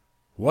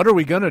What are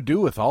we going to do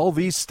with all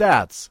these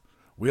stats?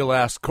 We'll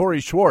ask Corey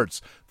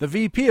Schwartz, the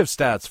VP of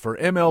Stats for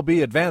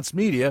MLB Advanced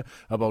Media,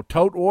 about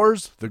tout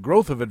wars, the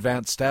growth of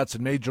advanced stats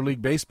in Major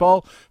League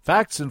Baseball,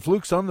 facts and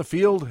flukes on the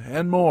field,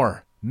 and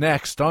more.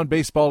 Next on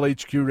Baseball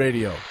HQ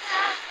Radio.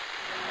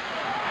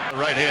 The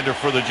right-hander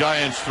for the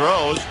Giants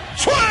throws.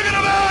 Swing and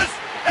a miss!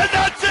 And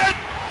that's it!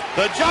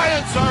 The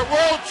Giants are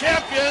world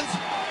champions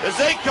as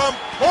they come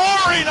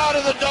pouring out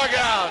of the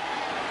dugout.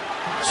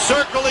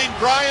 Circling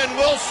Brian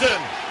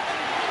Wilson.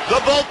 The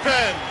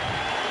bullpen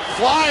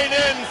flying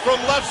in from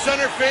left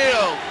center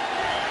field.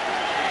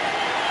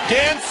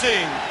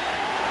 Dancing,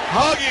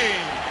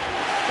 hugging,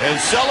 and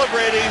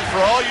celebrating for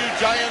all you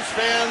Giants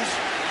fans,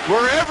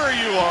 wherever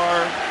you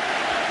are.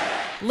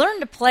 Learn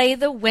to play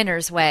the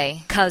winner's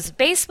way, 'cause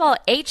Baseball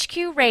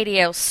HQ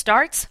Radio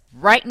starts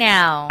right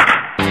now.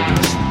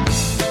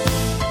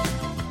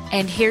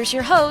 And here's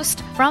your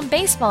host from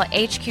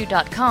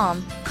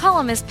BaseballHQ.com,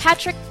 columnist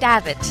Patrick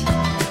Davitt.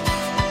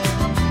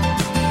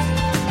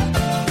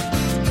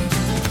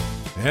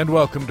 And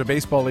welcome to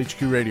Baseball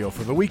HQ Radio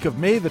for the week of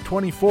May the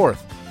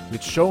 24th.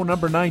 It's show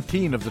number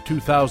 19 of the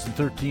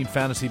 2013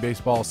 fantasy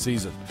baseball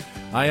season.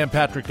 I am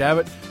Patrick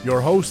Davitt, your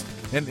host,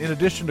 and in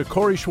addition to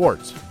Corey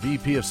Schwartz,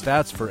 VP of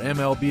Stats for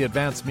MLB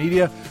Advanced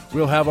Media,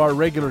 we'll have our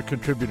regular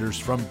contributors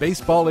from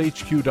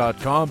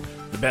BaseballHQ.com,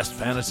 the best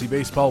fantasy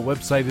baseball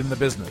website in the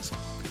business.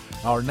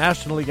 Our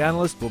National League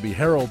analyst will be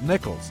Harold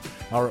Nichols.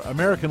 Our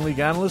American League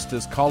analyst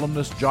is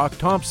columnist Jock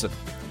Thompson.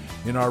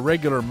 In our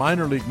regular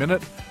minor league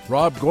minute,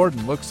 Rob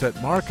Gordon looks at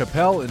Mark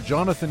Appel and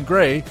Jonathan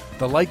Gray,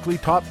 the likely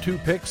top two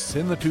picks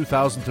in the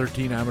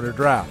 2013 amateur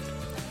draft.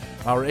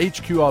 Our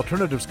HQ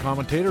Alternatives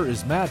commentator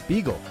is Matt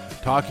Beagle,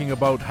 talking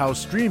about how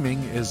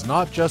streaming is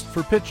not just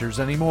for pitchers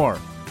anymore.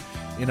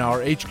 In our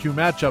HQ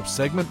Matchups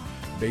segment,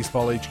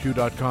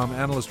 BaseballHQ.com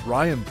analyst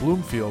Ryan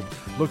Bloomfield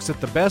looks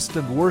at the best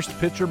and worst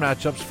pitcher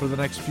matchups for the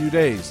next few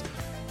days,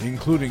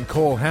 including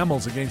Cole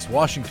Hamels against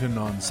Washington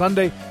on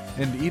Sunday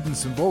and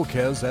Edinson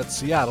Volquez at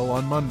Seattle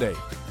on Monday.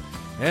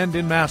 And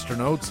in Master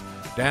Notes,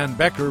 Dan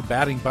Becker,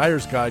 Batting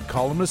Buyer's Guide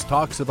columnist,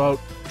 talks about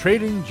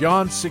trading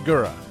John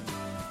Segura.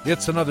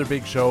 It's another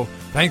big show.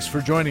 Thanks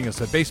for joining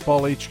us at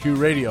Baseball HQ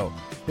Radio.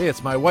 Hey,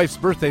 it's my wife's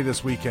birthday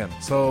this weekend,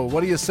 so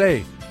what do you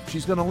say?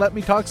 She's going to let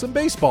me talk some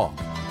baseball.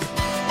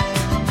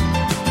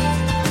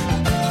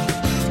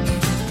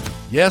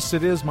 Yes,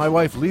 it is my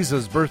wife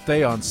Lisa's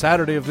birthday on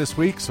Saturday of this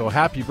week, so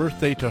happy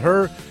birthday to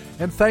her.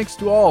 And thanks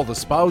to all the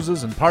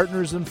spouses and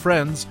partners and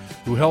friends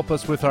who help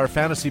us with our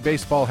fantasy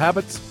baseball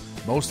habits,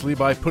 mostly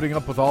by putting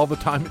up with all the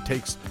time it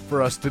takes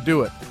for us to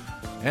do it.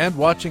 And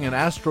watching an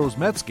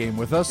Astros-Mets game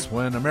with us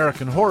when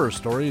American Horror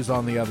Story is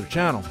on the other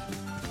channel.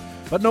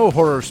 But no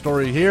horror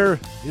story here.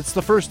 It's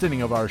the first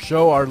inning of our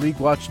show, our League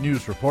Watch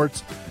News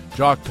reports.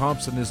 Jock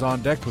Thompson is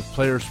on deck with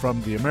players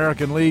from the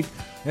American League,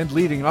 and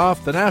leading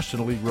off the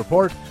National League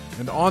report.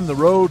 And on the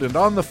road and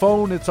on the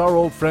phone, it's our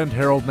old friend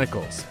Harold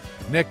Nichols.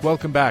 Nick,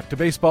 welcome back to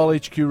Baseball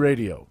HQ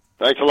Radio.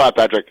 Thanks a lot,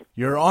 Patrick.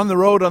 You're on the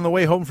road on the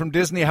way home from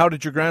Disney. How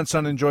did your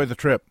grandson enjoy the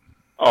trip?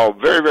 Oh,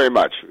 very, very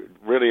much.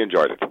 Really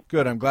enjoyed it.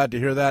 Good. I'm glad to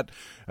hear that.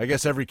 I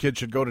guess every kid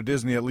should go to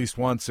Disney at least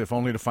once, if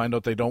only to find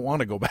out they don't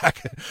want to go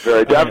back.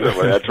 Very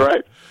definitely. That's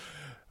right.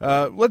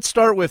 Let's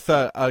start with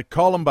a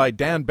column by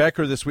Dan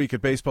Becker this week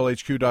at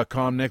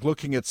BaseballHQ.com, Nick,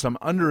 looking at some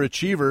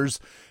underachievers,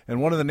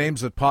 and one of the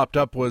names that popped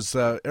up was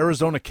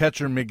Arizona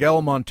catcher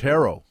Miguel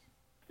Montero.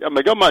 Yeah,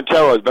 Miguel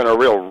Montero has been a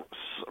real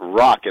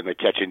rock in the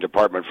catching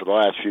department for the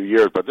last few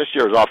years, but this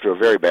year is off to a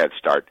very bad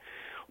start.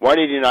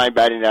 189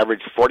 batting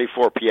average,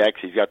 44 PX.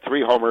 He's got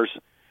 3 homers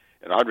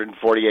and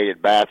 148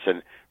 at-bats,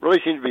 and really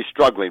seems to be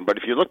struggling. But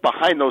if you look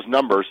behind those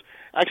numbers,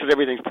 actually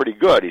everything's pretty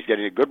good. He's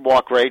getting a good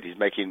walk rate. He's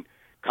making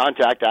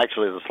contact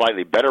actually at a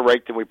slightly better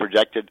rate than we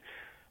projected.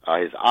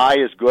 His eye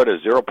is good, a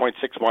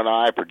 0.61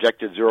 eye,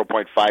 projected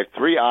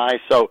 0.53 eye.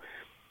 So,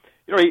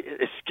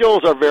 his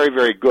skills are very,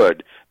 very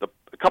good. A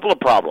couple of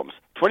problems.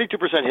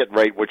 22% hit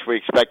rate, which we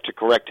expect to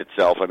correct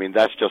itself. I mean,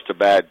 that's just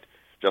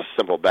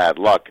simple bad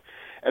luck.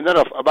 And then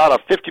about a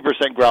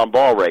 50% ground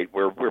ball rate.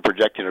 We're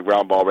projecting a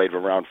ground ball rate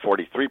of around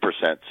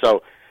 43%.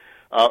 So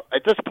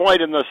at this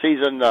point in the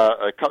season,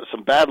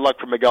 some bad luck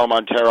for Miguel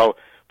Montero.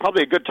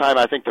 Probably a good time,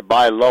 I think, to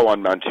buy low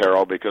on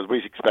Montero because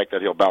we expect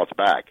that he'll bounce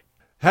back.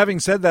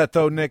 Having said that,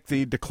 though, Nick,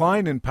 the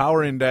decline in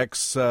power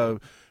index is a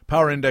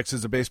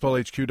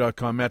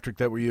BaseballHQ.com metric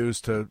that we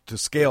use to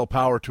scale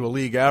power to a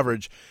league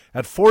average.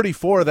 At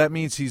 44, that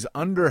means he's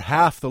under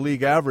half the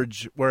league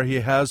average, where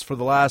he has for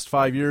the last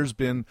 5 years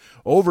been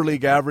over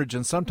league average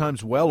and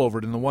sometimes well over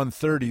it in the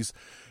 130s.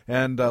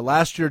 And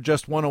last year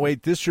just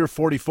 108, this year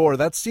 44.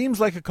 That seems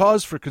like a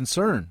cause for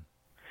concern.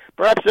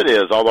 Perhaps it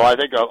is, although I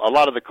think a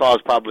lot of the cause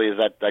probably is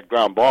that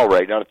ground ball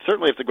rate. Now,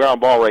 certainly if the ground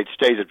ball rate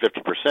stays at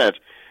 50%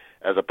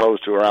 as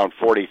opposed to around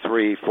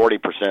 43,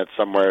 40%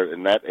 somewhere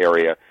in that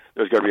area,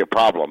 there's going to be a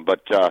problem.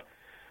 But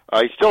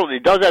he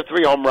does have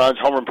 3 home runs.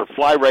 Home run per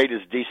fly rate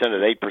is decent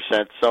at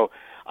 8%. So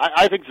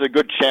I think there's a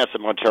good chance that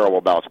Montero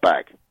will bounce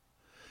back.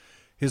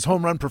 His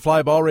home run per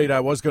fly ball rate, I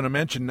was going to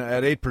mention,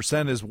 at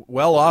 8% is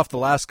well off the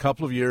last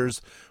couple of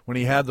years when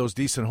he had those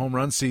decent home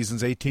run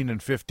seasons, 18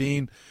 and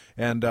 15,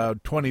 and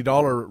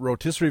 $20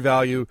 rotisserie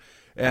value.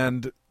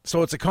 And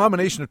so it's a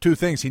combination of two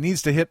things. He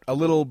needs to hit a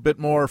little bit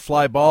more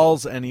fly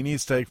balls, and he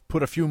needs to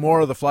put a few more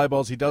of the fly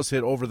balls he does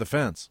hit over the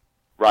fence.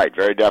 Right,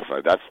 very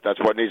definitely. That's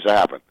what needs to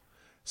happen.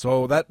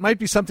 So that might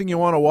be something you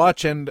want to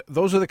watch, and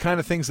those are the kind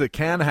of things that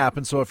can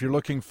happen. So if you're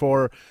looking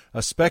for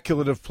a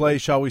speculative play,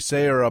 shall we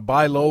say, or a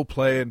buy low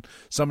play, and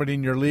somebody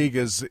in your league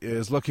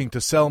is looking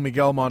to sell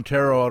Miguel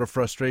Montero out of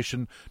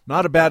frustration,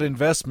 not a bad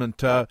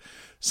investment.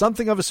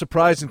 Something of a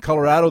surprise in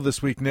Colorado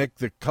this week, Nick.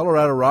 The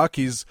Colorado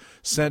Rockies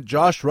sent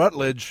Josh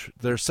Rutledge,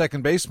 their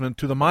second baseman,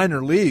 to the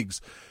minor leagues,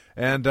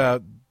 and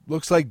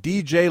looks like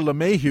DJ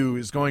LeMahieu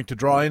is going to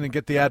draw in and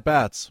get the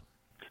at-bats.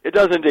 It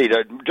does indeed.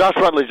 Josh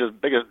Rutledge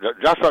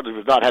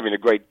was not having a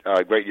great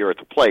year at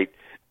the plate,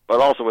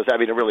 but also was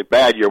having a really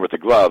bad year with the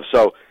glove.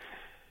 So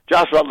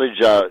Josh Rutledge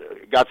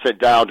got sent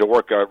down to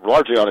work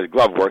largely on his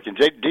glove work, and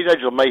DJ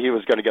LeMahieu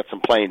was going to get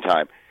some playing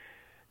time.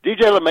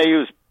 DJ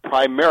LeMahieu's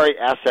primary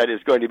asset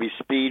is going to be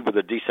speed with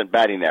a decent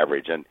batting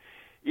average, and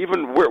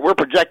even we're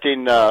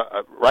projecting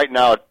right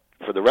now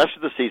for the rest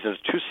of the season is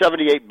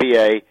 278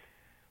 BA.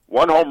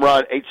 1 home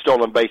run, 8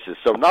 stolen bases.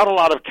 So not a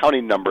lot of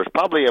counting numbers.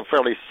 Probably a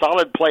fairly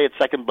solid play at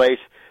second base.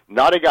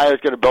 Not a guy who's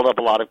going to build up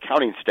a lot of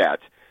counting stats.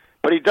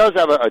 But he does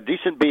have a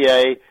decent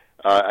BA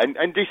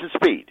and decent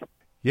speed.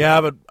 Yeah,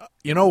 but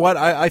you know what?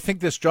 I think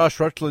this Josh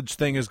Rutledge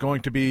thing is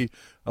going to be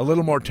a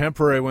little more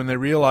temporary when they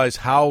realize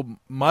how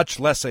much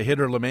less a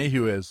hitter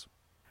LeMahieu is.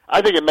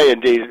 I think it may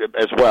indeed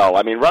as well.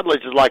 I mean,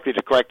 Rutledge is likely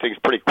to correct things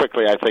pretty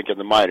quickly, I think, in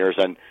the minors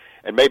and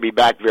may be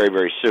back very,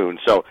 very soon.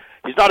 So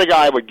he's not a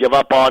guy I would give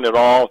up on at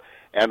all.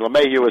 And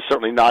LeMahieu is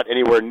certainly not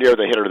anywhere near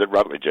the hitter that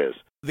Rutledge is.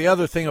 The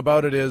other thing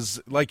about it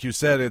is, like you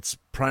said, it's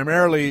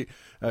primarily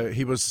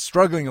he was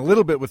struggling a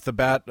little bit with the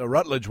bat,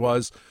 Rutledge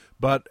was,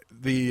 but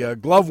the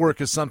glove work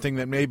is something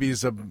that maybe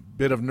is a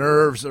bit of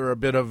nerves or a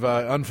bit of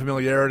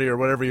unfamiliarity or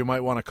whatever you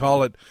might want to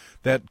call it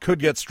that could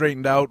get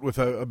straightened out with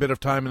a bit of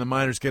time in the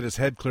minors, get his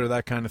head clear,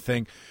 that kind of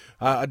thing.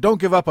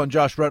 Don't give up on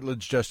Josh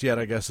Rutledge just yet,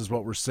 I guess is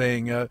what we're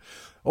saying.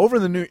 Over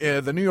the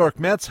New York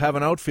Mets have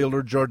an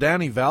outfielder,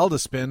 Jordani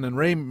Valdespin, and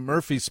Ray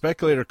Murphy's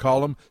speculator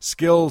column,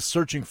 Skills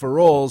Searching for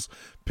Roles,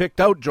 picked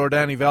out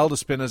Jordani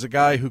Valdespin as a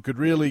guy who could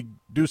really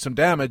do some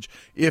damage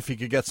if he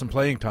could get some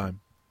playing time.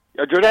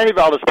 Jordani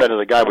Valdespin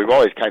is a guy we've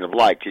always kind of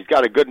liked. He's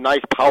got a good,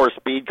 nice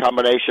power-speed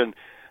combination.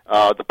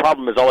 The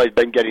problem has always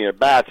been getting at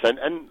bats,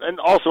 and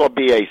also a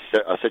BA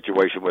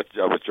situation with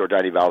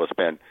Jordani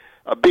Valdespin.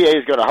 A BA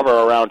is going to hover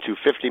around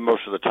 250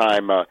 most of the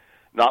time,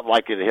 not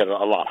likely to hit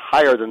a lot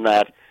higher than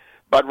that.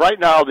 But right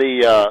now,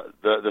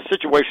 the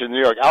situation in the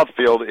New York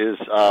outfield is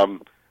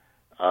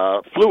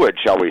fluid,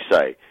 shall we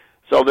say.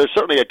 So there's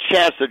certainly a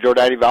chance that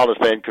Jordani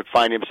Valdespin could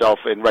find himself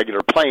in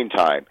regular playing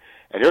time.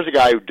 And here's a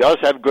guy who does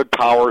have good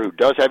power, who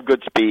does have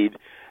good speed,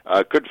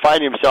 could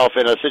find himself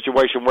in a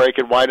situation where he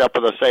could wind up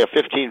with, say, a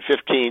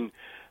 15-15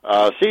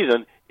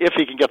 season if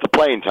he can get the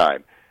playing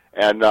time.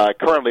 And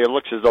currently it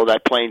looks as though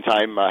that playing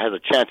time has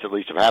a chance at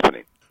least of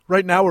happening.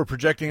 Right now we're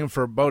projecting him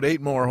for about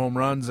 8 more home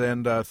runs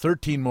and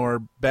 13 more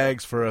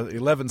bags for an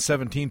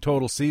 11-17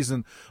 total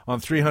season on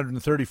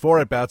 334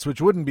 at-bats, which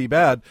wouldn't be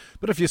bad.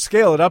 But if you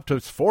scale it up to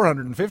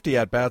 450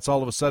 at-bats,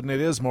 all of a sudden it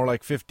is more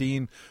like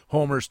 15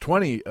 homers,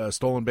 20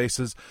 stolen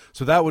bases.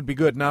 So that would be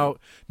good. Now,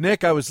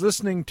 Nick, I was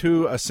listening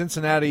to a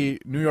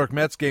Cincinnati-New York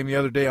Mets game the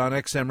other day on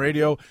XM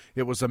Radio.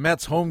 It was a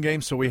Mets home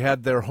game, so we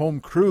had their home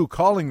crew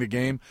calling the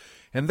game.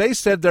 And they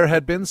said there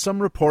had been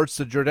some reports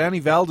that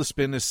Jordani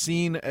Valdespin is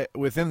seen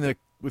within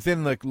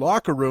the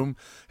locker room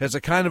as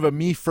a kind of a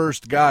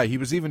me-first guy. He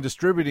was even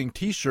distributing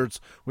T-shirts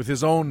with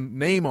his own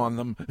name on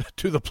them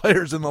to the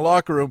players in the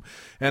locker room.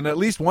 And at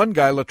least one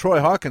guy,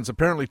 LaTroy Hawkins,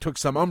 apparently took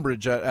some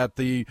umbrage at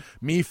the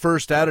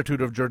me-first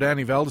attitude of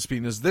Jordani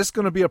Valdespin. Is this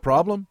going to be a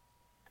problem?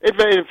 It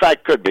in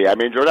fact could be. I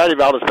mean, Jordani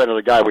Valdespin is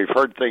a guy we've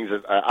heard things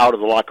out of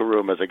the locker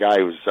room as a guy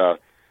who's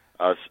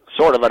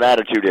sort of an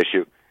attitude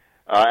issue.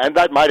 And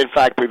that might, in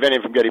fact, prevent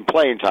him from getting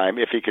playing time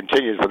if he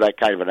continues with that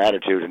kind of an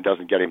attitude and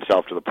doesn't get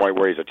himself to the point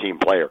where he's a team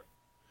player.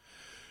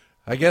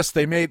 I guess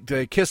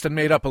they kissed and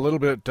made up a little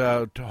bit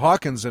to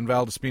Hawkins and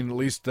Valdespin. At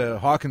least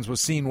Hawkins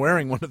was seen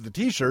wearing one of the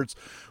T-shirts,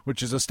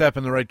 which is a step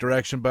in the right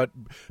direction. But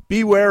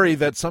be wary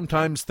that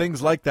sometimes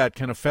things like that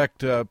can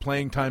affect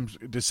playing time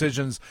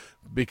decisions,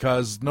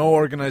 because no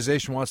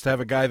organization wants to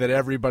have a guy that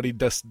everybody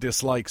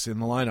dislikes in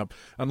the lineup,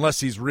 unless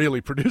he's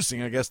really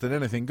producing, I guess, then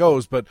anything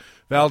goes. But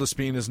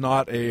Valdespin is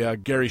not a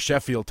Gary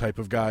Sheffield type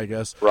of guy, I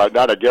guess. Right,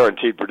 not a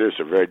guaranteed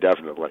producer, very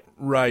definitely.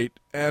 Right.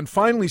 And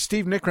finally,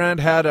 Steve Nickrand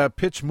had a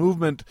pitch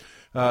movement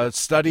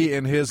study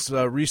in his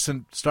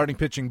recent starting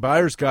pitching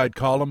buyer's guide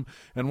column,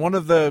 and one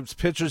of the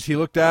pitchers he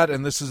looked at,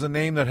 and this is a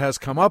name that has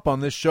come up on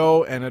this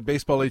show and at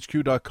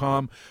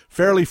BaseballHQ.com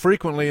fairly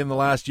frequently in the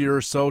last year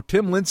or so,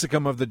 Tim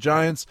Lincecum of the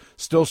Giants,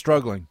 still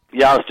struggling.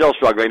 Yeah, still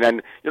struggling.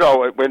 And, you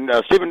know, when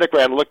Stephen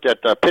Nickrand looked at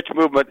pitch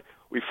movement,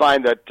 we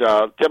find that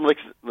Tim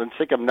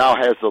Lincecum now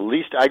has the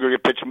least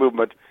aggregate pitch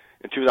movement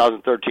in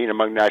 2013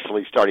 among National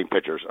League starting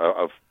pitchers.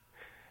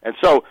 And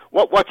so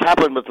what's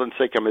happened with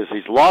Lincecum is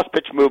he's lost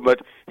pitch movement,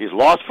 he's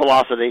lost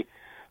velocity.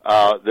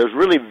 There's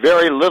really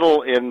very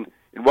little in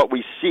what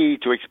we see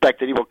to expect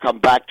that he will come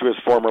back to his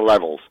former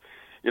levels.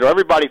 You know,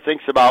 everybody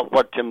thinks about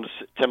what Tim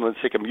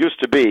Lincecum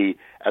used to be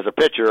as a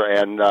pitcher,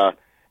 and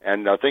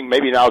I think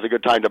maybe now is a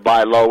good time to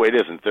buy low. It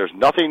isn't. There's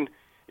nothing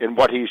in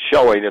what he's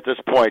showing at this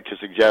point to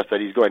suggest that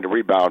he's going to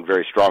rebound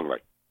very strongly.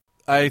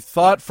 I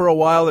thought for a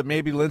while that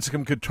maybe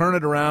Lincecum could turn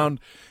it around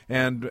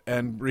and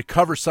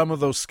recover some of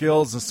those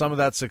skills and some of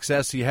that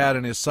success he had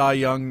in his Cy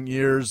Young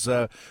years.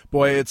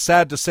 Boy, it's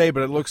sad to say,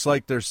 but it looks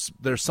like there's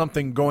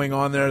something going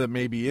on there that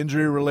may be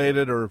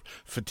injury-related or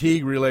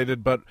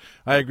fatigue-related. But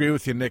I agree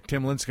with you, Nick.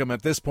 Tim Lincecum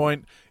at this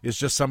point is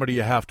just somebody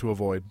you have to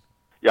avoid.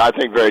 Yeah, I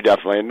think very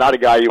definitely, and not a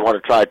guy you want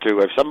to try to.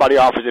 If somebody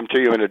offers him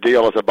to you in a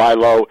deal as a buy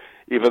low,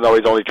 even though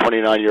he's only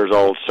 29 years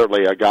old,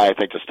 certainly a guy I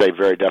think to stay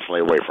very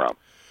definitely away from.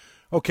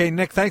 Okay,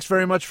 Nick, thanks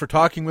very much for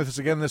talking with us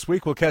again this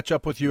week. We'll catch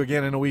up with you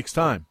again in a week's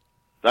time.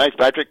 Thanks,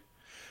 Patrick.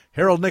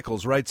 Harold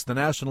Nichols writes the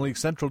National League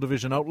Central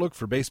Division Outlook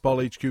for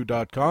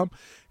BaseballHQ.com,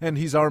 and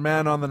he's our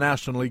man on the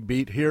National League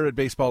beat here at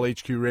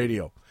BaseballHQ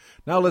Radio.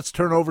 Now let's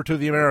turn over to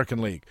the American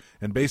League,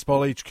 and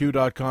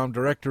BaseballHQ.com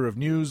Director of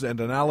News and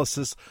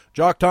Analysis,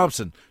 Jock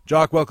Thompson.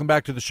 Jock, welcome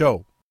back to the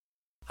show.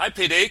 Hi,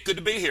 PD. Good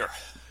to be here.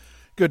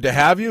 Good to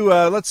have you.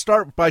 Let's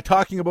start by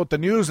talking about the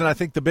news, and I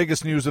think the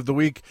biggest news of the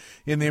week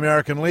in the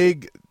American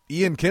League.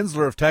 Ian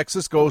Kinsler of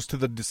Texas goes to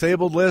the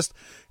disabled list,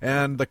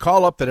 and the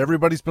call-up that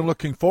everybody's been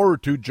looking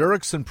forward to,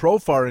 Jurickson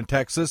Profar in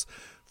Texas,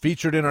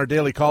 featured in our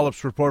daily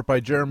call-ups report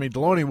by Jeremy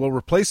Deloney, will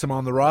replace him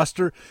on the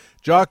roster.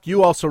 Jock,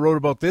 you also wrote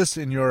about this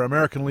in your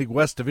American League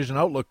West Division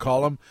Outlook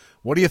column.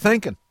 What are you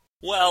thinking?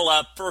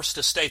 Well, first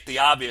to state the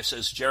obvious,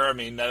 as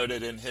Jeremy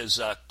noted in his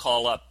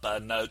call-up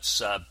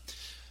notes,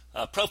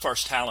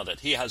 Profar's talented.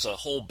 He has a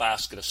whole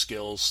basket of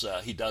skills.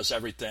 He does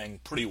everything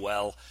pretty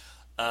well.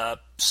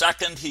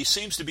 Second, he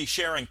seems to be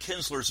sharing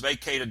Kinsler's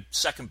vacated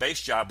second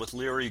base job with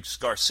Leary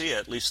Garcia.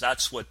 At least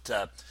that's what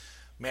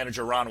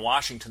manager Ron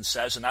Washington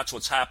says, and that's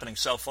what's happening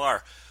so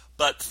far.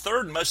 But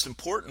third, and most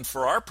important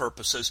for our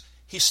purposes,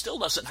 he still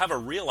doesn't have a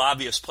real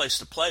obvious place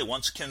to play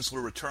once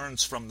Kinsler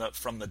returns from the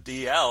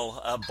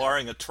DL,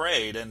 barring a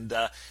trade. And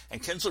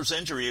Kinsler's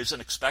injury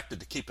isn't expected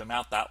to keep him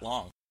out that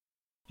long.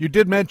 You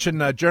did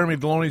mention Jeremy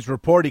Deloney's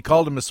report. He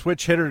called him a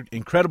switch hitter,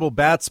 incredible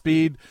bat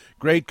speed,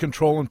 great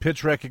control and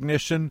pitch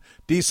recognition,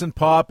 decent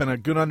pop, and a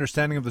good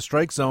understanding of the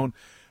strike zone.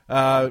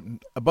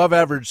 Above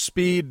average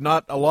speed,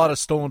 not a lot of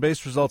stolen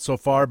base results so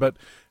far, but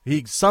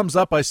he sums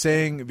up by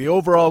saying the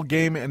overall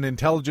game and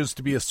intelligence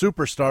to be a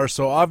superstar.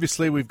 So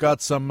obviously we've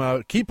got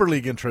some keeper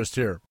league interest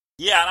here.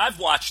 Yeah, and I've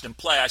watched him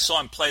play. I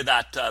saw him play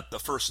that the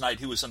first night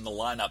he was in the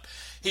lineup.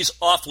 He's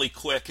awfully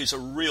quick. He's a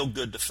real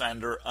good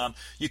defender.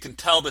 You can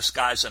tell this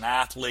guy's an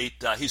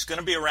athlete. He's going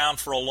to be around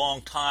for a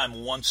long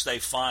time once they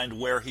find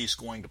where he's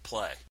going to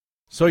play.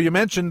 So you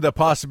mentioned the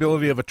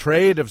possibility of a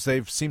trade, as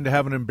they seem to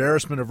have an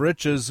embarrassment of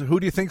riches. Who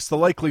do you think's the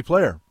likely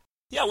player?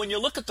 Yeah, when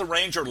you look at the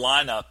Ranger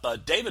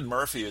lineup, David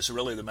Murphy is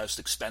really the most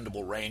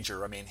expendable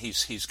Ranger. I mean,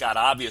 he's got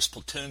obvious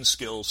platoon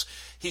skills.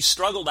 He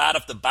struggled out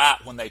of the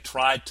bat when they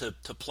tried to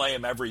play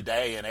him every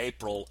day in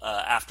April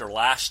after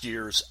last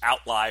year's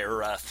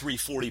outlier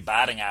 340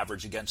 batting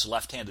average against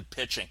left-handed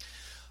pitching.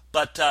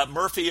 But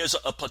Murphy is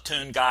a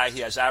platoon guy. He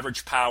has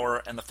average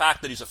power, and the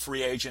fact that he's a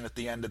free agent at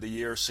the end of the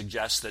year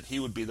suggests that he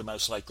would be the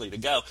most likely to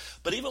go.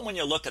 But even when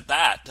you look at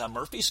that,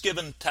 Murphy's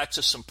given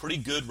Texas some pretty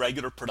good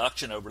regular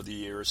production over the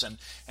years, and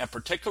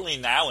particularly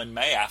now in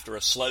May after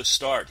a slow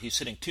start. He's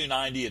hitting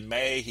 .290 in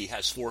May. He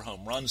has 4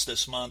 home runs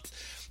this month.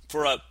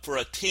 For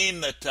a team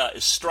that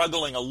is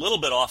struggling a little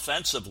bit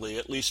offensively,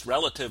 at least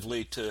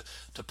relatively to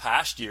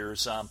past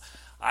years,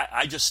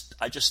 I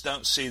just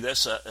don't see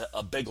this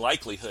a big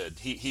likelihood.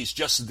 He's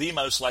just the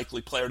most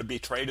likely player to be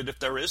traded if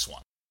there is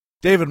one.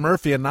 David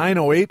Murphy, a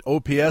 908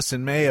 OPS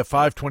in May, a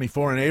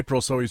 524 in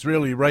April, so he's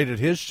really righted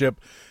his ship.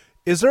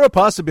 Is there a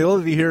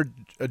possibility here,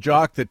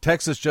 Jock, that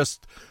Texas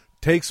just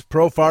takes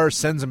Profar,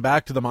 sends him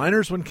back to the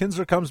minors when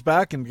Kinsler comes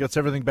back and gets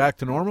everything back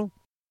to normal?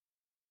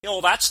 You know,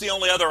 that's the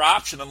only other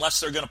option unless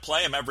they're going to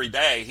play him every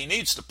day. He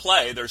needs to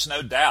play, there's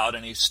no doubt,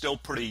 and he's still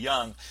pretty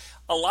young.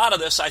 A lot of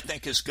this, I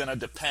think, is going to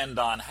depend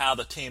on how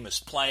the team is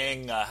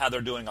playing, how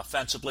they're doing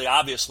offensively,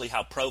 obviously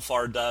how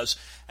Profar does,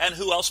 and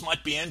who else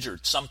might be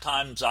injured.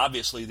 Sometimes,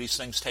 obviously, these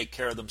things take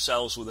care of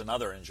themselves with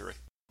another injury.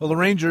 Well, the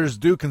Rangers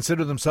do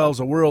consider themselves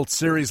a World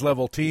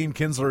Series-level team.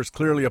 Kinsler is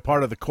clearly a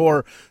part of the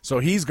core, so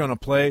he's going to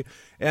play.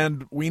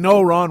 And we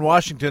know Ron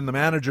Washington, the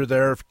manager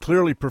there,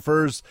 clearly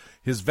prefers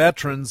his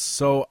veterans,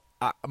 so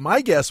my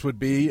guess would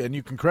be, and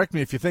you can correct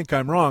me if you think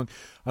I'm wrong,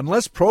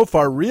 unless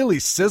Profar really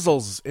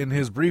sizzles in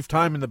his brief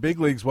time in the big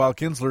leagues while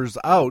Kinsler's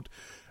out,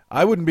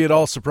 I wouldn't be at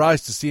all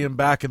surprised to see him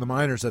back in the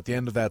minors at the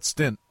end of that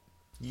stint.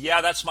 Yeah,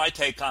 that's my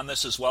take on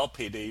this as well,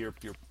 PD. You're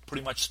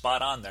pretty much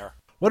spot on there.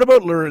 What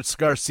about Luis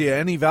Garcia?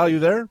 Any value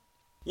there?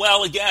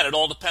 Well, again, it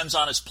all depends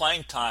on his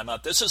playing time.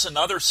 This is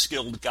another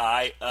skilled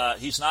guy.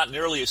 He's not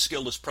nearly as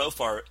skilled as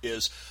Profar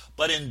is,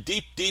 but in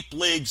deep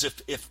leagues,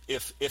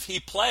 if he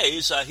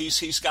plays,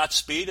 he's got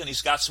speed and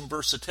he's got some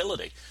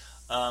versatility.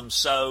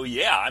 So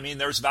yeah, I mean,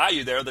 there's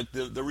value there.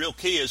 The real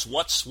key is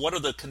what are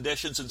the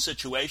conditions and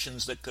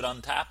situations that could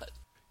untap it.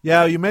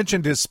 Yeah, you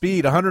mentioned his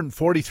speed,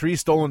 143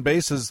 stolen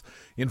bases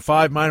in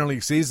 5 minor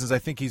league seasons. I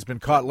think he's been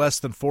caught less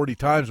than 40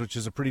 times, which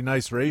is a pretty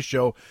nice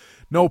ratio.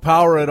 No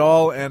power at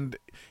all, and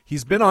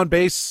he's been on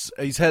base.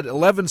 He's had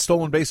 11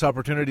 stolen base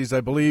opportunities, I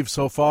believe,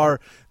 so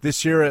far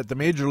this year at the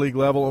major league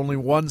level, only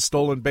 1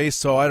 stolen base,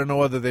 so I don't know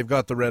whether they've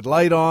got the red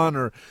light on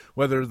or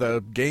whether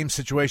the game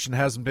situation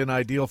hasn't been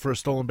ideal for a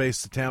stolen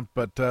base attempt,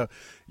 but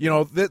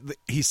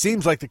he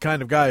seems like the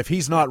kind of guy, if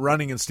he's not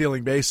running and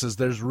stealing bases,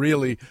 there's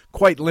really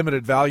quite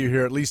limited value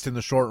here, at least in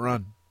the short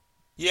run.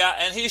 Yeah,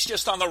 and he's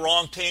just on the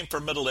wrong team for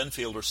middle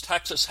infielders.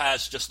 Texas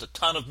has just a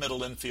ton of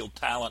middle infield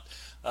talent,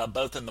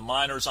 both in the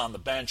minors, on the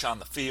bench, on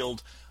the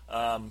field.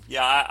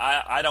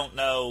 I don't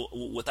know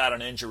without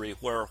an injury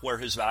where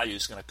his value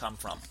is going to come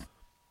from.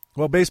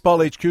 Well,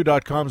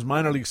 BaseballHQ.com's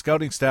minor league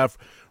scouting staff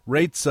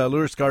rates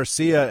Luis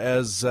Garcia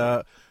as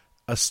a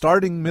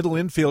starting middle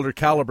infielder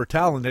caliber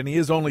talent, and he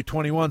is only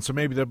 21, so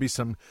maybe there'll be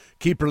some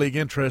keeper league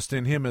interest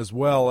in him as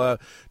well.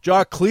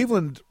 Jock,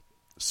 Cleveland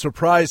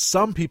surprised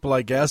some people,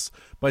 I guess,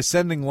 by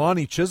sending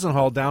Lonnie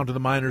Chisenhall down to the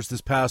minors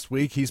this past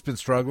week. He's been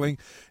struggling,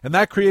 and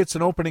that creates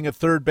an opening at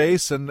third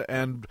base,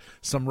 and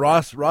some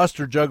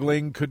roster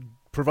juggling could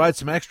provide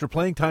some extra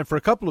playing time for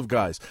a couple of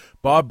guys.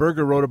 Bob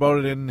Berger wrote about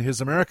it in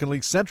his American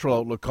League Central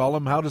Outlook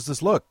column. How does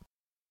this look?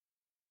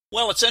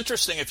 Well, it's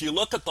interesting. If you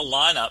look at the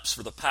lineups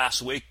for the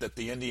past week that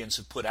the Indians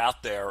have put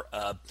out there,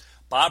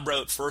 Bob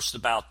wrote first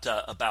about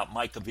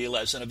Mike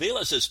Aviles, and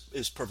Aviles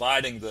is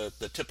providing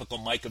the typical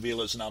Mike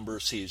Aviles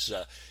numbers.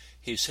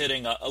 He's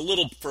hitting a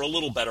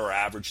little better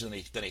average than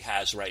he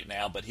has right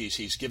now, but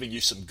he's giving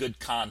you some good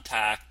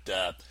contact,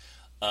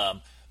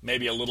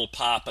 maybe a little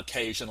pop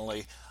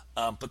occasionally.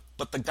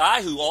 But the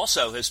guy who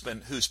also has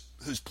been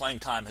whose playing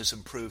time has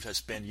improved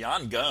has been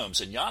Yan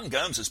Gomes, and Yan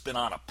Gomes has been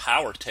on a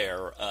power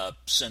tear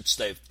since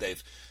they've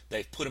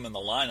put him in the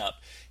lineup.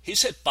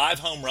 He's hit 5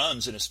 home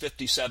runs in his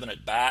 57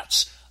 at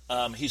bats.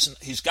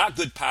 He's got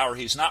good power.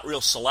 He's not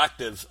real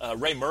selective.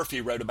 Ray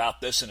Murphy wrote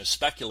about this in his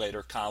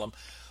speculator column.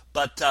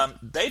 But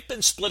they've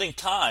been splitting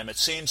time. It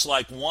seems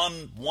like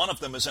one of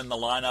them is in the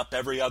lineup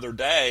every other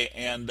day,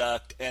 and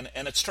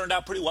it's turned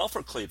out pretty well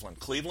for Cleveland.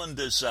 Cleveland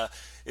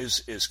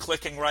is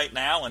clicking right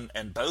now,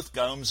 and both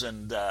Gomes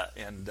and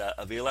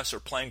Aviles are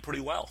playing pretty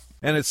well.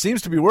 And it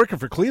seems to be working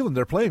for Cleveland.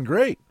 They're playing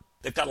great.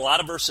 They've got a lot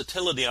of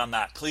versatility on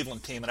that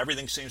Cleveland team, and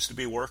everything seems to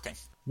be working.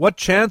 What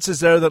chance is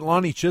there that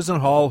Lonnie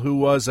Chisenhall, who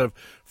was a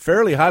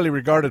fairly highly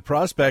regarded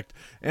prospect,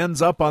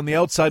 ends up on the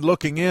outside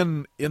looking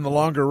in the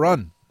longer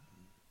run?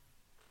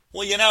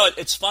 Well,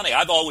 it's funny.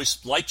 I've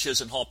always liked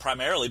Chisenhall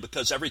primarily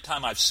because every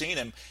time I've seen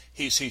him,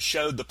 he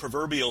showed the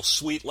proverbial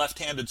sweet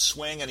left-handed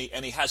swing, and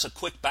he has a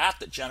quick bat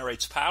that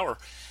generates power.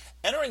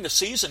 Entering the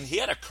season, he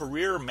had a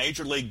career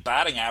major league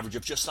batting average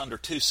of just under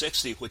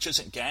 260, which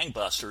isn't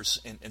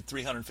gangbusters in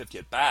 350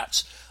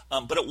 at-bats,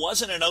 but it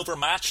wasn't in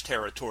overmatched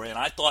territory, and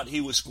I thought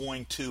he was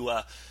going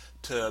to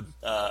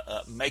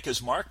make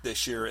his mark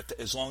this year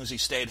as long as he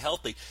stayed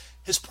healthy.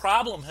 His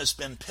problem has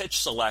been pitch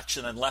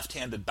selection and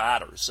left-handed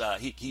batters.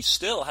 He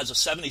still has a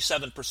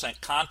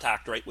 77%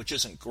 contact rate, which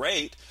isn't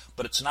great,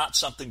 but it's not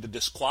something to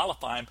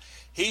disqualify him.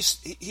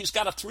 He's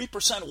got a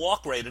 3%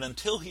 walk rate, and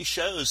until he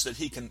shows that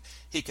he can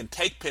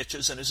take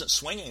pitches and isn't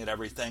swinging at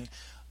everything,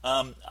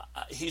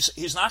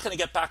 he's not going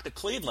to get back to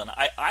Cleveland.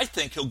 I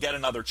think he'll get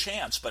another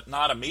chance, but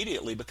not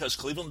immediately because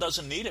Cleveland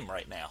doesn't need him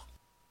right now.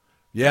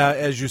 Yeah,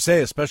 as you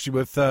say, especially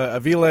with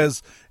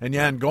Aviles and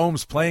Yan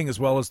Gomes playing as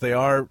well as they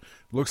are,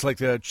 looks like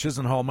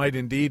Chisenhall might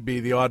indeed be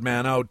the odd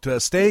man out.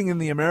 Staying in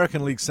the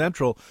American League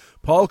Central,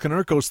 Paul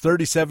Konerko's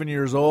 37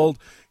 years old.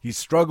 He's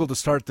struggled to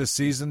start this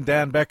season.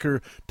 Dan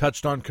Becker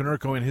touched on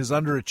Konerko in his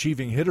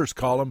underachieving hitters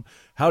column.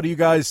 How do you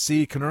guys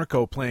see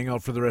Konerko playing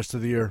out for the rest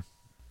of the year?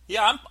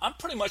 Yeah, I'm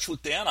pretty much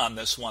with Dan on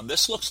this one.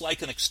 This looks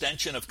like an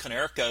extension of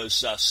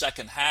Konerko's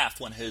second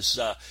half when his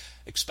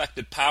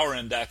expected power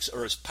index,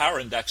 or his power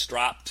index,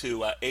 dropped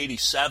to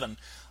 87.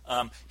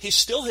 He's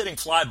still hitting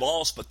fly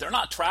balls, but they're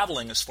not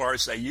traveling as far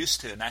as they used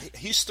to. Now,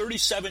 he's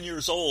 37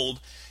 years old,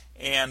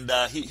 and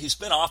he's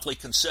been awfully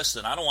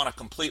consistent. I don't want to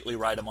completely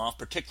write him off,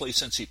 particularly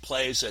since he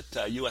plays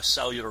at U.S.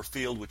 Cellular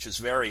Field, which is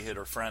very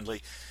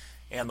hitter-friendly,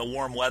 and the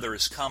warm weather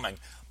is coming.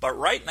 But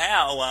right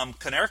now,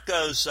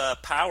 Konerko's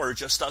power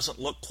just doesn't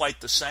look quite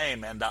the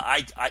same, and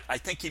I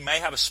think he may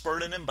have a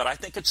spurt in him, but I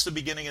think it's the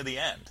beginning of the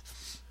end.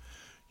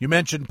 You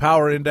mentioned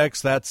power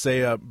index. That's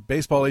a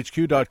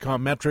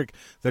BaseballHQ.com metric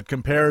that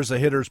compares a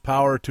hitter's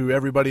power to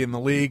everybody in the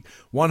league.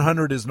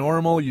 100 is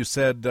normal, you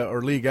said,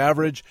 or league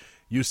average.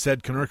 You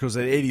said Konerko's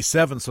at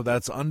 87, so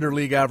that's under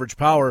league average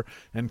power,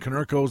 and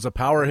Konerko's a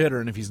power hitter,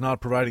 and if he's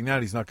not providing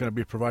that, he's not going to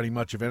be providing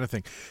much of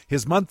anything.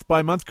 His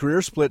month-by-month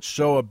career splits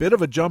show a bit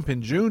of a jump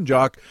in June,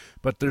 Jock,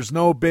 but there's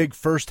no big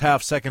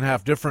first-half,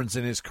 second-half difference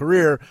in his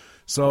career,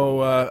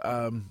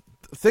 so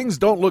things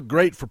don't look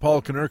great for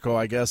Paul Konerko,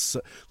 I guess.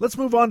 Let's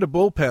move on to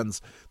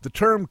bullpens. The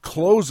term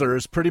closer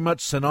is pretty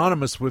much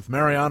synonymous with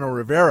Mariano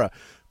Rivera,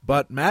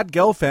 but Matt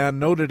Gelfand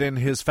noted in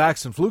his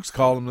Facts and Flukes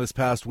column this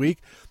past week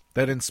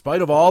that in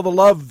spite of all the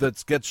love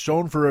that gets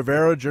shown for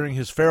Rivera during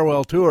his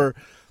farewell tour,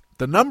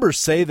 the numbers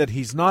say that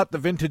he's not the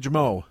vintage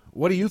Mo.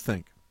 What do you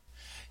think?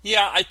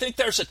 Yeah, I think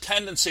there's a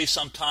tendency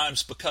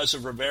sometimes because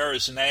of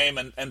Rivera's name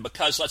and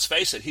because, let's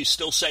face it, he's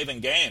still saving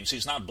games.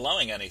 He's not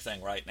blowing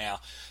anything right now,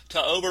 to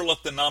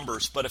overlook the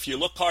numbers. But if you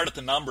look hard at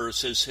the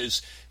numbers,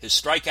 his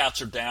strikeouts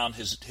are down.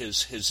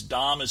 His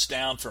DOM is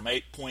down from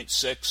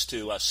 8.6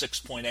 to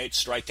 6.8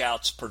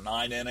 strikeouts per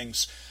 9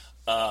 innings.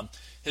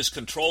 His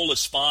control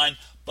is fine.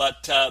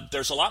 But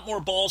there's a lot more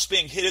balls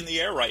being hit in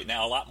the air right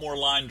now, a lot more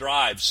line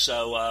drives.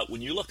 So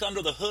when you look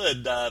under the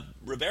hood,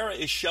 Rivera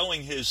is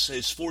showing his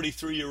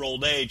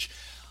 43-year-old age.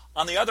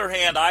 On the other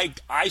hand,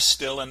 I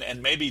still,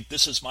 and maybe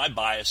this is my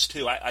bias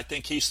too, I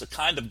think he's the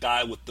kind of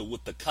guy with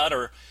the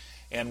cutter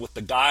and with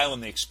the guile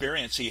and the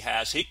experience he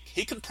has.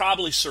 He can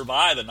probably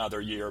survive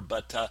another year,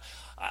 but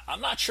I'm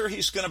not sure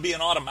he's going to be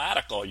an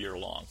automatic all year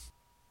long.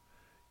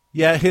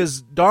 Yeah,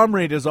 his DOM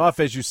rate is off,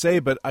 as you say,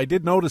 but I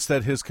did notice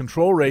that his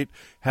control rate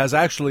has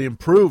actually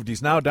improved.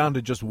 He's now down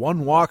to just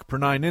 1 walk per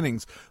 9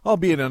 innings,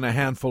 albeit in a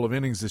handful of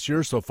innings this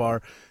year so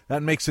far.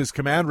 That makes his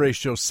command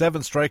ratio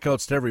 7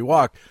 strikeouts to every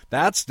walk.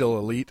 That's still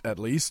elite, at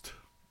least.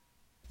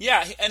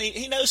 Yeah, and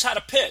he knows how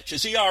to pitch.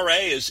 His ERA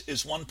is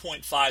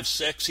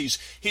 1.56.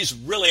 He's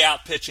really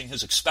out-pitching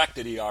his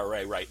expected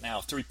ERA right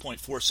now,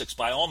 3.46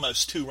 by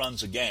almost 2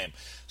 runs a game.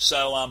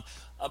 So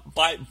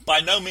by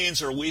no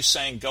means are we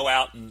saying go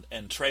out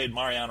and trade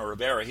Mariano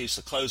Rivera. He's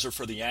the closer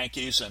for the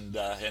Yankees,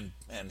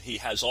 and he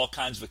has all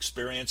kinds of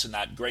experience in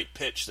that great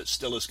pitch that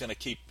still is going to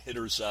keep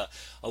hitters a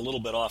little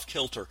bit off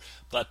kilter.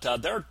 But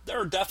there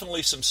are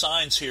definitely some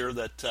signs here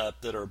that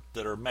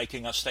are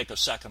making us take a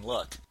second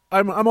look.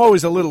 I'm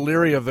always a little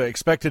leery of the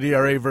expected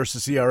ERA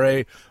versus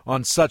ERA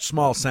on such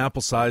small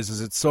sample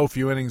sizes. It's so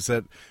few innings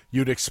that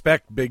you'd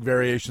expect big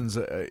variations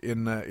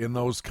in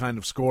those kind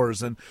of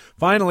scores. And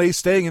finally,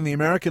 staying in the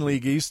American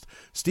League East,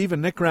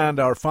 Stephen Nickrand,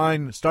 our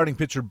fine starting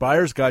pitcher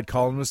buyer's guide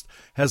columnist,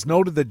 has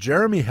noted that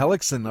Jeremy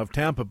Hellickson of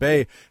Tampa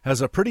Bay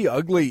has a pretty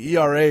ugly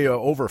ERA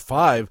over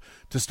 5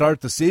 to start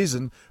the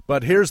season.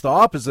 But here's the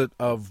opposite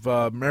of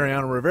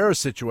Mariano Rivera's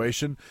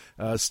situation.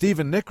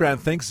 Stephen Nickrand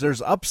thinks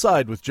there's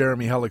upside with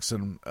Jeremy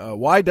Hellickson.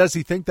 Why does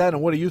he think that,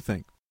 and what do you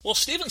think? Well,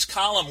 Stephen's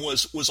column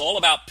was all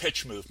about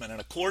pitch movement,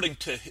 and according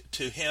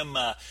to him,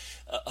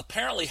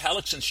 apparently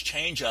Hellickson's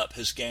changeup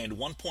has gained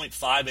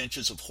 1.5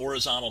 inches of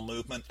horizontal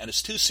movement, and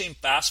his two-seam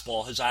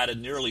fastball has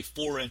added nearly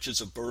 4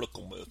 inches of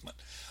vertical movement.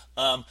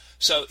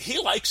 So he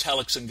likes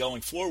Hellickson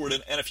going forward,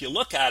 and if you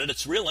look at it,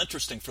 it's real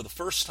interesting. For the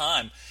first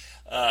time,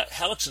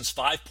 Hellickson's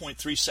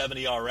 5.37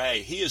 ERA,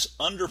 he is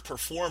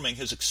underperforming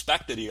his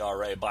expected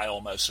ERA by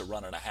almost a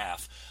run and a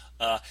half.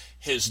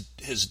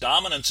 His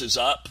dominance is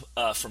up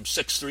from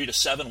 6.3 to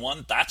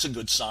 7.1. That's a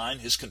good sign.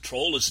 His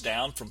control is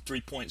down from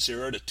 3.0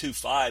 to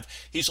 2.5.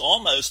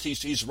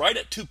 He's right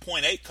at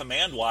 2.8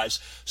 command-wise,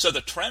 so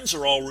the trends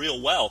are all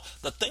real well.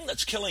 The thing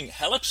that's killing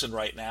Hellickson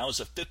right now is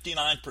a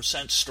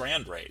 59%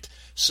 strand rate.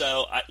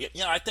 So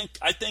I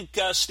think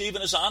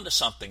Stephen is onto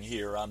something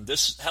here.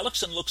 This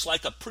Hellickson looks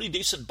like a pretty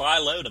decent buy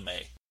low to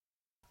me.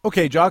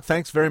 Okay, Jock,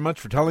 thanks very much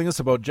for telling us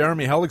about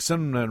Jeremy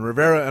Hellickson and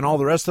Rivera and all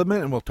the rest of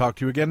them, and we'll talk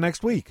to you again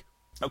next week.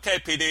 Okay,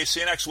 PD. See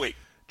you next week.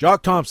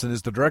 Jock Thompson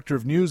is the Director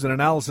of News and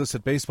Analysis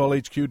at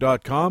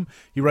BaseballHQ.com.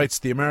 He writes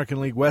the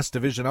American League West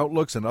Division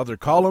outlooks and other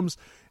columns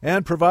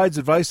and provides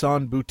advice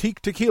on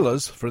boutique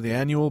tequilas for the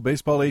annual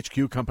Baseball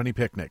HQ Company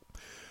picnic.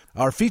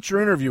 Our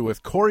feature interview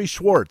with Corey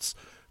Schwartz,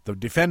 the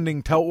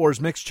defending Tout Wars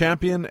Mixed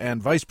Champion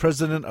and Vice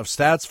President of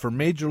Stats for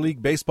Major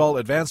League Baseball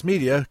Advanced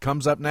Media,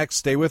 comes up next.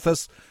 Stay with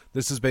us.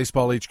 This is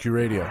Baseball HQ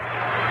Radio.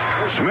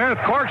 Smith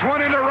corks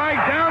one into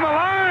right down the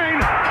line.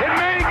 It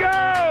may go.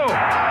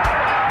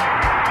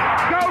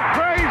 Go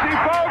crazy,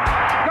 folks.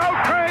 Go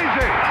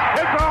crazy.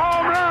 It's a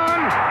home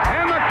run,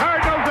 and the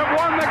Cardinals have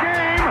won the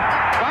game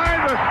by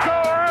the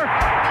score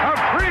of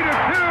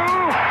 3-2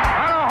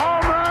 on a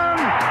home run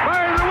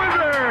by the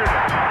Wizards.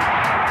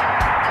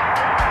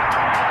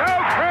 Go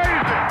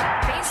crazy.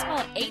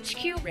 Baseball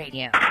HQ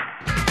Radio.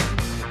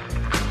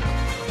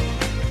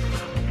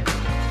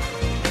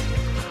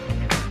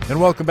 And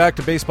welcome back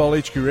to Baseball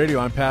HQ Radio.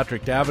 I'm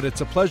Patrick Davitt.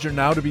 It's a pleasure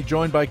now to be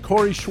joined by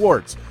Corey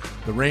Schwartz,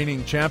 the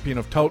reigning champion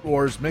of Tout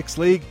Wars Mixed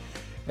League,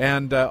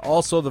 and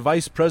also the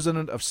Vice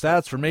President of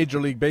Stats for Major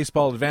League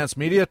Baseball Advanced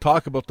Media.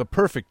 Talk about the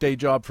perfect day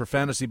job for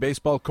fantasy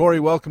baseball. Corey,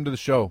 welcome to the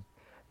show.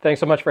 Thanks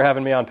so much for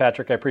having me on,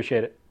 Patrick. I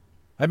appreciate it.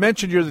 I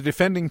mentioned you're the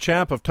defending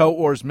champ of Tout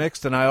Wars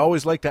Mixed, and I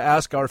always like to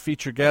ask our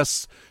feature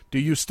guests, do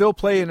you still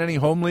play in any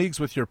home leagues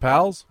with your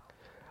pals?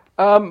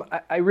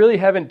 I really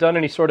haven't done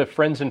any sort of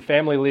friends and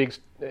family leagues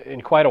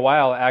in quite a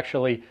while,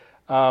 actually.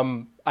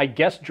 I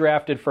guest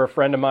drafted for a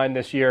friend of mine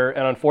this year,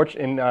 and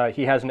unfortunately,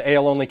 he has an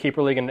AL-only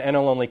keeper league and an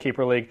NL-only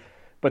keeper league,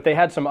 but they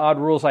had some odd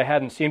rules I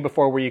hadn't seen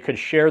before where you could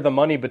share the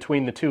money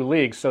between the two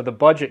leagues, so the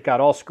budget got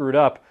all screwed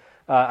up.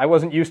 I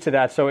wasn't used to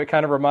that, so it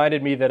kind of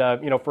reminded me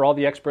that, for all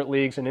the expert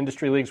leagues and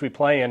industry leagues we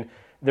play in,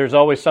 there's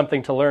always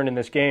something to learn in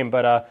this game.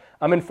 But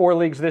I'm in 4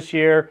 leagues this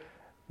year,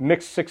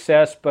 mixed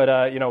success,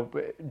 but,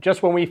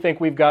 just when we think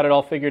we've got it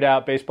all figured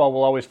out, baseball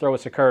will always throw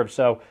us a curve.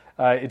 So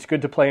it's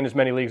good to play in as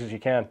many leagues as you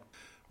can.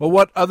 Well,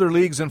 what other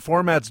leagues and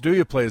formats do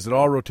you play? Is it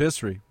all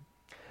rotisserie?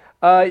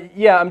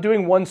 Yeah, I'm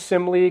doing 1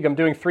 sim league. I'm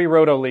doing 3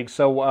 roto leagues.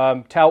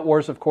 So Tout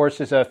Wars, of course,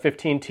 is a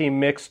 15-team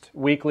mixed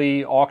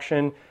weekly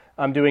auction.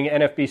 I'm doing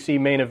NFBC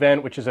Main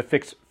Event, which is a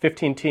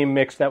 15-team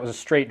mix. That was a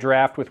straight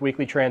draft with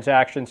weekly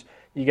transactions.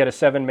 You get a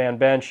 7-man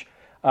bench.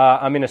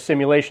 I'm in a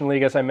simulation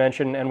league, as I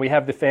mentioned, and we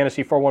have the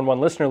Fantasy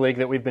 411 Listener League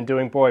that we've been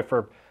doing,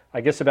 for, I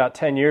guess, about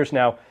 10 years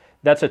now.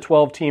 That's a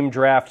 12-team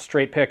draft,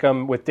 straight pick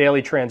 'em with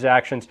daily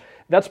transactions.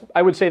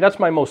 I would say that's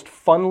my most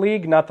fun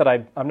league. Not that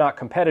I'm not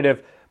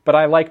competitive, but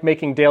I like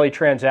making daily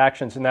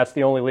transactions, and that's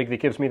the only league that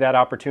gives me that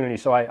opportunity,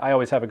 so I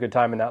always have a good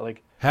time in that league.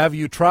 Have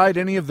you tried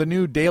any of the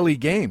new daily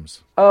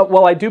games?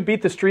 Well, I do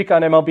beat the streak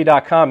on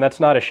MLB.com.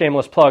 That's not a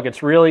shameless plug.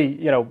 It's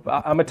really,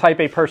 I'm a type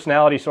A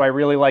personality, so I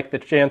really like the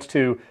chance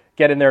to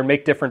get in there and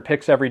make different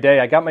picks every day.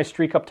 I got my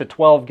streak up to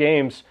 12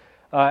 games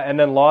and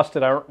then lost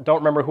it. I don't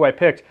remember who I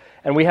picked.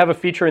 And we have a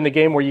feature in the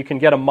game where you can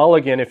get a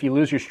mulligan if you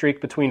lose your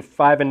streak between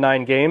 5 and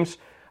 9 games.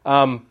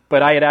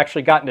 But I had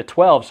actually gotten to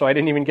 12, so I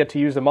didn't even get to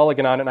use the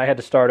mulligan on it, and I had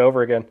to start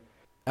over again.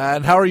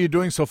 And how are you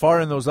doing so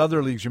far in those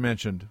other leagues you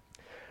mentioned?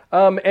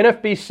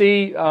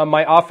 NFBC,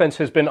 my offense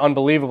has been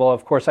unbelievable.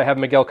 Of course, I have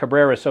Miguel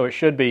Cabrera, so it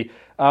should be.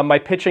 My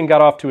pitching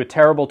got off to a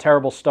terrible,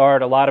 terrible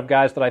start. A lot of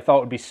guys that I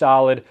thought would be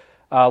solid,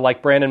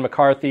 like Brandon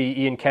McCarthy,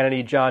 Ian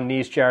Kennedy, John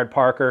Neese, Jared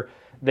Parker,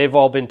 they've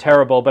all been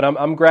terrible. But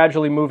I'm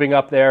gradually moving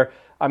up there.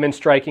 I'm in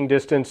striking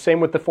distance. Same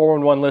with the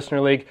 411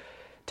 Listener League.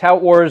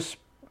 Tout Wars,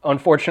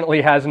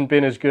 unfortunately, hasn't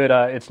been as good.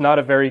 It's not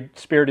a very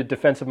spirited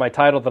defense of my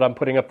title that I'm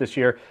putting up this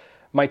year.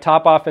 My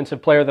top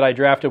offensive player that I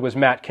drafted was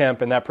Matt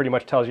Kemp, and that pretty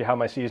much tells you how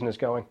my season is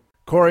going.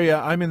 Corey,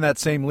 I'm in that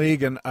same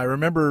league, and I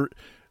remember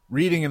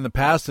reading in the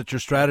past that your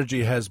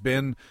strategy has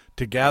been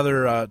to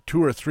gather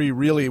 2 or 3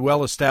 really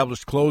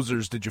well-established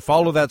closers. Did you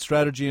follow that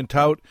strategy in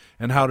Tout,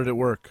 and how did it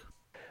work?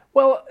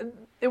 Well,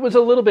 it was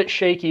a little bit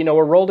shaky.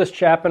 Aroldis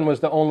Chapman was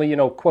the only,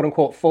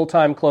 quote-unquote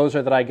full-time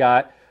closer that I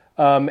got.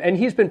 And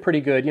he's been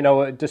pretty good,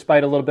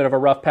 despite a little bit of a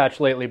rough patch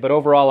lately. But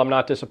overall, I'm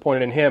not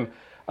disappointed in him.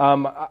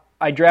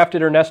 I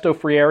drafted Ernesto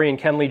Frieri and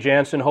Kenley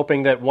Jansen,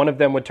 hoping that one of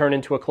them would turn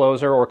into a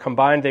closer, or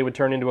combined they would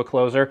turn into a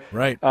closer.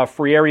 Right.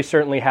 Frieri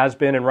certainly has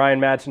been, and Ryan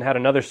Madsen had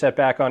another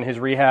setback on his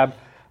rehab.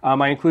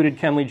 I included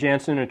Kenley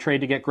Jansen in a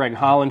trade to get Greg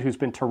Holland, who's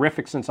been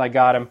terrific since I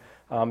got him.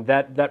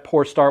 That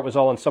poor start was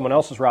all on someone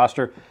else's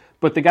roster.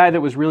 But the guy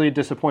that was really a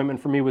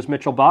disappointment for me was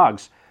Mitchell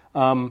Boggs.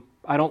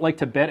 I don't like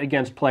to bet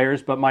against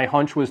players, but my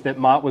hunch was that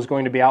Mott was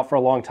going to be out for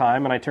a long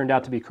time, and I turned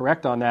out to be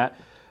correct on that.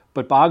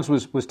 But Boggs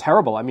was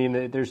terrible. I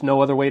mean, there's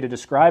no other way to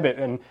describe it.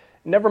 And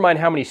never mind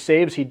how many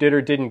saves he did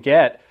or didn't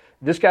get,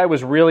 this guy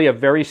was really a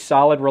very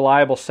solid,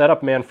 reliable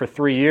setup man for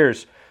 3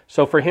 years.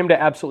 So for him to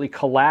absolutely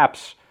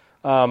collapse,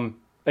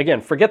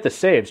 again, forget the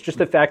saves, just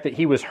the fact that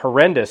he was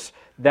horrendous,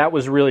 that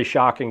was really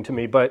shocking to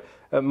me. But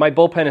my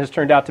bullpen has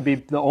turned out to be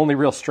the only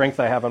real strength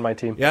I have on my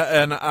team.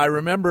 Yeah, and I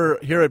remember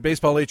here at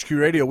Baseball HQ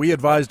Radio, we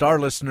advised our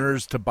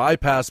listeners to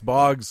bypass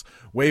Boggs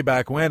way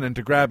back when and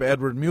to grab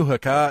Edward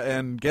Mujica,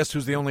 and guess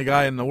who's the only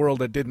guy in the world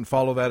that didn't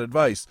follow that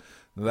advice?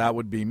 That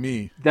would be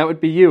me. That would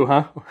be you,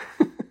 huh?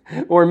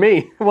 Or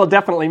me. Well,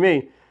 definitely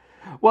me.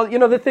 Well,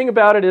 the thing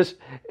about it is,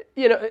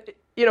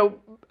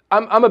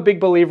 I'm a big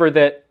believer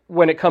that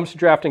when it comes to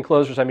drafting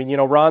closers,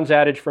 Ron's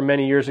adage from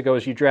many years ago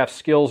is you draft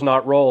skills,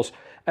 not roles.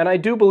 And I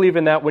do believe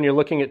in that when you're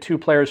looking at 2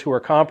 players who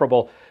are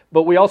comparable.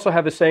 But we also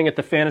have a saying at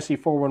the Fantasy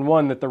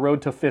 411 that the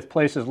road to 5th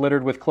place is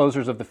littered with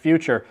closers of the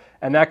future.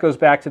 And that goes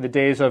back to the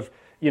days of,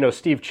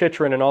 Steve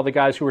Chychrun and all the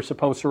guys who were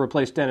supposed to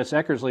replace Dennis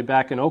Eckersley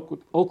back in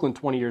Oakland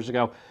 20 years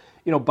ago.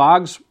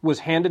 Boggs was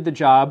handed the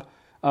job,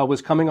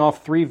 was coming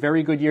off 3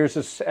 very good years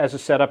as a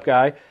setup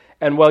guy.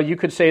 And while you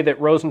could say that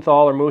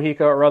Rosenthal or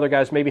Mujica or other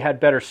guys maybe had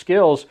better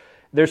skills,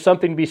 there's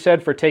something to be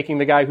said for taking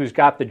the guy who's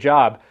got the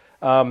job.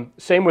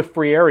 Same with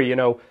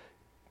Frieri,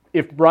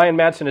 If Ryan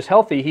Madsen is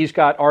healthy, he's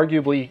got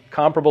arguably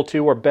comparable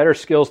to or better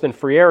skills than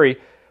Frieri,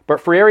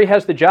 but Frieri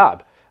has the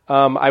job.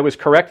 I was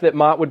correct that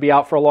Mott would be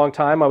out for a long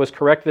time. I was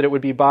correct that it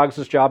would be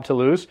Boggs' job to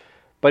lose,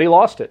 but he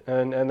lost it,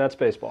 and that's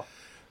baseball.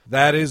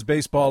 That is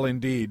baseball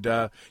indeed.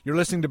 You're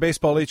listening to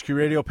Baseball HQ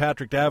Radio.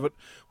 Patrick Davitt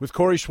with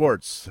Corey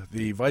Schwartz,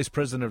 the Vice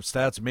President of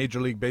Stats, Major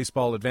League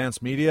Baseball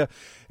Advanced Media.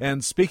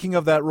 And speaking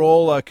of that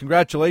role,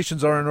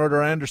 congratulations are in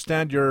order. I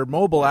understand your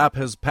mobile app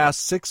has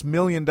passed 6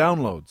 million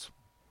downloads.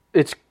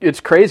 It's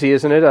crazy,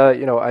 isn't it? I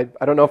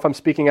don't know if I'm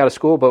speaking out of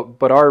school,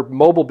 but our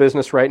mobile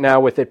business right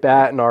now with At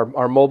Bat and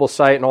our mobile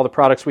site and all the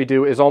products we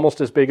do is almost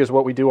as big as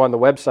what we do on the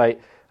website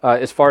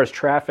as far as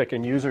traffic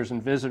and users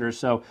and visitors.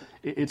 So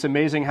it's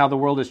amazing how the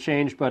world has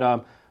changed. But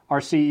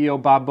our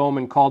CEO, Bob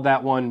Bowman, called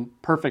that one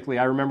perfectly.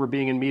 I remember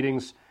being in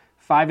meetings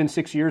 5 and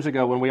 6 years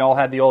ago when we all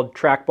had the old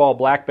trackball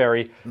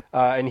BlackBerry,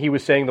 and he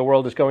was saying the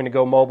world is going to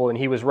go mobile, and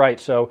he was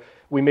right. So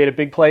we made a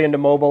big play into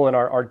mobile, and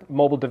our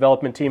mobile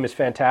development team is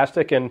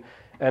fantastic, and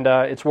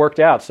it's worked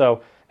out.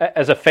 So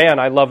as a fan,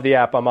 I love the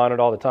app. I'm on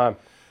it all the time.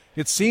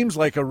 It seems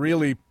like a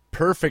really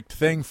perfect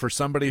thing for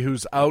somebody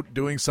who's out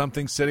doing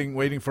something, sitting,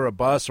 waiting for a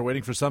bus or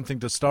waiting for something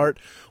to start.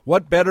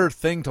 What better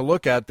thing to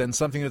look at than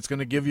something that's going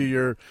to give you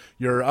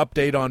your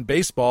update on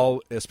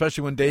baseball,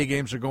 especially when day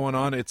games are going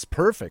on? It's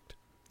perfect.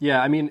 Yeah,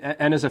 I mean,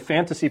 and as a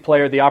fantasy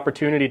player, the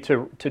opportunity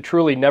to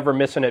truly never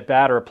miss an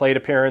at-bat or a plate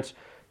appearance,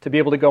 to be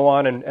able to go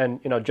on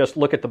and just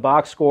look at the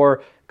box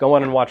score, go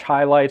on and watch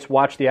highlights,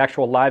 watch the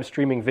actual live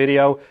streaming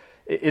video,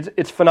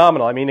 it's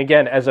phenomenal. I mean,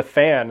 again, as a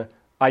fan,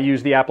 I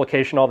use the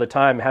application all the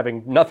time,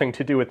 having nothing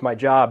to do with my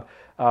job.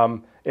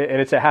 And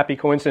it's a happy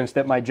coincidence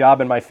that my job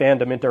and my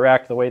fandom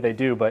interact the way they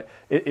do. But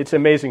it's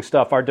amazing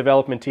stuff. Our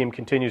development team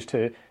continues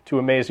to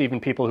amaze even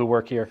people who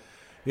work here.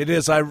 It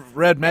is. I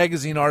read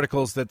magazine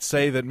articles that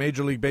say that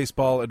Major League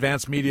Baseball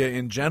advanced media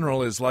in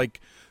general is like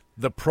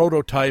the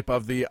prototype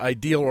of the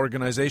ideal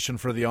organization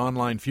for the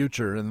online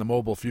future and the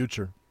mobile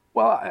future.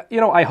 Well,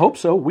 I hope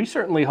so. We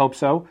certainly hope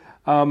so.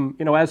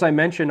 As I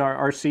mentioned,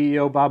 our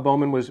CEO, Bob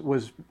Bowman,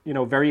 was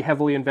very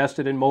heavily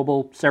invested in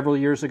mobile several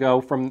years ago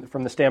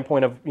from the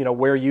standpoint of,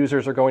 where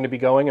users are going to be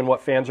going and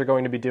what fans are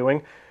going to be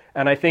doing.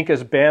 And I think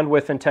as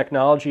bandwidth and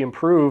technology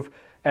improve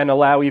and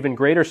allow even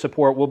greater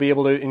support, we'll be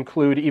able to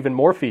include even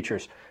more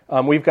features.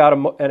 We've got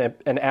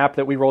an app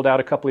that we rolled out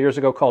a couple of years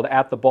ago called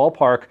At the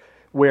Ballpark,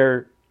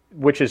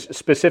 which is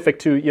specific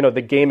to,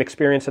 the game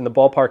experience in the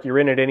ballpark you're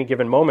in at any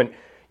given moment.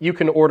 You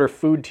can order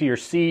food to your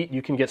seat.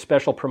 You can get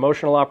special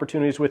promotional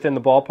opportunities within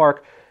the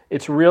ballpark.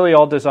 It's really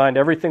all designed.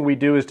 Everything we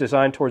do is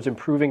designed towards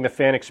improving the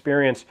fan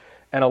experience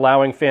and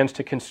allowing fans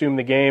to consume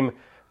the game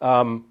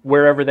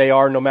wherever they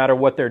are, no matter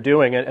what they're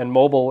doing. And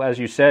mobile, as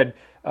you said,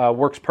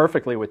 works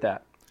perfectly with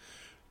that.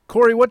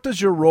 Corey, what does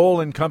your role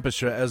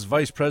encompass as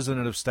Vice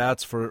President of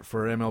Stats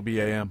for MLB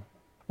AM?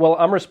 Well,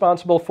 I'm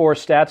responsible for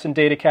stats and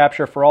data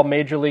capture for all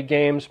Major League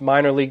games,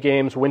 minor league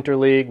games, Winter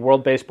League,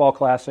 World Baseball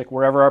Classic,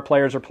 wherever our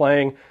players are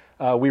playing.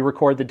 We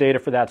record the data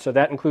for that. So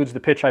that includes the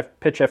Pitch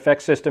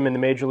FX system in the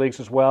major leagues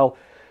as well.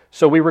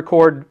 So we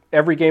record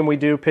every game we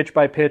do, pitch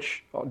by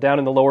pitch, down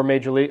in the lower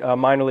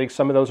minor leagues.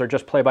 Some of those are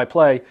just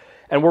play-by-play.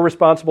 And we're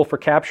responsible for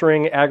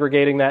capturing,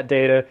 aggregating that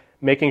data,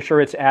 making sure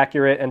it's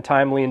accurate and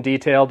timely and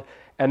detailed.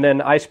 And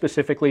then I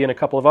specifically, and a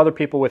couple of other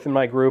people within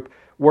my group,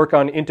 work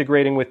on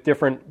integrating with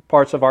different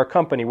parts of our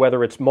company,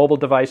 whether it's mobile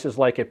devices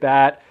like at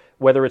Bat,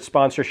 whether it's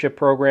sponsorship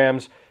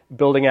programs,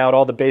 building out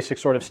all the basic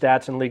sort of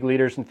stats and league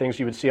leaders and things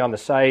you would see on the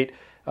site,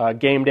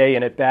 game day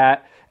and at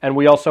bat. And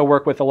we also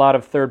work with a lot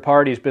of third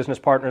parties, business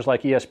partners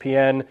like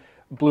ESPN,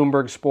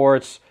 Bloomberg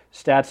Sports,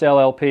 Stats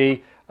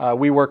LLP.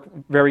 We work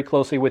very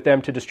closely with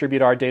them to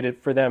distribute our data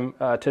for them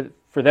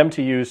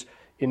to use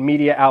in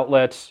media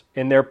outlets,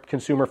 in their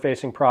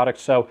consumer-facing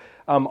products. So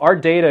our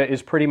data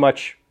is pretty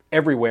much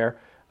everywhere.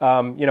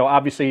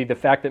 Obviously the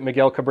fact that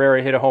Miguel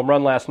Cabrera hit a home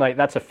run last night,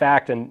 that's a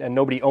fact, and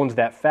nobody owns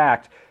that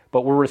fact.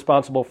 But we're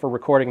responsible for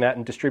recording that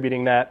and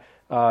distributing that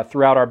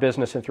throughout our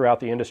business and throughout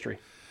the industry.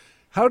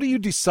 How do you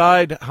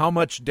decide how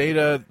much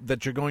data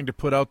that you're going to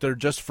put out there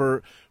just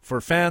for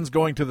fans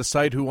going to the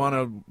site who want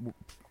to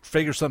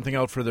figure something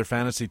out for their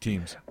fantasy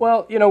teams?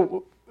 Well,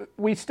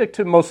 we stick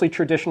to mostly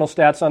traditional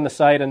stats on the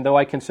site, and though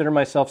I consider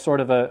myself sort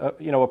of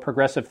a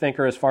progressive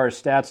thinker as far as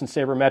stats and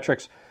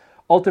sabermetrics,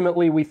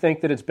 ultimately we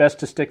think that it's best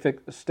to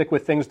stick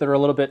with things that are a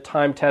little bit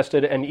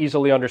time-tested and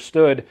easily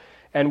understood.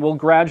 And we'll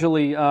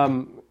gradually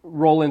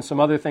roll in some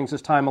other things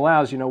as time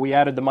allows. We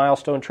added the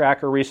milestone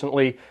tracker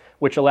recently,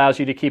 which allows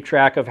you to keep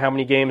track of how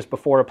many games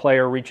before a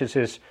player reaches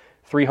his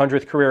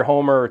 300th career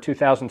homer or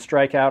 2,000th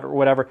strikeout or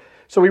whatever.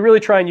 So we really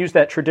try and use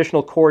that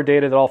traditional core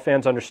data that all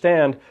fans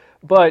understand,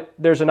 but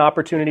there's an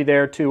opportunity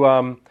there to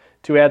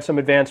add some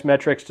advanced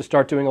metrics, to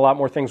start doing a lot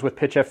more things with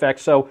Pitch FX.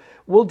 So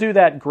we'll do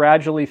that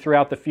gradually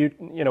throughout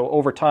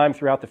over time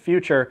throughout the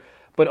future,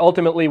 but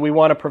ultimately we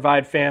want to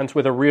provide fans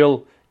with a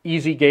real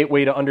easy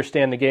gateway to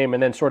understand the game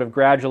and then sort of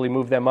gradually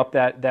move them up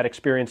that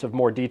experience of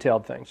more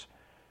detailed things.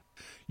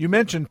 You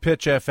mentioned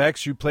Pitch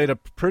FX. You played a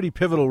pretty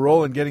pivotal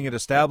role in getting it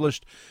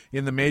established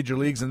in the major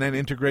leagues and then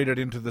integrated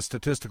into the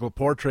statistical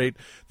portrait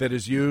that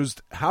is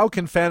used. How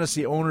can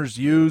fantasy owners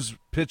use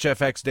Pitch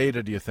FX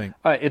data, do you think?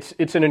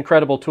 It's an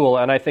incredible tool,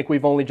 and I think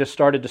we've only just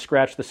started to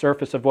scratch the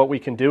surface of what we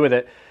can do with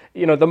it.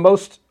 The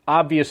most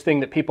obvious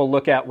thing that people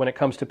look at when it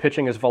comes to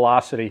pitching is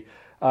velocity.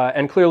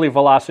 And clearly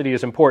velocity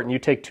is important. You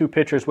take two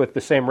pitchers with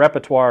the same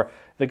repertoire,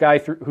 the guy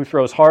who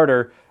throws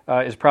harder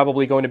is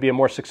probably going to be a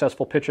more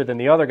successful pitcher than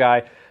the other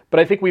guy. But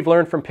I think we've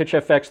learned from Pitch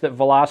FX that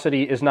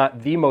velocity is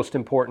not the most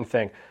important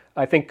thing.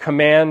 I think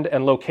command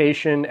and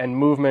location and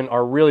movement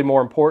are really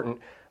more important.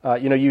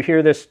 You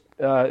hear this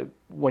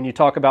when you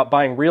talk about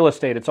buying real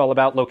estate. It's all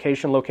about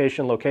location,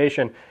 location,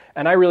 location.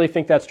 And I really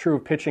think that's true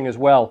of pitching as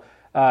well.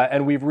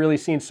 And we've really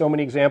seen so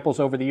many examples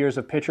over the years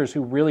of pitchers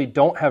who really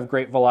don't have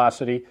great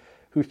velocity,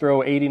 who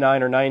throw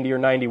 89 or 90 or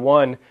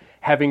 91,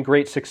 having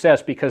great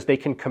success because they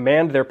can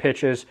command their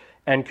pitches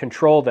and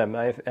control them.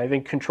 I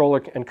think control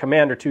and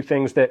command are two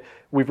things that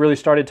we've really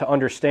started to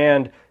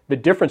understand the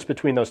difference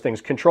between those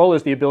things. Control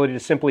is the ability to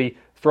simply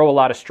throw a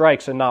lot of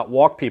strikes and not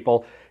walk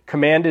people.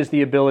 Command is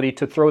the ability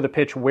to throw the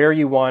pitch where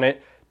you want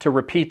it, to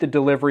repeat the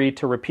delivery,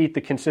 to repeat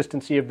the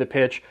consistency of the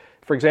pitch.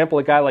 For example,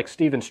 a guy like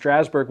Steven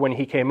Strasburg, when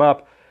he came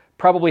up,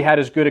 probably had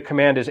as good a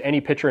command as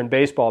any pitcher in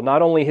baseball.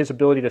 Not only his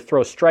ability to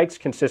throw strikes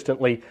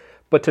consistently,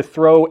 but to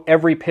throw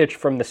every pitch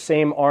from the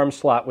same arm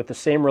slot with the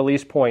same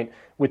release point,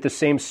 with the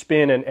same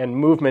spin and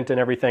movement and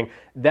everything.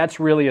 That's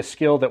really a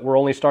skill that we're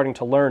only starting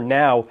to learn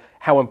now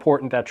how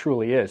important that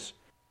truly is.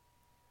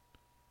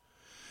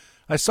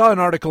 I saw an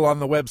article on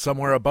the web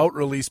somewhere about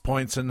release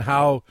points and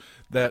how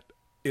that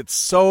it's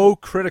so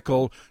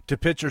critical to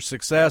pitcher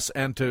success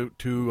and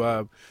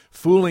to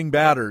fooling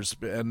batters,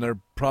 and they're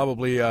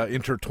probably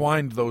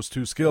intertwined, those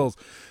two skills.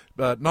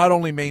 But not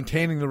only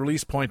maintaining the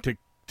release point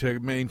to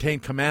maintain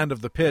command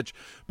of the pitch,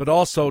 but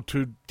also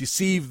to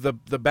deceive the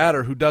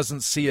batter who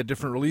doesn't see a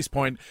different release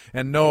point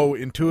and know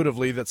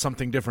intuitively that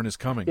something different is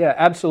coming. Yeah,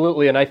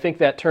 absolutely. And I think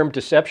that term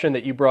deception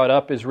that you brought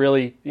up is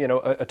really,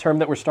 a term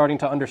that we're starting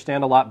to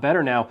understand a lot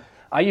better now.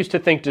 I used to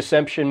think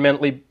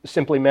deception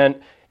simply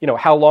meant,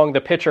 how long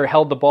the pitcher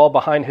held the ball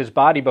behind his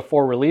body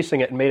before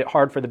releasing it and made it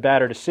hard for the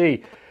batter to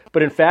see.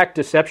 But in fact,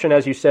 deception,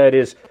 as you said,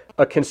 is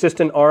a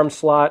consistent arm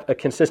slot, a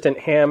consistent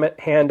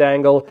hand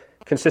angle,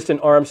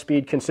 consistent arm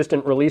speed,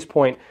 consistent release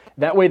point.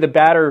 That way the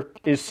batter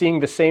is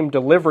seeing the same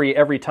delivery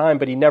every time,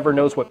 but he never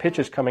knows what pitch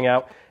is coming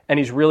out, and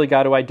he's really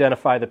got to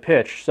identify the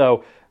pitch.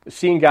 So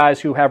seeing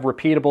guys who have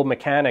repeatable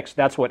mechanics,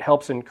 that's what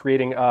helps in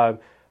creating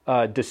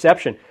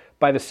deception.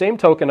 By the same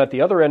token, at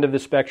the other end of the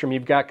spectrum,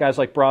 you've got guys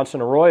like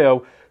Bronson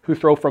Arroyo who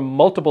throw from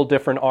multiple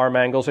different arm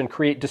angles and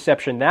create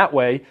deception that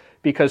way,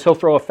 because he'll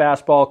throw a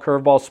fastball,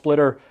 curveball,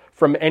 splitter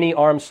from any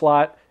arm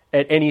slot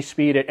at any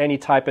speed, at any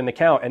type in the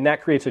count, and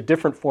that creates a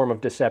different form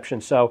of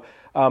deception. So,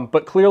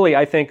 but clearly,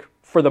 I think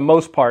for the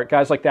most part,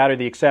 guys like that are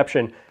the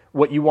exception.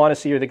 What you want to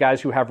see are the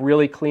guys who have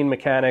really clean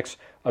mechanics,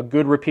 a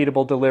good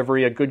repeatable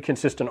delivery, a good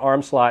consistent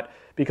arm slot,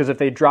 because if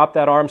they drop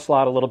that arm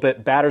slot a little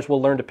bit, batters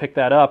will learn to pick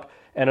that up,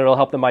 and it'll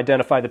help them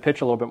identify the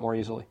pitch a little bit more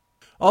easily.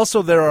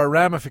 Also, there are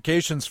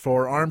ramifications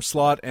for arm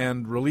slot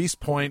and release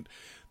point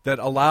that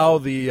allow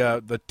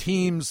the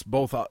teams,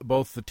 both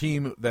the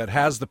team that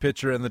has the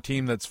pitcher and the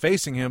team that's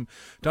facing him,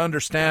 to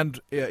understand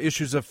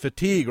issues of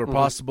fatigue or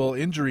possible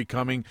injury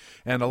coming,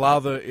 and allow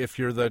if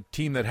you're the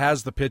team that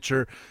has the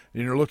pitcher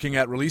and you're looking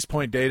at release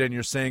point data and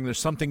you're saying there's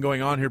something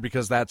going on here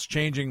because that's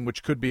changing,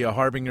 which could be a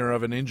harbinger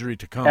of an injury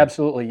to come.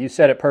 Absolutely, you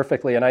said it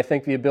perfectly, and I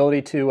think the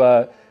ability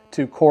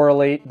to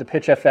correlate the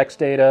pitch FX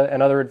data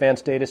and other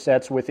advanced data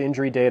sets with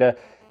injury data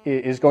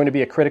is going to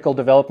be a critical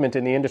development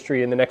in the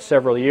industry in the next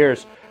several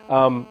years.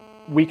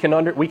 We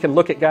can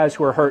look at guys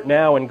who are hurt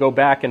now and go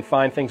back and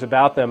find things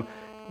about them.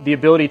 The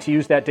ability to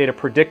use that data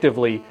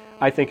predictively,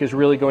 I think, is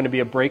really going to be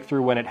a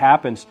breakthrough when it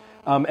happens.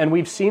 And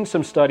we've seen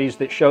some studies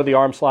that show the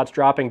arm slots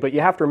dropping, but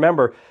you have to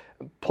remember,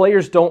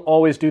 players don't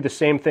always do the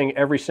same thing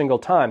every single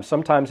time.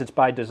 Sometimes it's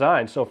by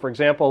design. So, for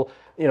example,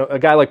 a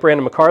guy like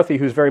Brandon McCarthy,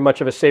 who's very much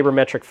of a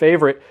sabermetric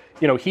favorite,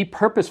 he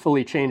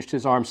purposefully changed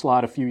his arm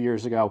slot a few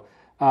years ago,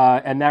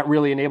 and that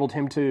really enabled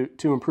him to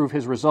improve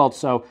his results.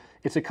 So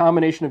it's a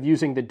combination of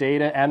using the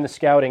data and the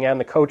scouting and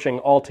the coaching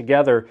all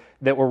together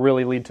that will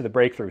really lead to the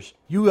breakthroughs.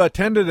 You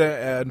attended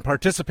and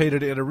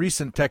participated in a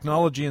recent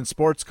technology and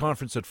sports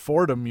conference at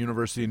Fordham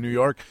University in New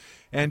York,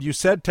 and you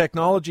said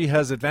technology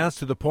has advanced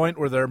to the point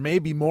where there may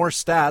be more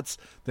stats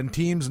than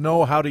teams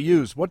know how to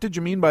use. What did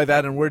you mean by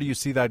that, and where do you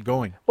see that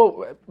going?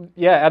 Well,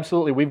 yeah,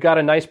 absolutely. We've got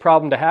a nice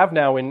problem to have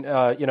now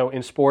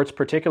in sports,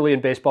 particularly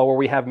in baseball, where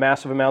we have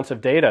massive amounts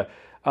of data.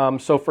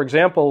 So, for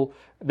example,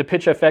 the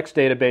PitchFX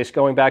database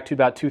going back to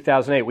about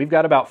 2008, we've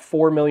got about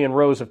 4 million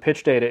rows of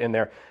pitch data in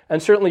there.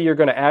 And certainly you're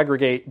going to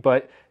aggregate,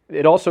 but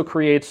it also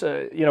creates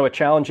a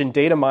challenge in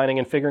data mining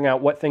and figuring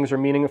out what things are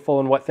meaningful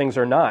and what things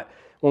are not.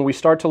 When we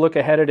start to look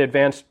ahead at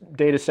advanced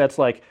data sets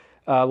like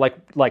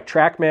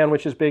TrackMan,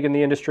 which is big in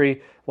the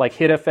industry, like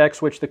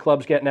HitFX, which the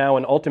clubs get now,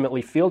 and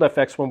ultimately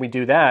FieldFX when we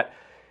do that,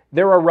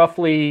 there are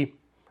roughly,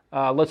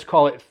 let's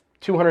call it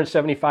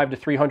 275 to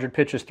 300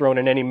 pitches thrown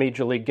in any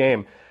major league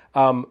game.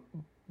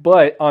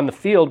 But on the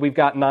field, we've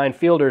got 9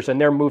 fielders, and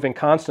they're moving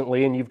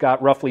constantly, and you've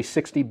got roughly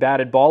 60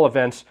 batted ball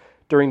events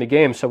during the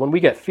game. So when we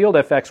get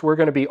FieldFX, we're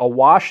going to be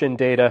awash in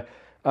data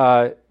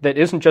that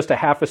isn't just a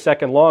half a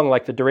second long,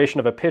 like the duration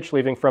of a pitch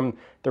leaving from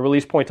the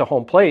release point to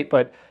home plate,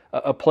 but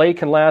a play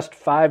can last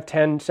 5,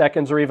 10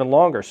 seconds or even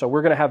longer. So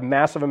we're going to have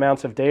massive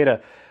amounts of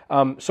data.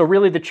 So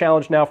really the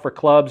challenge now for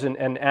clubs and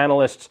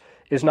analysts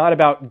is not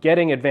about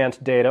getting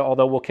advanced data,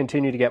 although we'll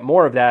continue to get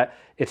more of that.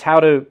 It's how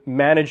to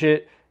manage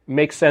it,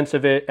 make sense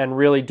of it, and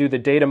really do the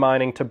data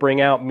mining to bring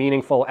out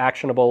meaningful,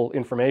 actionable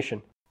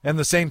information. And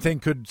the same thing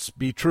could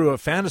be true of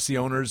fantasy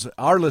owners.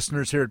 Our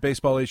listeners here at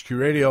Baseball HQ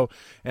Radio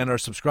and our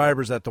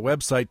subscribers at the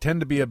website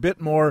tend to be a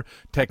bit more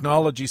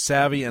technology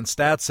savvy and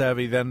stat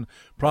savvy than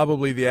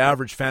probably the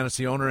average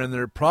fantasy owner, and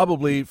they're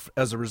probably,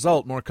 as a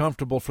result, more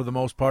comfortable for the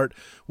most part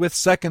with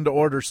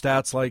second-order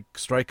stats like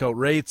strikeout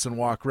rates and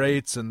walk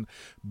rates and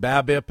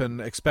BABIP and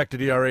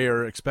expected ERA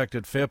or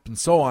expected FIP and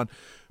so on.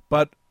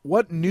 But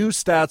what new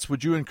stats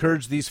would you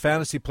encourage these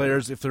fantasy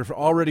players, if they're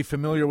already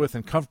familiar with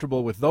and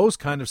comfortable with those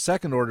kind of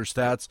second-order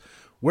stats,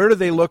 where do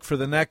they look for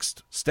the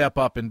next step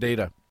up in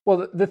data?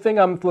 Well, the thing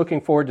I'm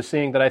looking forward to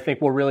seeing that I think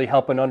will really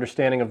help an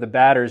understanding of the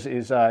batters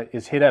is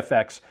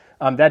HitFX.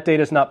 That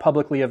data is not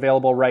publicly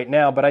available right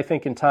now, but I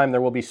think in time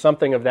there will be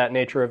something of that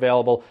nature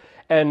available.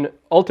 And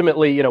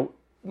ultimately,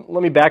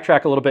 let me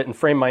backtrack a little bit and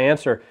frame my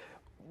answer.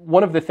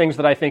 One of the things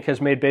that I think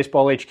has made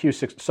Baseball HQ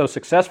so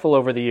successful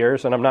over the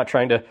years, and I'm not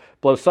trying to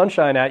blow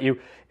sunshine at you,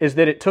 is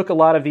that it took a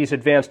lot of these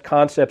advanced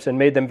concepts and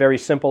made them very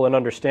simple and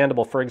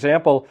understandable. For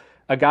example,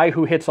 a guy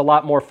who hits a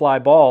lot more fly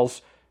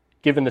balls,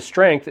 given the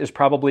strength, is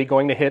probably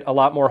going to hit a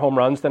lot more home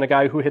runs than a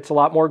guy who hits a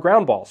lot more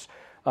ground balls.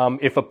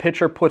 If a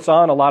pitcher puts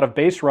on a lot of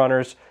base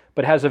runners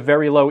but has a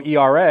very low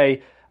ERA,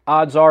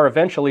 odds are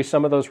eventually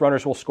some of those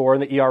runners will score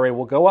and the ERA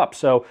will go up.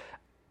 So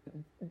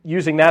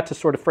using that to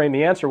sort of frame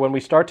the answer, when we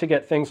start to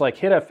get things like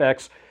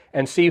HitFX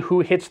and see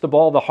who hits the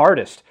ball the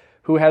hardest,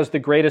 who has the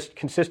greatest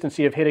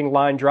consistency of hitting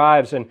line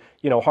drives and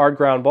hard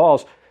ground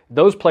balls,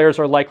 those players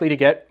are likely to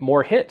get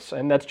more hits,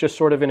 and that's just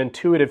sort of an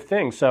intuitive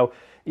thing. So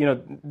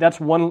that's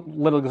one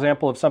little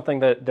example of something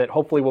that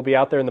hopefully will be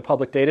out there in the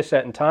public data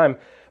set in time.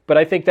 But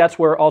I think that's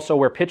where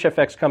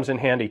PitchFX comes in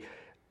handy.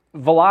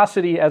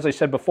 Velocity, as I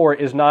said before,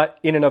 is not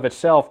in and of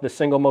itself the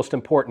single most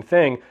important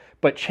thing,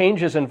 but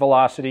changes in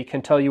velocity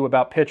can tell you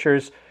about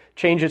pitchers,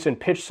 changes in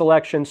pitch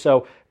selection.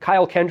 So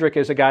Kyle Kendrick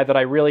is a guy that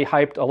I really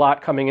hyped a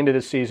lot coming into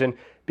this season,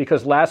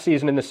 because last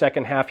season in the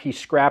second half he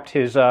scrapped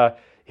his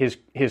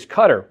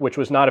cutter, which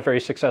was not a very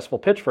successful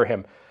pitch for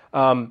him.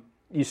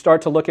 You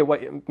start to look at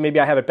maybe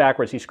I have it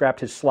backwards. He scrapped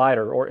his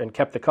slider and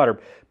kept the cutter.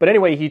 But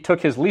anyway, he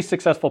took his least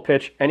successful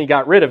pitch and he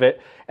got rid of it,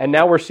 and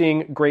now we're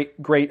seeing great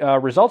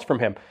results from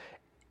him.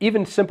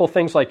 Even simple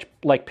things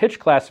like pitch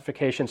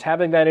classifications,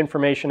 having that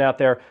information out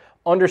there,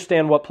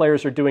 understand what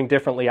players are doing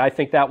differently, I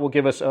think that will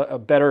give us a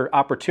better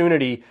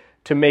opportunity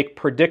to make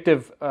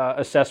predictive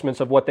assessments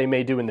of what they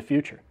may do in the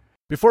future.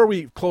 Before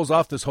we close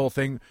off this whole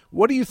thing,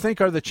 what do you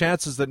think are the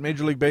chances that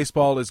Major League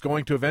Baseball is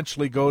going to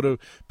eventually go to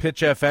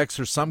PitchFX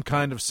or some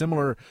kind of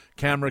similar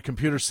camera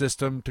computer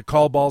system to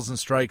call balls and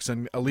strikes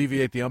and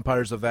alleviate the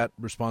umpires of that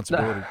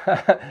responsibility?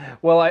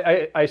 Well,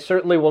 I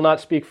certainly will not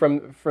speak for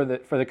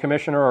the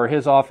commissioner or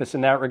his office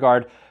in that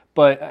regard.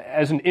 But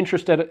as an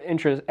interested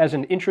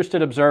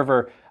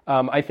observer,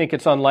 I think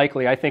it's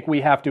unlikely. I think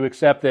we have to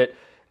accept that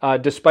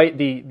despite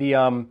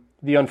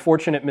the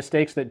unfortunate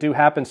mistakes that do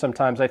happen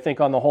sometimes, I think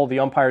on the whole the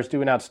umpires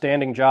do an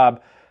outstanding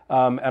job,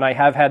 and I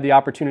have had the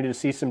opportunity to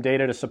see some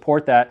data to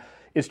support that.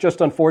 It's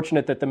just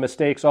unfortunate that the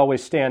mistakes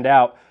always stand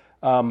out,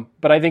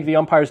 but I think the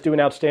umpires do an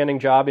outstanding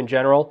job in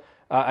general.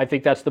 I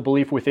think that's the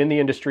belief within the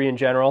industry in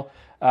general,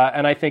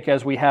 and I think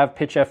as we have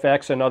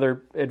PitchFX and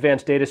other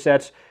advanced data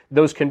sets,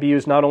 those can be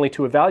used not only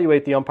to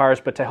evaluate the umpires,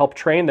 but to help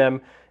train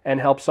them and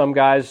help some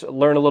guys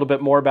learn a little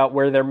bit more about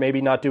where they're maybe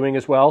not doing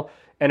as well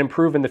and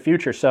improve in the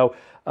future. So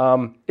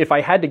if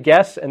I had to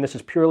guess, and this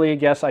is purely a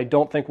guess, I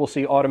don't think we'll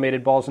see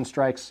automated balls and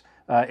strikes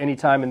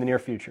anytime in the near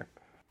future.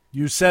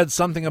 You said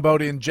something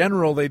about in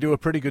general they do a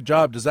pretty good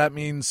job. Does that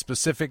mean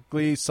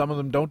specifically some of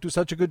them don't do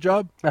such a good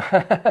job?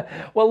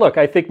 Well, look,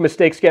 I think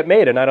mistakes get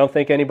made, and I don't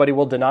think anybody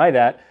will deny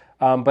that.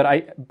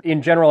 But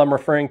in general, I'm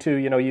referring to,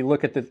 you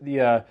look at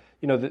the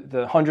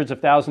hundreds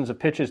of thousands of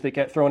pitches that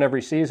get thrown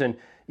every season,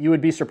 you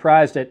would be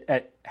surprised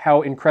at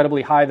how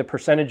incredibly high the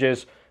percentage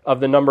is of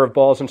the number of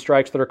balls and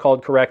strikes that are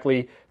called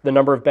correctly, the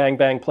number of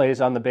bang-bang plays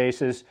on the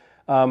bases.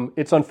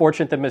 It's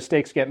unfortunate that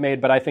mistakes get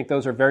made, but I think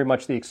those are very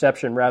much the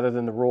exception rather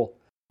than the rule.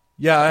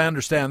 Yeah, I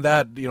understand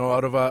that.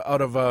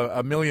 Out of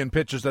a million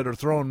pitches that are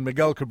thrown,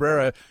 Miguel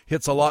Cabrera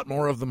hits a lot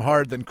more of them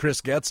hard than Chris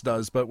Getz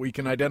does, but we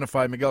can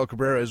identify Miguel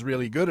Cabrera is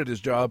really good at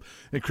his job,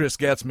 and Chris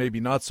Getz maybe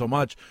not so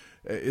much.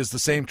 Is the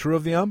same true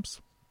of the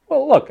umps?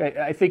 Well, look,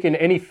 I think in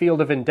any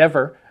field of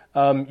endeavor,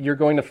 you're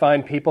going to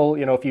find people,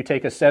 if you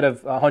take a set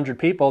of 100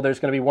 people, there's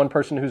going to be one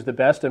person who's the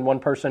best and one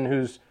person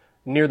who's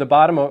near the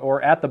bottom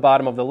or at the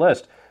bottom of the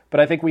list. But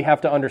I think we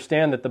have to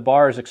understand that the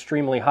bar is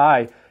extremely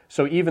high.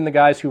 So even the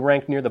guys who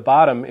rank near the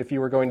bottom, if you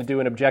were going to do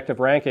an objective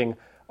ranking,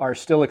 are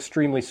still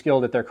extremely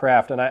skilled at their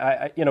craft. And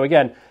I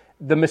again,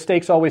 the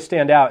mistakes always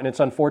stand out, and it's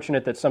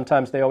unfortunate that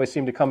sometimes they always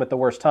seem to come at the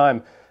worst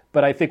time.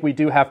 But I think we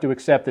do have to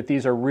accept that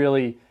these are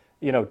really,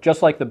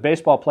 just like the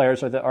baseball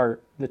players are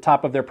the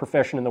top of their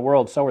profession in the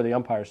world, so are the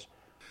umpires.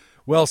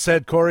 Well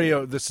said, Corey.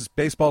 This is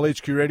Baseball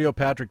HQ Radio.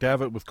 Patrick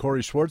Davitt with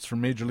Corey Schwartz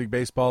from Major League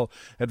Baseball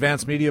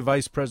Advanced Media,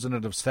 Vice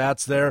President of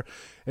Stats there.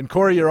 And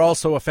Corey, you're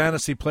also a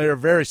fantasy player,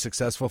 very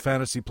successful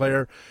fantasy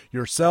player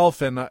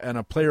yourself, and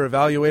a player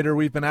evaluator.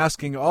 We've been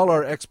asking all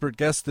our expert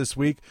guests this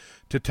week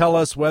to tell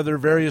us whether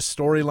various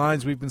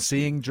storylines we've been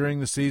seeing during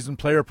the season,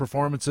 player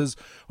performances,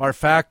 are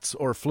facts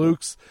or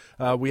flukes.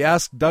 We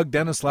asked Doug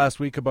Dennis last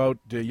week about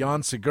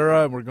Jan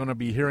Segura, and we're going to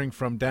be hearing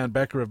from Dan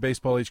Becker of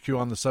Baseball HQ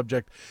on the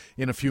subject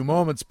in a few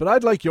moments. But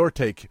I'd like your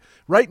take.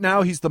 Right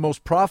now, he's the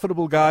most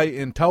profitable guy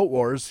in Tout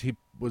Wars. He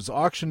was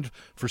auctioned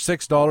for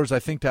 $6, I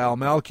think, to Al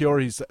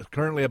Malchior. He's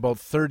currently about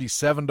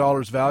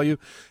 $37 value.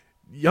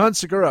 Jan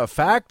Segura, a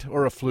fact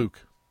or a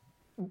fluke?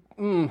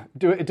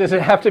 Does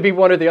it have to be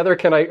one or the other?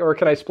 Can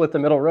I split the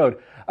middle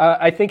road?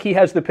 I think he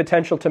has the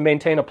potential to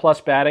maintain a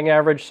plus batting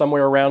average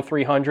somewhere around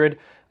 300.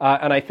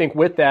 And I think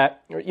with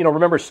that,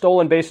 remember,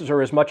 stolen bases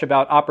are as much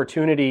about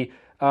opportunity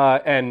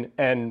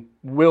and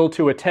will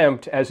to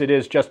attempt as it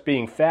is just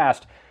being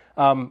fast.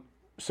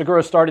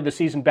 Segura started the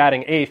season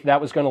batting 8th. That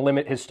was going to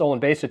limit his stolen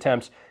base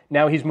attempts.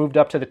 Now he's moved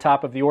up to the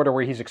top of the order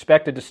where he's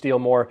expected to steal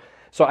more.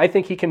 So I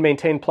think he can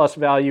maintain plus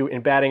value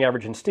in batting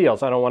average and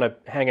steals. I don't want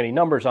to hang any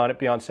numbers on it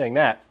beyond saying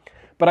that.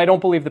 But I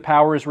don't believe the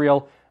power is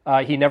real.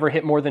 He never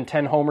hit more than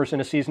 10 homers in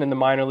a season in the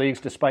minor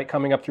leagues, despite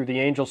coming up through the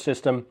Angels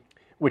system,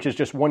 which is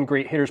just one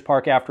great hitter's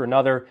park after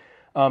another.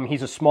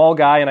 He's a small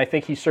guy, and I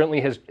think he certainly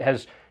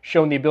has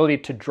shown the ability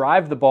to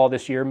drive the ball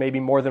this year,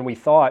 maybe more than we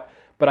thought.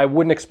 But I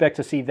wouldn't expect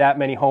to see that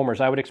many homers.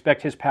 I would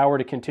expect his power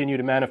to continue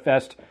to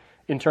manifest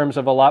in terms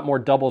of a lot more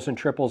doubles and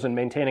triples and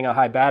maintaining a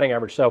high batting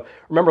average. So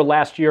remember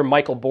last year,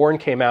 Michael Bourne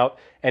came out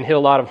and hit a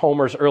lot of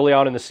homers early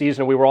on in the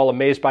season. We were all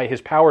amazed by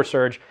his power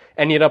surge,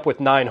 and he ended up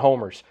with 9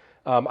 homers.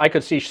 I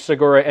could see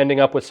Segura ending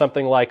up with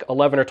something like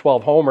 11 or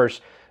 12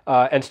 homers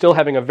and still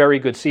having a very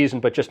good season,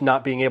 but just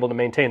not being able to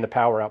maintain the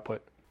power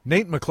output.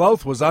 Nate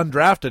McLouth was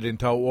undrafted in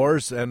Tout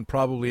Wars and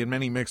probably in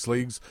many mixed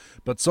leagues,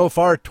 but so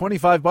far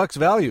 $25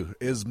 value.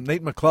 Is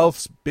Nate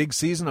McLouth's big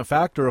season a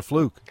fact or a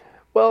fluke?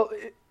 Well,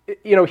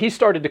 he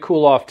started to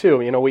cool off too.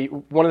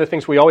 One of the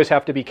things we always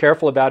have to be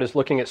careful about is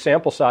looking at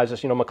sample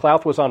sizes.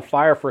 McLouth was on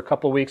fire for a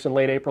couple of weeks in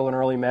late April and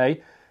early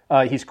May.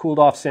 He's cooled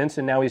off since,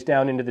 and now he's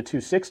down into the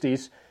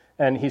 260s,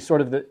 and he's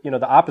sort of the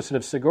opposite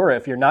of Segura.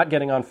 If you're not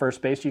getting on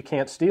first base, you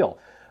can't steal.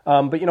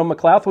 But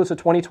McLouth was a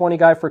 20-20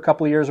 guy for a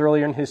couple of years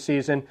earlier in his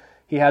season.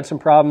 He had some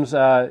problems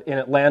in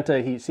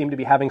Atlanta. He seemed to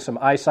be having some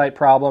eyesight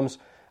problems.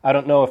 I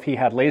don't know if he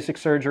had LASIK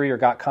surgery or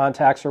got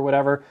contacts or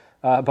whatever,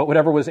 but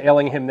whatever was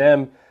ailing him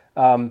then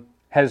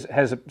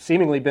has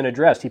seemingly been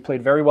addressed. He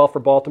played very well for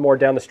Baltimore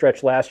down the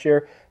stretch last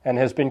year and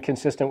has been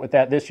consistent with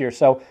that this year.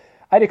 So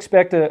I'd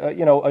expect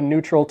a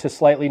neutral to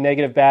slightly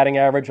negative batting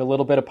average, a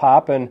little bit of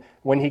pop, and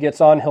when he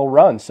gets on, he'll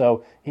run.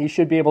 So he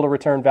should be able to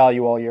return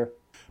value all year.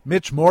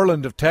 Mitch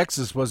Moreland of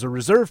Texas was a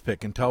reserve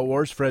pick in Tout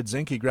Wars. Fred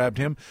Zinke grabbed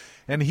him,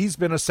 and he's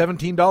been a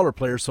 $17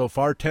 player so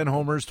far, 10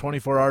 homers,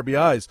 24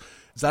 RBIs.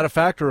 Is that a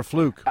fact or a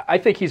fluke? I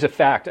think he's a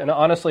fact, and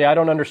honestly, I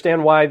don't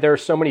understand why there are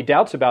so many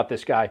doubts about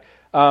this guy.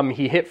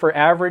 He hit for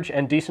average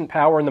and decent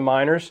power in the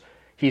minors.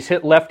 He's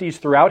hit lefties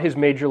throughout his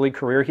major league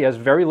career. He has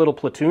very little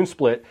platoon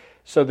split,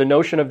 so the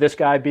notion of this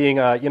guy being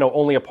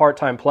only a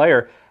part-time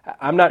player,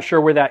 I'm not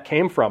sure where that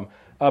came from.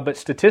 But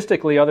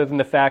statistically, other than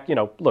the fact,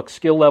 look,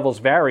 skill levels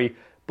vary,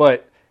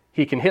 but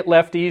he can hit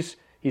lefties.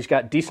 He's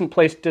got decent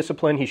plate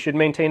discipline. He should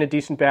maintain a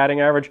decent batting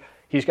average.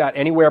 He's got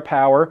anywhere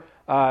power.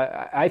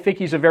 I think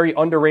he's a very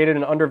underrated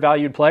and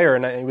undervalued player,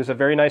 and it was a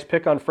very nice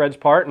pick on Fred's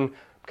part, and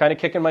kind of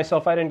kicking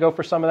myself I didn't go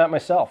for some of that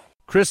myself.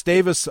 Chris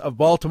Davis of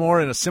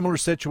Baltimore in a similar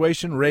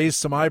situation raised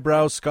some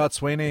eyebrows. Scott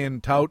Swainey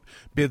and Tout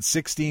bid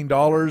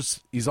 $16.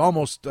 He's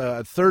almost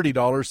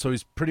 $30, so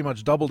he's pretty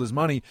much doubled his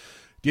money.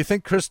 Do you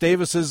think Chris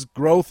Davis's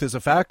growth is a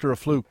fact or a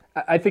fluke?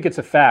 I think it's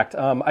a fact.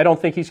 I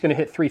don't think he's going to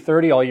hit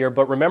 330 all year,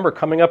 but remember,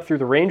 coming up through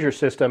the Ranger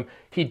system,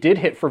 he did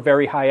hit for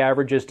very high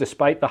averages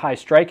despite the high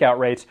strikeout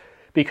rates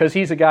because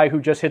he's a guy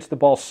who just hits the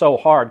ball so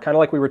hard, kind of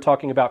like we were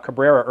talking about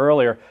Cabrera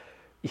earlier.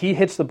 He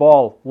hits the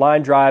ball,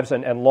 line drives,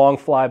 and long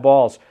fly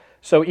balls.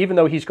 So even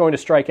though he's going to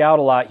strike out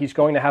a lot, he's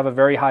going to have a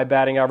very high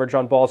batting average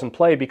on balls in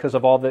play because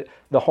of all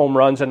the home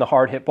runs and the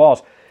hard hit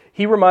balls.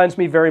 He reminds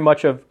me very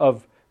much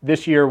of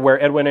this year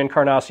where Edwin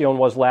Encarnacion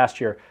was last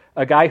year.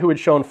 A guy who had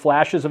shown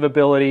flashes of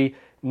ability,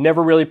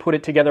 never really put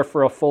it together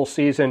for a full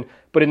season,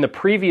 but in the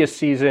previous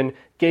season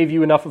gave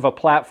you enough of a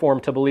platform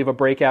to believe a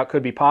breakout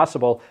could be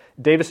possible.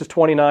 Davis is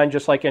 29,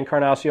 just like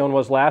Encarnacion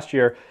was last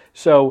year.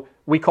 So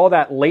we call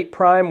that late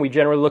prime. We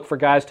generally look for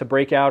guys to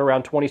break out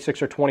around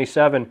 26 or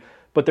 27,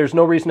 but there's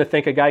no reason to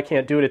think a guy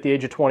can't do it at the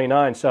age of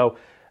 29. So,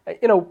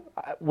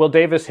 will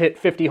Davis hit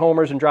 50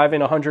 homers and drive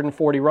in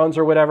 140 runs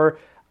or whatever?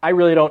 I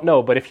really don't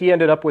know, but if he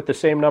ended up with the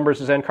same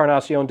numbers as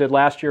Encarnacion did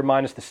last year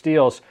minus the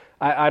steals,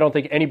 I don't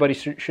think anybody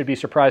should be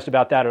surprised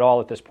about that at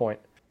all at this point.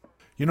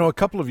 You know, a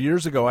couple of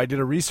years ago, I did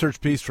a research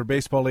piece for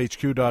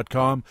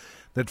BaseballHQ.com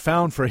that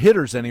found, for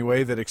hitters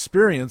anyway, that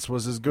experience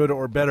was as good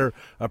or better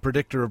a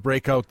predictor of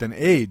breakout than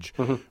age.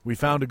 We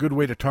found a good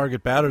way to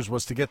target batters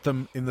was to get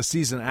them in the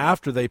season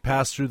after they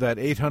passed through that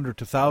 800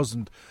 to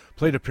 1,000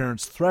 plate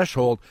appearance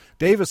threshold.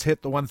 Davis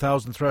hit the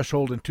 1,000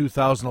 threshold in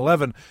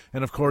 2011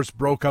 and, of course,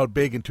 broke out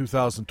big in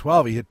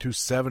 2012. He hit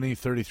 270,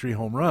 33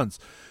 home runs.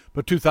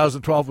 But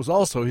 2012 was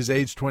also his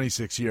age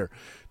 26 year.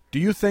 Do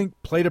you think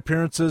plate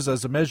appearances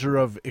as a measure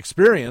of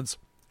experience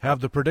have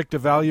the predictive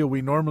value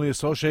we normally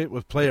associate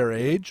with player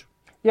age?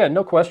 Yeah,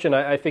 no question.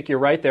 I think you're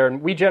right there.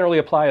 And we generally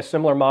apply a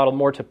similar model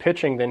more to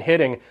pitching than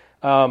hitting,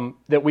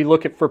 that we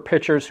look at for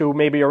pitchers who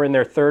maybe are in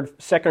their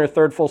second or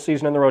third full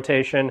season in the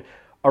rotation,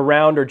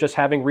 around or just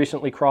having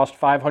recently crossed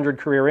 500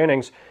 career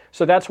innings.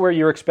 So that's where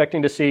you're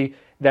expecting to see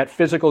that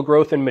physical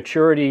growth and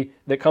maturity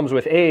that comes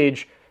with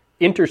age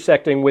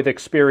intersecting with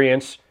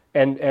experience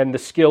and the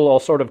skill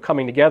all sort of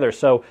coming together.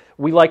 So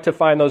we like to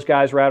find those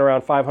guys right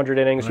around 500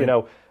 innings,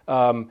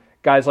 right.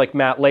 Guys like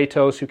Matt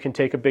Latos who can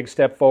take a big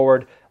step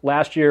forward.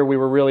 Last year we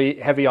were really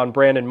heavy on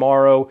Brandon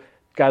Morrow,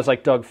 guys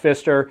like Doug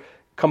Fister,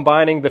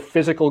 combining the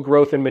physical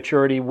growth and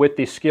maturity with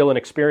the skill and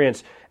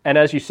experience. And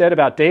as you said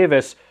about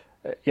Davis,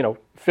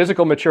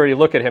 physical maturity,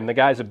 look at him, the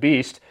guy's a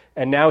beast.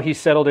 And now he's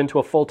settled into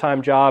a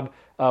full-time job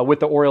with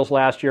the Orioles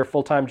last year,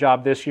 full-time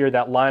job this year.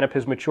 That lineup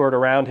has matured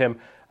around him.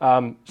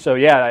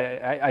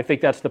 I think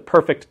that's the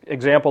perfect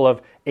example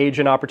of age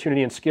and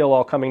opportunity and skill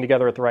all coming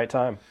together at the right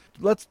time.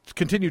 Let's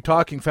continue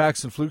talking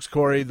facts and flukes,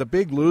 Corey. The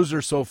big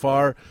loser so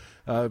far,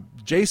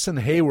 Jason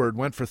Hayward,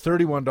 went for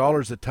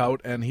 $31 a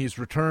tout, and he's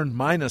returned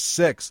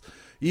 -6,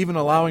 even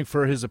allowing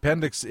for his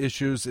appendix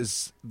issues.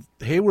 Is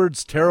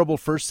Hayward's terrible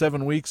first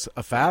 7 weeks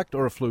a fact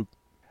or a fluke?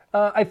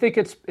 I think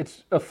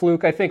it's a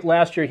fluke. I think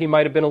last year he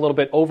might have been a little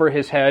bit over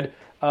his head.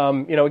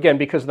 Again,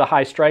 because of the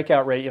high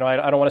strikeout rate.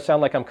 I don't want to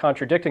sound like I'm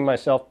contradicting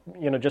myself,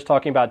 just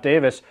talking about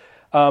Davis.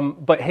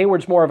 But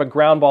Hayward's more of a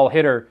ground ball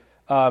hitter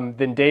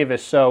than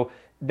Davis, so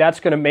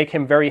that's going to make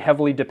him very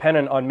heavily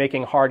dependent on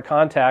making hard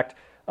contact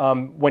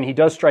when he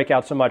does strike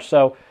out so much.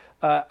 So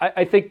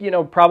I think,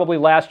 probably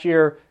last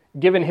year,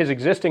 given his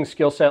existing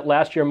skill set,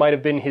 last year might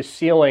have been his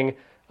ceiling,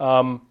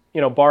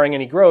 barring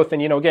any growth.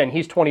 And, again,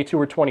 he's 22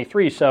 or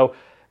 23, so,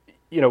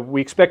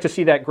 we expect to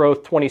see that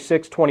growth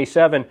 26,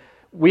 27.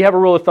 We have a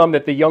rule of thumb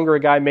that the younger a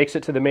guy makes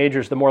it to the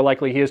majors, the more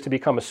likely he is to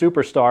become a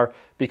superstar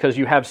because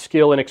you have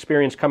skill and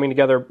experience coming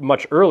together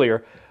much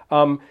earlier.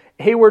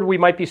 Hayward, we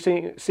might be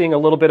seeing a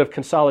little bit of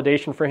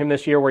consolidation for him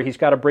this year where he's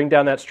got to bring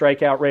down that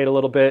strikeout rate a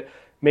little bit.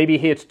 Maybe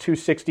he hits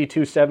 260,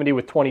 270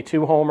 with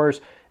 22 homers.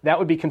 That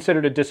would be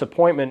considered a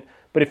disappointment.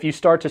 But if you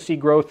start to see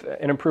growth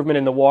and improvement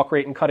in the walk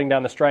rate and cutting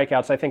down the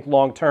strikeouts, I think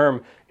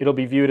long-term it'll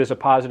be viewed as a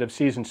positive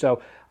season.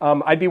 So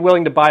I'd be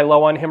willing to buy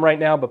low on him right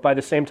now, but by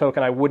the same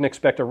token, I wouldn't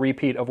expect a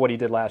repeat of what he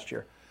did last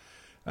year.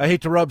 I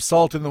hate to rub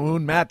salt in the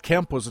wound. Matt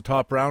Kemp was a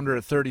top rounder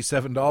at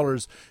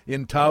 $37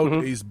 in tout.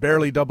 Mm-hmm. He's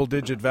barely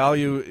double-digit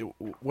value.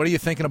 What are you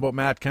thinking about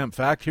Matt Kemp?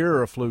 Fact here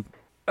or a fluke?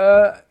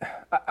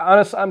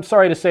 Honestly, I'm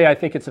sorry to say I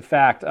think it's a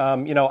fact.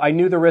 I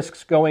knew the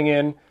risks going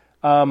in,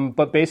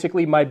 but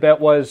basically my bet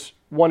was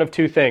one of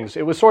two things.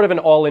 It was sort of an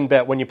all-in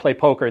bet when you play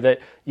poker that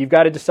you've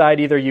got to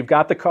decide either you've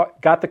got the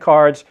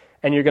cards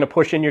and you're going to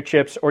push in your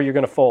chips or you're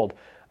going to fold.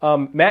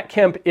 Matt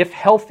Kemp, if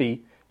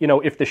healthy,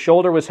 if the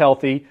shoulder was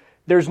healthy,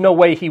 there's no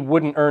way he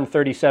wouldn't earn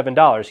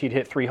 $37. He'd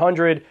hit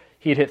 300,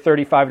 he'd hit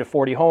 35 to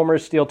 40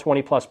 homers, steal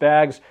 20-plus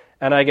bags,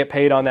 and I get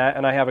paid on that,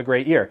 and I have a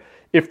great year.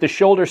 If the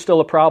shoulder's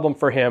still a problem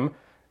for him,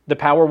 the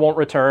power won't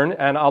return,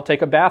 and I'll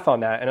take a bath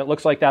on that, and it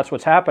looks like that's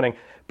what's happening.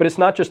 But it's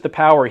not just the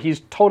power. He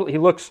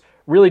looks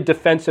really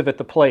defensive at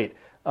the plate.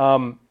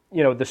 The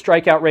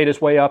strikeout rate is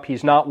way up.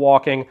 He's not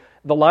walking.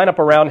 The lineup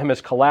around him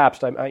has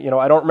collapsed. I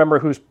don't remember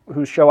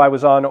whose show I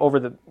was on over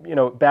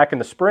back in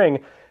the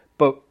spring,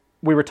 but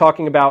we were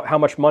talking about how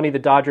much money the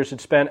Dodgers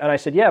had spent, and I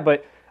said, yeah,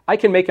 but I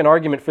can make an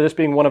argument for this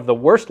being one of the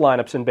worst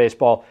lineups in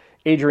baseball.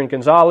 Adrian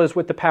Gonzalez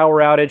with the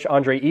power outage,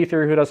 Andre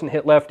Ether, who doesn't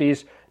hit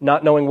lefties,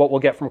 not knowing what we'll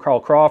get from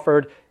Carl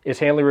Crawford. Is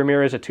Hanley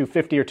Ramirez a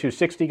 250 or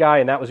 260 guy?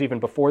 And that was even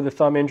before the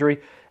thumb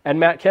injury. And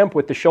Matt Kemp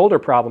with the shoulder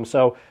problem.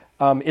 So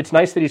it's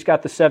nice that he's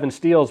got the 7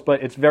 steals,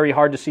 but it's very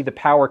hard to see the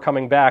power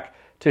coming back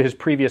to his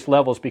previous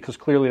levels because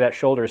clearly that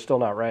shoulder is still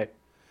not right.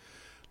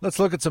 Let's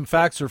look at some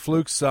facts or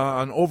flukes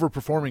on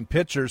overperforming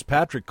pitchers.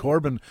 Patrick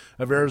Corbin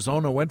of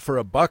Arizona went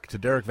for $1 to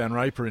Derek Van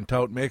Riper in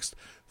tout mixed.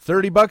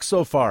 $30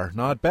 so far.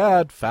 Not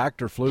bad.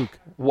 Fact or fluke?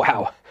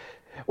 Wow.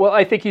 Well,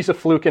 I think he's a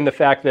fluke in the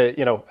fact that,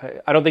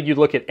 I don't think you'd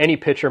look at any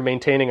pitcher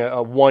maintaining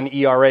a 1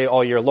 ERA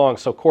all year long,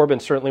 so Corbin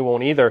certainly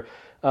won't either.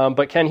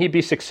 But can he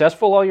be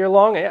successful all year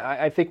long?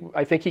 I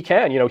think he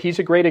can. He's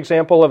a great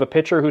example of a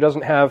pitcher who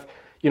doesn't have,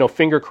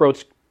 finger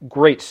quotes,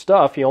 great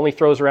stuff. He only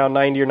throws around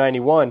 90 or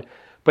 91.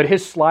 But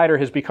his slider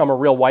has become a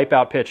real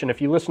wipeout pitch, and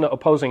if you listen to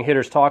opposing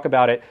hitters talk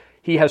about it,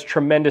 he has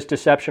tremendous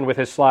deception with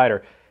his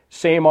slider.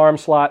 Same arm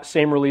slot,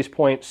 same release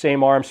point,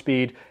 same arm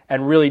speed,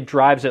 and really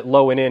drives it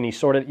low and in. He's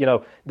sort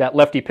of, that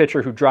lefty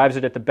pitcher who drives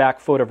it at the back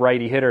foot of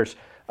righty hitters,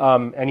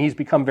 and he's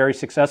become very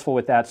successful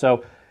with that.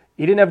 So,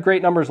 He didn't have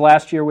great numbers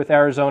last year with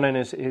Arizona in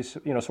his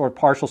sort of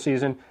partial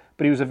season,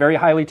 but he was a very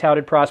highly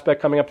touted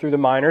prospect coming up through the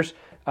minors,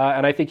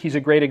 and I think he's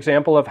a great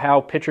example of how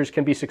pitchers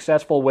can be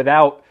successful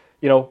without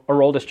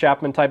Aroldis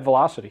Chapman type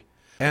velocity.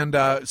 And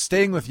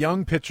staying with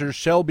young pitchers,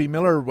 Shelby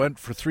Miller went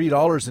for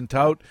 $3 in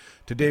tout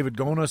to David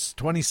Gonas,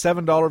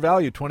 $27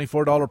 value,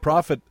 $24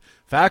 profit.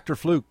 Fact or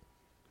fluke?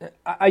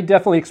 I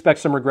definitely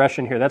expect some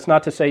regression here. That's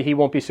not to say he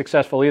won't be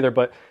successful either,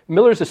 but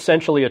Miller's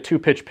essentially a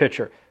two-pitch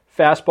pitcher,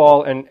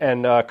 fastball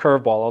and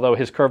curveball, although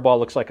his curveball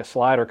looks like a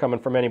slider coming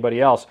from anybody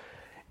else.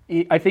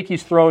 I think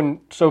he's thrown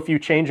so few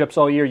changeups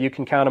all year, you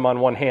can count him on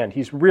one hand.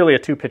 He's really a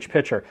two-pitch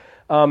pitcher.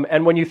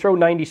 And when you throw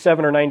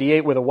 97 or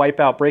 98 with a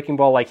wipeout breaking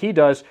ball like he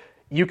does,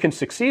 you can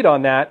succeed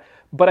on that,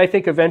 but I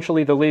think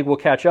eventually the league will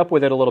catch up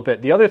with it a little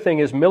bit. The other thing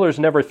is Miller's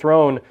never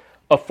thrown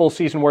a full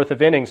season worth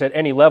of innings at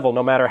any level,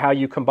 no matter how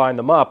you combine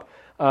them up.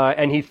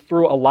 And he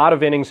threw a lot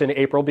of innings in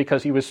April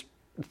because he was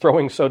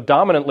throwing so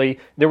dominantly,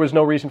 there was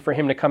no reason for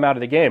him to come out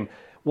of the game.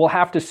 We'll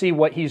have to see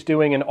what he's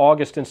doing in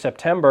August and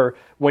September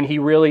when he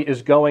really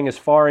is going as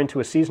far into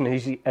a season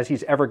as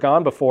he's ever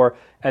gone before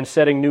and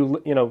setting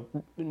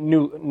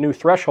new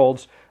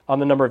thresholds on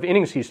the number of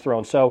innings he's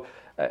thrown. So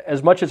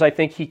as much as I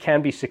think he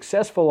can be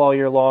successful all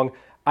year long,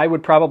 I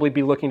would probably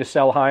be looking to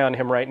sell high on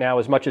him right now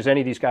as much as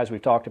any of these guys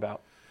we've talked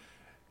about.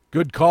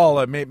 Good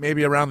call.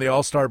 Maybe around the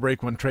All-Star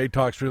break when trade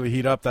talks really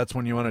heat up, that's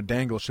when you want to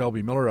dangle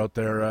Shelby Miller out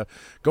there.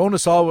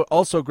 Gonas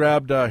also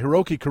grabbed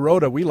Hiroki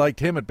Kuroda. We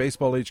liked him at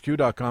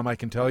BaseballHQ.com, I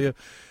can tell you.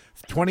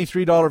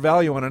 $23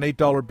 value on an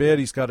 $8 bid.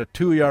 He's got a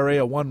 2 ERA,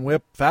 a 1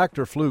 whip. Fact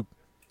or fluke?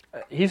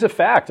 He's a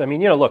fact. I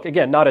mean, look,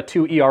 again, not a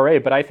 2 ERA,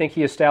 but I think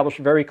he established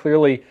very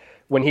clearly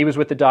when he was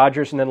with the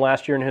Dodgers and then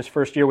last year in his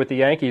first year with the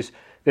Yankees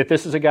that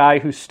this is a guy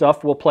whose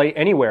stuff will play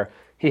anywhere.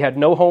 He had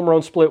no home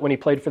run split when he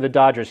played for the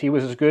Dodgers. He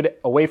was as good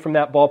away from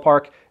that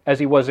ballpark as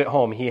he was at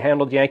home. He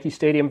handled Yankee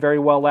Stadium very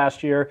well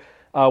last year.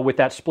 With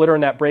that splitter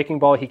and that breaking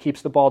ball, he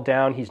keeps the ball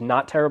down. He's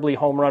not terribly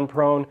home run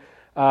prone.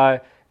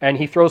 And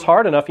he throws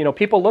hard enough.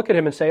 People look at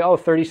him and say,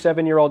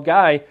 37-year-old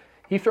guy.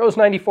 He throws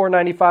 94,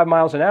 95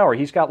 miles an hour.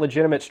 He's got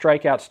legitimate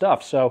strikeout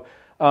stuff. So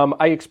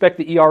I expect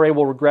the ERA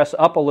will regress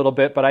up a little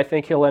bit, but I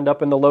think he'll end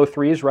up in the low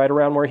threes, right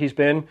around where he's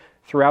been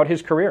throughout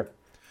his career.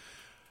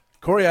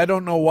 Corey, I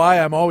don't know why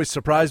I'm always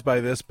surprised by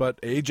this, but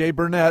A.J.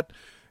 Burnett,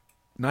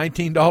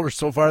 $19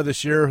 so far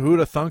this year. Who'd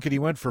have thunk it? He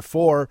went for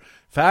 $4.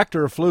 Fact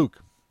or a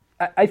fluke?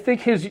 I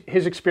think his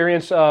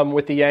experience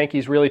with the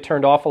Yankees really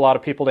turned off a lot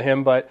of people to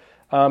him, but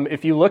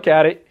if you look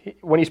at it,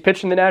 when he's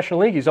pitched in the National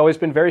League, he's always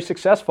been very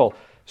successful.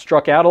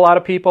 Struck out a lot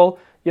of people.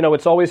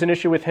 It's always an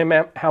issue with him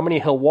how many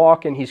he'll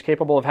walk, and he's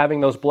capable of having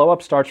those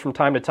blow-up starts from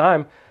time to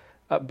time.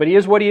 But he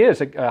is what he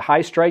is, a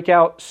high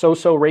strikeout,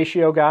 so-so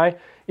ratio guy.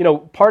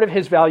 Part of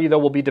his value, though,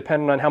 will be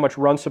dependent on how much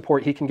run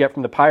support he can get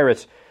from the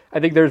Pirates. I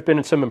think there's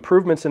been some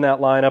improvements in that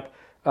lineup.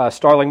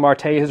 Starling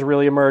Marte has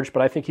really emerged,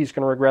 but I think he's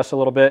going to regress a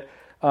little bit.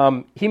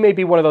 He may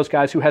be one of those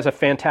guys who has a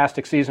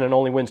fantastic season and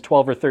only wins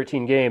 12 or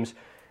 13 games.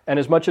 And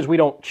as much as we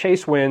don't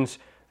chase wins,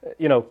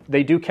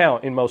 they do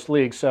count in most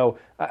leagues. So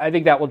I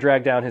think that will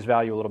drag down his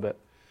value a little bit.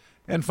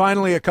 And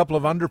finally, a couple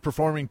of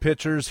underperforming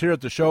pitchers. Here at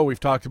the show, we've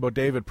talked about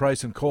David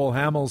Price and Cole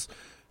Hamels,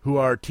 who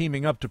are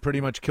teaming up to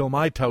pretty much kill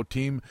my tout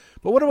team.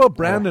 But what about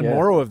Brandon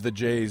Morrow of the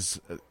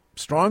Jays?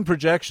 Strong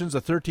projections,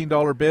 a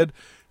 $13 bid,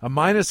 a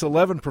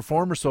 -11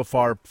 performer so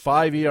far,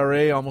 5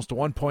 ERA, almost a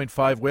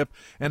 1.5 whip,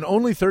 and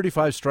only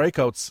 35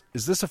 strikeouts.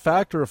 Is this a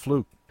fact or a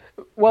fluke?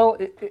 Well,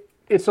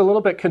 it's a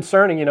little bit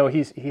concerning.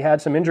 He had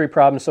some injury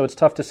problems, so it's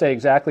tough to say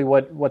exactly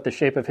what the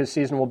shape of his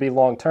season will be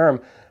long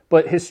term.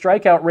 But his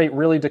strikeout rate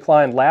really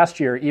declined last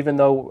year, even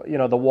though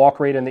the walk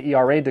rate and the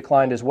ERA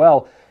declined as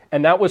well.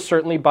 And that was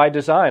certainly by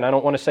design. I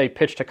don't want to say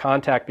pitch to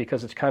contact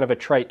because it's kind of a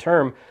trite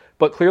term,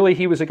 but clearly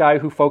he was a guy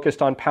who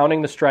focused on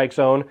pounding the strike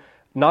zone,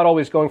 not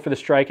always going for the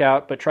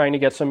strikeout, but trying to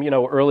get some,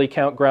 early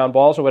count ground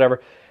balls or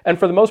whatever. And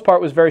for the most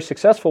part was very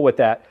successful with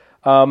that.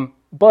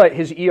 But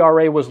his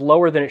ERA was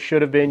lower than it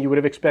should have been. You would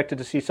have expected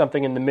to see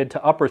something in the mid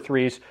to upper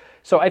threes.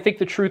 So I think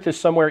the truth is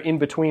somewhere in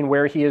between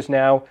where he is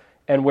now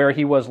and where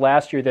he was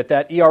last year,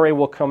 that ERA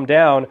will come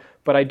down,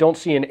 but I don't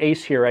see an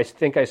ace here. I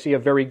think I see a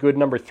very good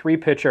number 3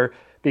 pitcher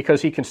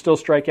because he can still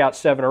strike out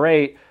 7 or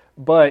 8,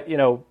 but,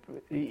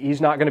 he's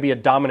not going to be a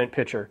dominant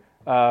pitcher,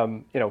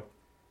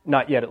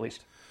 not yet at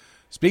least.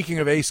 Speaking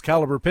of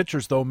ace-caliber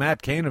pitchers, though,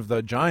 Matt Cain of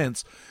the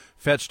Giants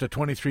fetched a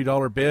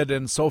 $23 bid,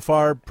 and so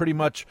far pretty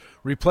much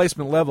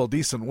replacement level,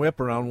 decent whip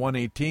around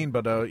 118,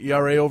 but a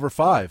ERA over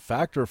 5.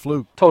 Fact or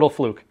fluke? Total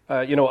fluke.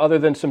 Other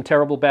than some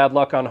terrible bad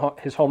luck on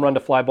his home run to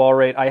fly ball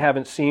rate, I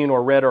haven't seen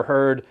or read or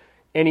heard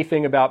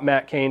anything about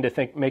Matt Cain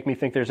to make me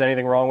think there's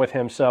anything wrong with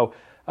him. So,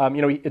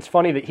 it's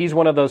funny that he's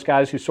one of those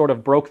guys who sort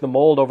of broke the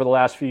mold over the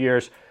last few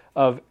years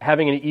of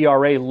having an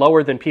ERA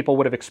lower than people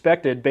would have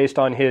expected based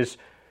on his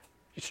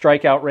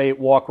strikeout rate,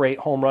 walk rate,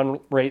 home run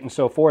rate, and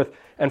so forth.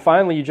 And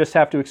finally, you just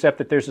have to accept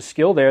that there's a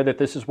skill there, that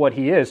this is what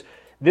he is.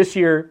 This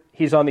year,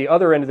 he's on the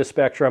other end of the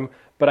spectrum,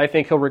 but I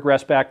think he'll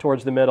regress back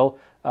towards the middle,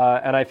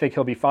 and I think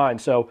he'll be fine.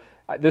 So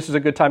this is a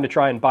good time to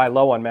try and buy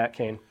low on Matt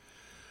Cain.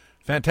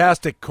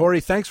 Fantastic. Corey,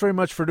 thanks very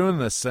much for doing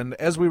this. And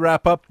as we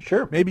wrap up,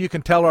 sure, maybe you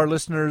can tell our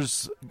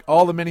listeners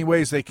all the many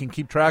ways they can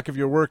keep track of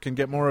your work and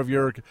get more of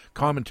your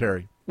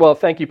commentary. Well,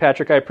 thank you,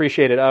 Patrick. I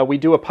appreciate it. We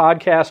do a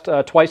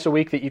podcast twice a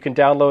week that you can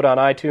download on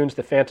iTunes,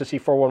 the Fantasy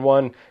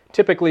 411,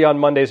 typically on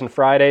Mondays and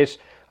Fridays,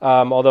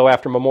 although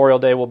after Memorial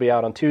Day we'll be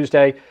out on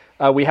Tuesday.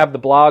 We have the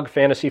blog,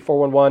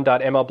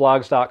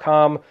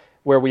 fantasy411.mlblogs.com,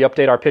 where we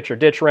update our pitcher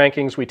ditch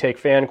rankings, we take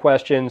fan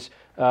questions,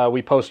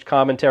 we post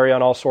commentary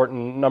on all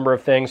number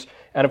of things,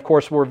 and of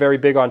course we're very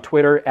big on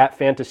Twitter, at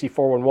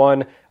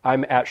Fantasy411.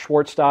 I'm at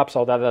Schwartzstops,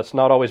 although that's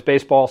not always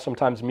baseball,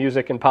 sometimes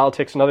music and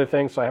politics and other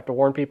things, so I have to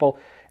warn people.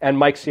 And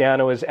Mike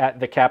Ciano is at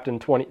the Capt,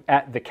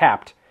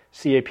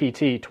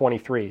 CAPT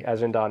 23,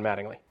 as in Don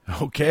Mattingly.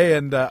 Okay,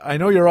 and I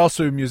know you're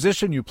also a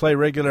musician. You play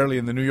regularly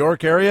in the New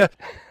York area.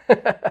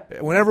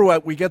 Whenever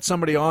we get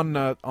somebody on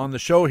the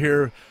show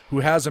here who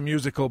has a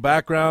musical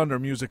background or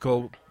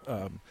musical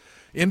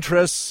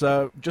interests,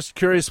 just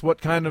curious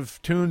what kind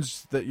of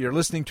tunes that you're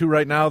listening to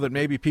right now that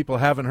maybe people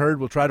haven't heard.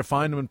 We'll try to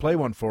find them and play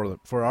one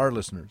for our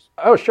listeners.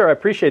 Oh, sure, I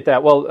appreciate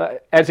that. Well,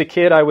 as a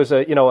kid, I was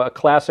a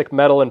classic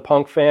metal and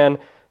punk fan.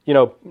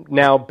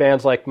 Now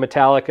bands like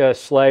Metallica,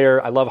 Slayer.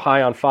 I love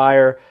High on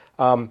Fire.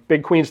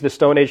 Big Queens of the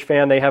Stone Age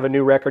fan. They have a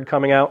new record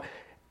coming out.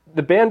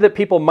 The band that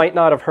people might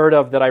not have heard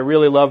of that I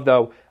really love,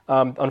 though,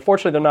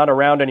 unfortunately they're not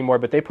around anymore,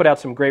 but they put out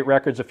some great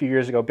records a few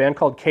years ago. A band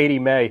called Katie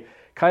May,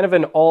 kind of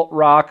an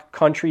alt-rock,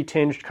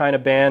 country-tinged kind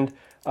of band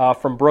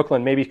from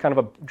Brooklyn, maybe kind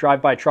of a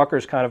drive-by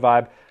truckers kind of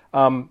vibe.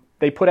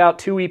 They put out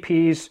 2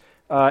 EPs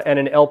and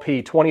an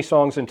LP, 20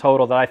 songs in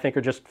total that I think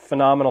are just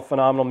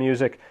phenomenal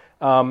music.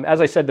 As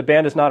I said, the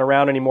band is not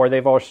around anymore.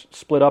 They've all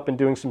split up and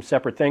doing some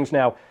separate things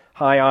now.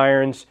 High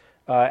Irons,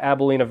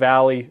 Abilena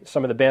Valley,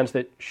 some of the bands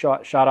that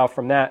shot off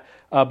from that.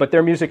 But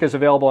their music is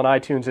available on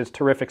iTunes. It's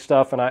terrific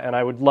stuff, and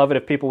I would love it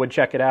if people would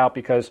check it out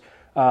because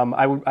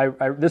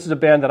this is a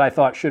band that I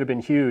thought should have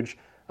been huge,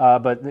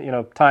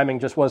 but timing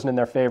just wasn't in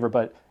their favor.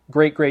 But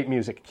great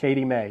music,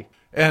 Katie May.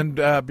 And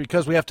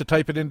because we have to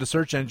type it into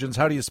search engines,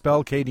 how do you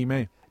spell Katie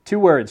May? 2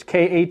 words,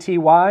 Katy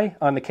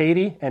on the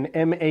Katie and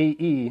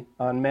MAE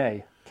on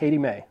May. Katie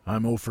May.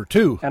 I'm 0 for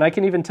 2. And I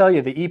can even tell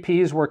you the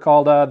EPs were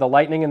called The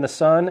Lightning and the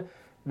Sun.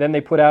 Then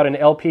they put out an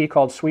LP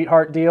called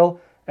Sweetheart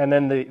Deal. And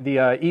then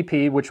the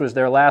EP, which was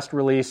their last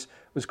release,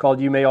 was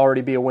called You May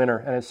Already Be a Winner.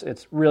 And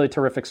it's really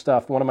terrific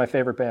stuff. One of my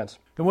favorite bands.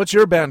 And what's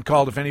your band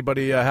called if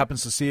anybody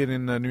happens to see it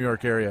in the New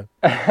York area?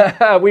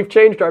 We've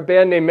changed our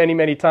band name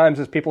many times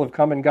as people have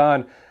come and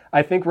gone.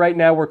 I think right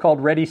now we're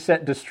called Ready,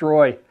 Set,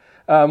 Destroy.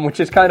 Which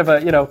is kind of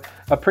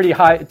a pretty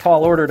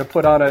tall order to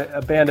put on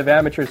a band of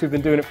amateurs who've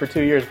been doing it for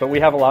 2 years, but we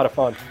have a lot of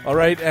fun. All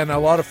right, and a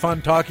lot of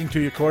fun talking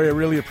to you, Corey. I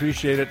really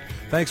appreciate it.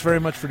 Thanks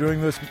very much for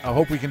doing this. I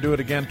hope we can do it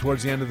again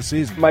towards the end of the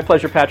season. My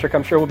pleasure, Patrick.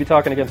 I'm sure we'll be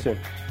talking again soon.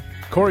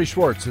 Corey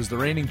Schwartz is the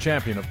reigning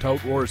champion of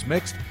Tout Wars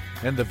Mixed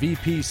and the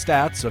VP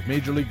Stats of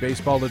Major League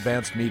Baseball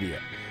Advanced Media.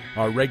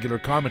 Our regular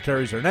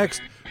commentaries are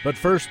next, but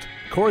first,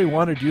 Corey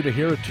wanted you to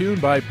hear a tune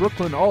by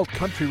Brooklyn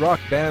alt-country rock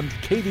band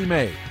Katie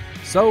May.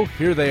 So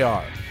here they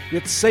are.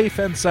 It's Safe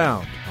and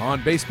Sound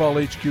on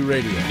Baseball HQ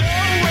Radio.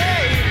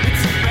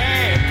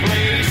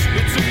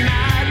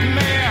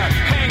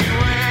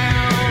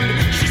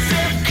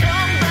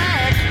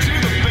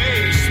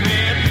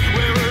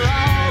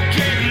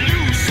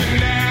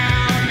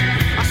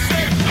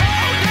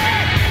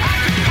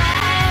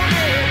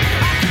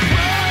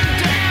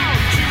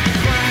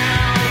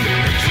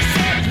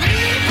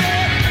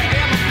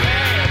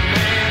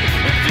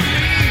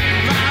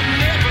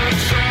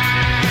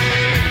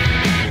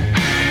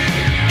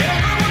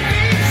 Everyone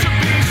needs to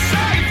be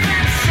safe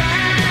and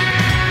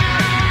sound.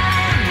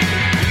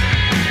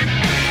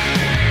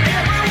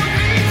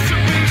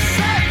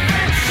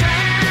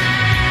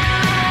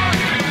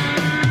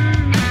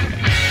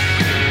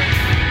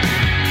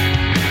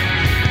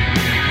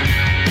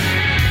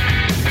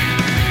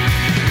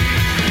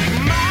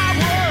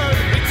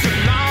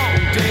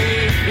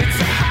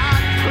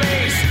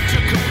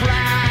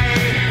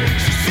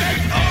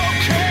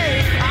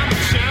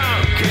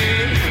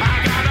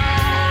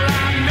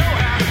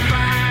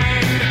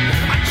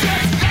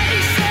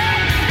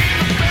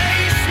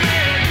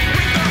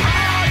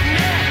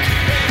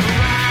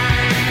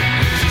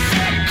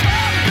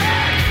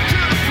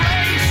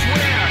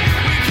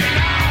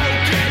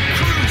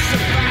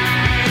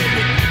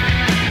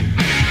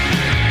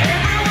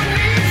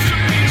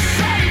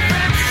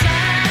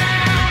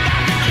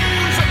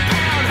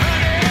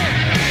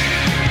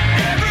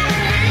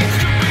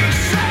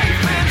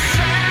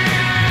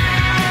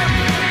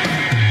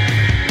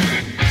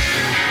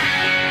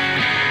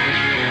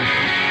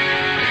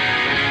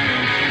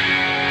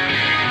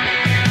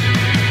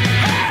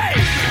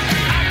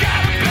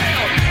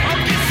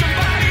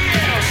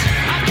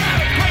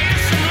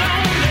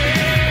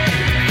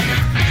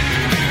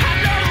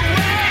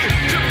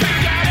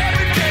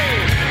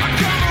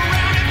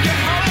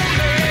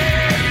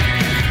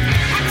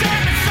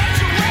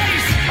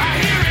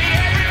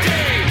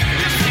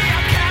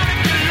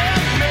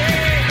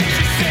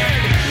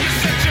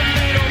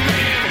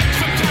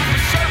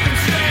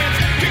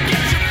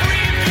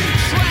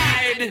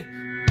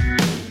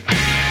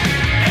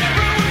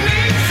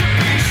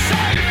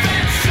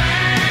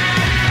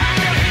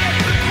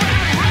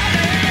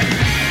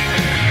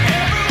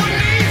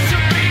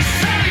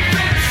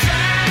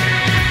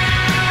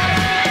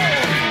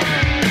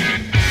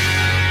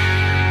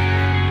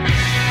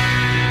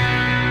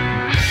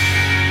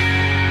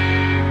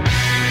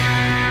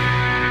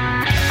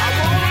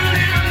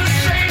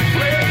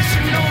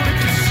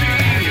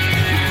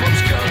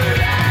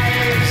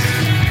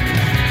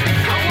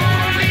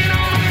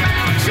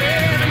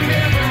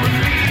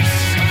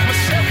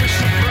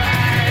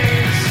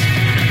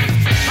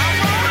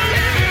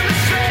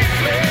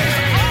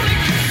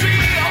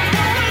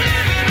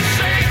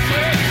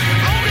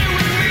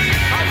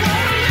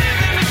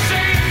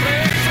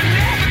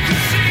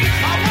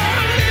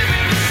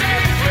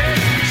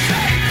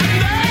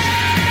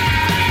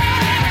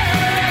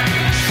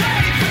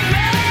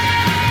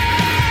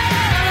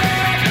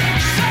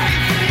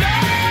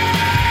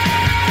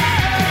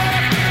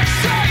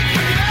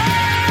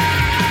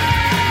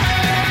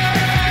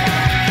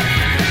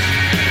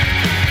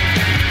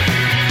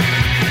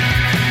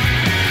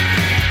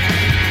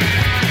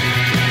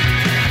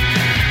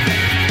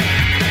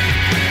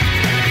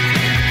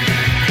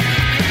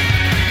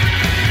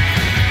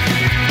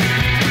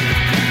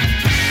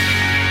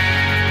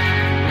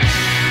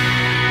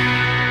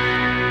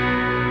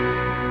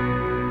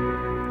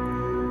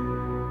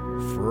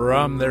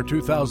 From their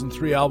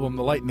 2003 album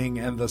The Lightning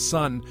and the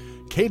Sun,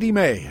 Katie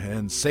May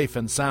and Safe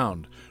and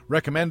Sound,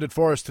 recommended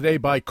for us today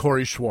by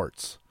Corey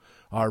Schwartz.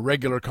 Our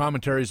regular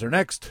commentaries are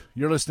next.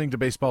 You're listening to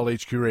Baseball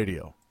HQ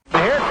Radio.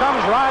 Here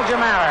comes Roger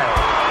Maris.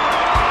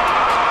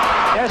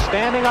 They're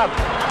standing up,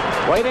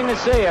 waiting to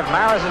see if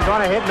Maris is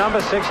going to hit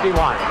number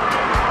 61.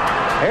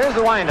 Here's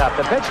the windup.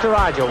 The pitch to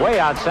Roger, way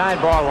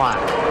outside ball one.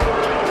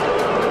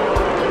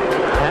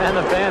 And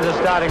the fans are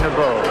starting to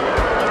boo.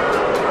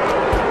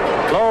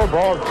 Low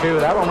ball two.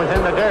 That one was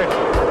in the dirt.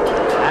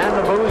 And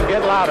the boos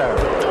get louder.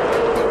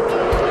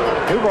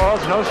 2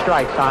 balls, no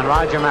strikes on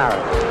Roger Maris.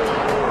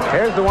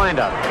 Here's the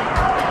windup.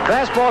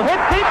 Fastball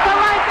hit deep to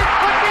right. This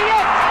could be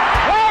it.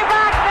 Way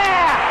back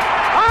there.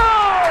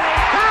 Holy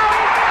cow,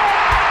 he's in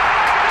it.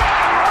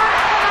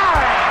 Roger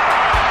Maris.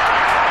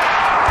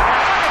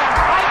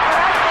 Fight for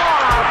that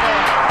ball out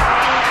there.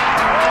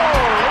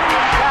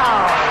 Holy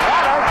cow,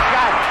 what a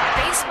shot.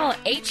 Baseball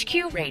HQ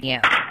Radio.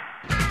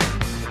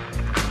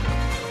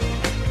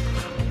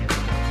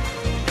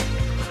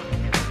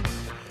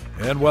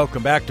 And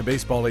welcome back to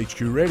Baseball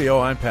HQ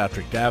Radio. I'm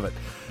Patrick Davitt.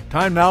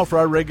 Time now for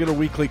our regular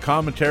weekly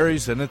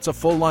commentaries, and it's a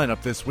full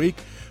lineup this week.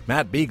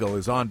 Matt Beagle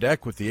is on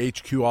deck with the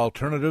HQ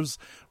alternatives.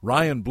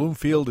 Ryan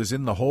Bloomfield is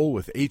in the hole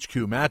with HQ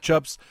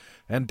matchups.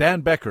 And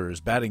Dan Becker is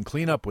batting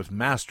cleanup with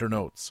master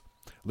notes.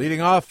 Leading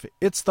off,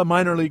 it's the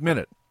Minor League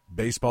Minute.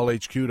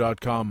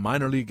 BaseballHQ.com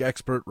minor league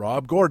expert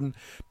Rob Gordon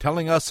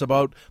telling us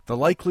about the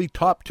likely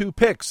top 2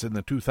 picks in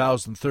the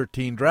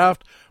 2013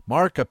 draft,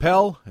 Mark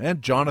Appel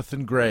and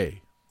Jonathan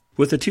Gray.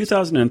 With the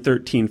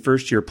 2013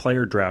 first-year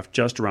player draft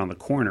just around the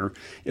corner,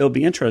 it'll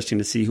be interesting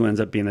to see who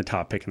ends up being the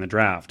top pick in the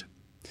draft.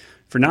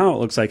 For now, it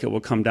looks like it will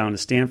come down to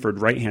Stanford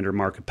right-hander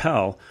Mark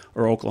Appel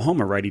or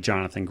Oklahoma righty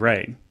Jonathan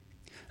Gray.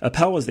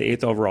 Appel was the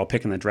 8th overall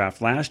pick in the draft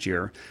last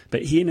year,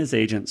 but he and his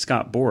agent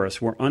Scott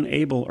Boras were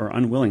unable or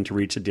unwilling to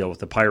reach a deal with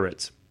the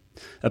Pirates.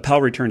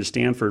 Appel returned to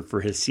Stanford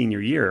for his senior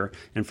year,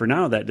 and for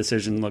now that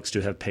decision looks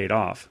to have paid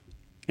off.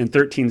 In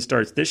 13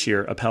 starts this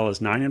year, Appel is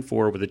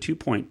 9-4 with a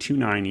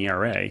 2.29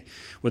 ERA,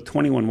 with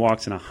 21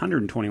 walks and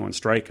 121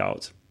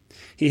 strikeouts.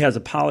 He has a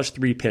polished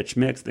 3-pitch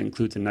mix that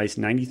includes a nice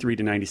 93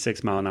 to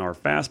 96 mile-an-hour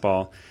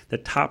fastball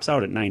that tops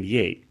out at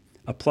 98,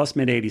 a plus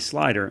mid-80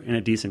 slider, and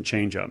a decent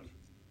changeup.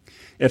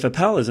 If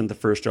Appel isn't the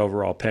first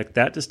overall pick,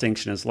 that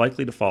distinction is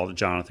likely to fall to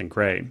Jonathan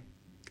Gray.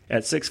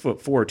 At 6'4",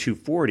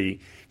 240,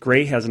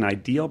 Gray has an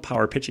ideal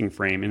power pitching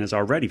frame and is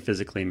already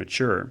physically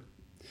mature.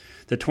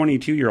 The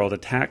 22-year-old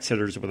attacks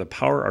hitters with a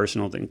power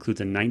arsenal that includes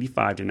a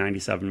 95 to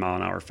 97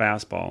 mile-an-hour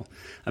fastball,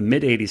 a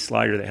mid-80s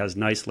slider that has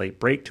nice late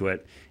break to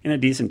it, and a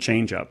decent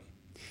changeup.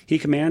 He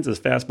commands his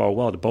fastball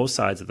well to both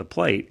sides of the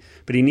plate,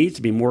 but he needs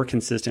to be more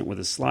consistent with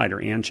his slider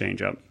and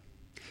changeup.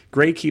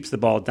 Gray keeps the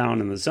ball down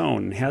in the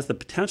zone and has the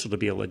potential to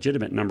be a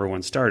legitimate number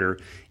 1 starter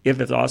if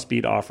his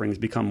off-speed offerings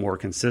become more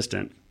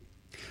consistent.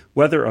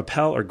 Whether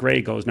Appel or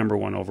Gray goes number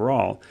 1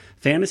 overall,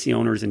 fantasy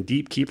owners in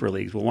deep keeper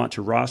leagues will want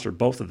to roster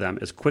both of them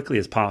as quickly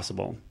as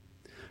possible.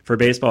 For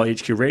Baseball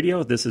HQ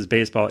Radio, this is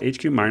Baseball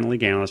HQ minor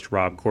league analyst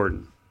Rob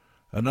Gordon.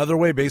 Another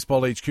way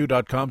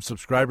BaseballHQ.com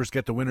subscribers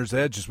get the winner's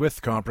edge is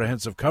with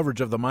comprehensive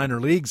coverage of the minor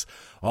leagues.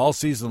 All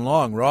season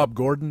long, Rob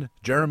Gordon,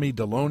 Jeremy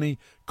Deloney,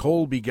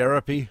 Colby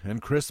Garapi,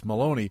 and Chris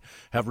Maloney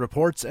have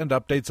reports and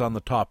updates on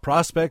the top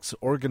prospects,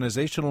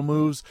 organizational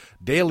moves,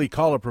 daily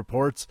call-up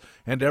reports,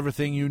 and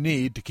everything you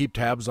need to keep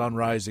tabs on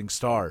rising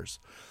stars.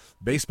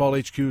 Baseball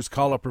HQ's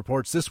call-up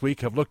reports this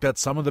week have looked at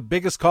some of the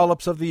biggest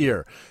call-ups of the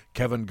year.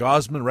 Kevin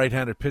Gausman,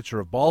 right-handed pitcher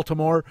of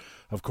Baltimore.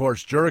 Of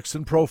course,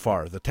 Jurickson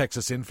Profar, the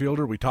Texas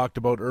infielder we talked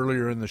about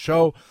earlier in the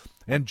show.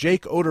 And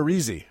Jake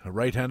Odorizzi, a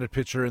right-handed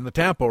pitcher in the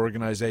Tampa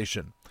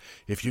organization.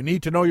 If you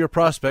need to know your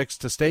prospects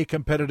to stay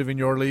competitive in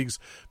your leagues,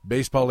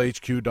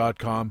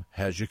 BaseballHQ.com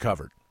has you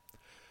covered.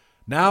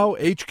 Now,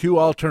 HQ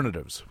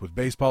Alternatives, with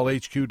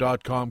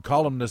BaseballHQ.com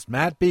columnist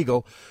Matt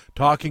Beagle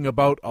talking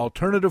about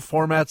alternative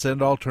formats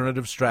and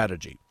alternative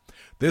strategy.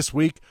 This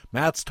week,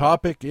 Matt's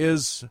topic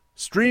is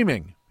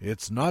streaming.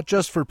 It's not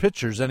just for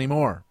pitchers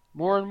anymore.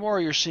 More and more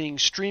you're seeing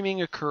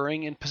streaming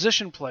occurring in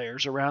position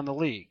players around the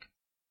league.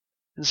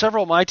 In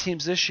several of my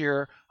teams this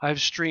year,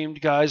 I've streamed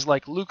guys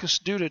like Lucas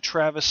Duda,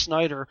 Travis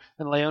Snyder,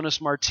 and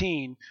Leonis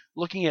Martin,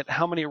 looking at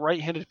how many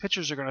right-handed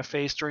pitchers they're going to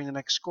face during the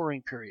next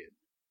scoring period.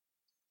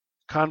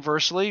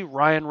 Conversely,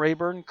 Ryan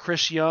Rayburn,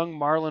 Chris Young,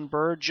 Marlon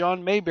Byrd,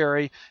 John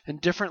Mayberry, in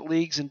different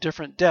leagues and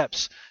different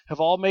depths, have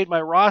all made my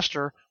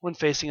roster when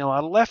facing a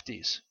lot of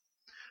lefties.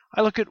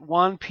 I look at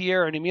Juan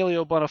Pierre and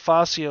Emilio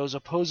Bonifacio's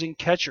opposing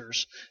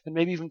catchers, and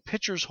maybe even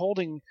pitchers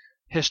holding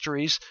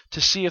histories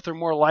to see if they're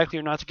more likely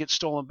or not to get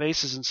stolen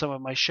bases in some of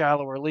my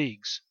shallower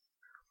leagues.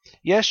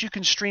 Yes, you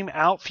can stream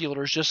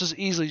outfielders just as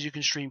easily as you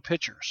can stream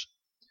pitchers.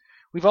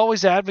 We've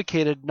always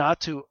advocated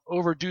not to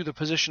overdo the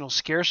positional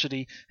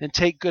scarcity and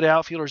take good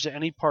outfielders at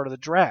any part of the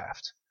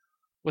draft.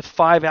 With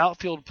 5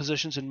 outfield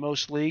positions in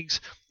most leagues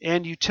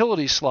and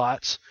utility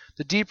slots,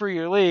 the deeper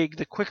your league,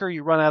 the quicker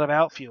you run out of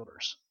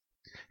outfielders.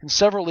 In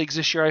several leagues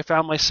this year, I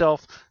found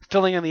myself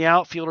filling in the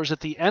outfielders at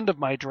the end of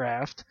my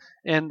draft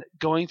and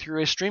going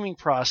through a streaming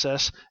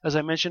process, as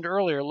I mentioned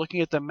earlier,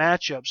 looking at the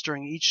matchups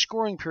during each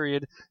scoring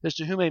period as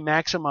to who may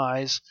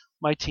maximize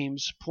my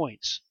team's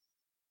points.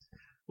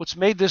 What's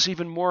made this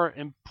even more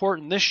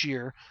important this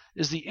year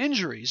is the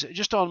injuries.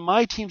 Just on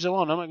my teams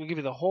alone, I'm not going to give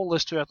you the whole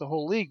list throughout the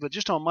whole league, but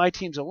just on my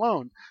teams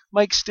alone,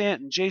 Mike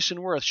Stanton,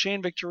 Jason Worth,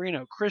 Shane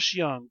Victorino, Chris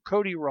Young,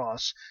 Cody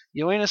Ross,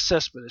 Yoenis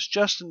Cespedes,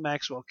 Justin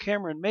Maxwell,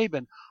 Cameron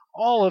Maben,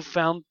 all have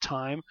found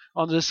time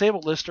on the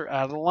disabled list or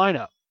out of the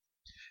lineup.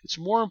 It's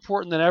more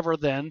important than ever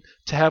then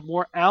to have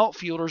more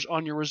outfielders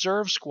on your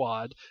reserve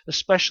squad,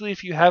 especially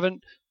if you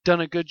haven't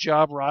done a good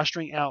job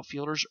rostering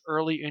outfielders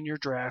early in your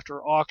draft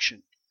or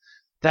auction.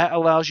 That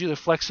allows you the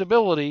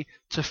flexibility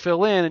to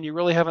fill in, and you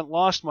really haven't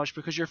lost much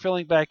because you're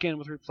filling back in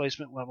with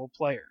replacement level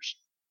players.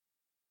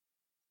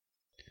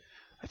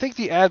 I think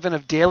the advent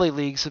of daily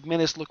leagues have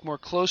made us look more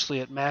closely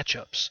at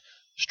matchups.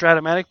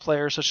 Stratomatic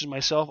players such as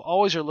myself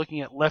always are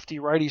looking at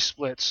lefty-righty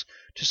splits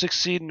to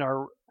succeed in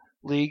our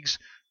leagues,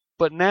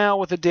 but now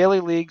with the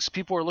daily leagues,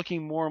 people are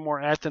looking more and more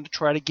at them to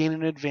try to gain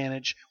an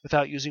advantage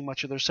without using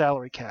much of their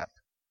salary cap.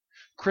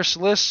 Chris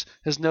Liss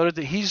has noted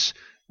that he's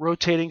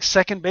rotating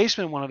second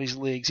baseman in one of these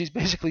leagues. He's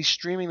basically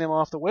streaming them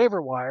off the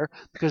waiver wire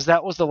because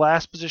that was the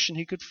last position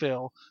he could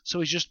fill, so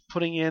he's just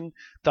putting in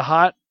the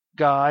hot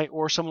guy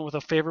or someone with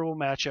a favorable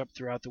matchup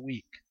throughout the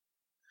week.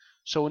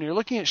 So when you're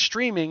looking at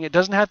streaming, it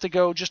doesn't have to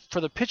go just for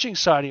the pitching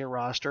side of your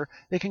roster.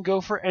 It can go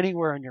for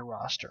anywhere in your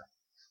roster.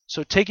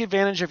 So take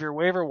advantage of your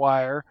waiver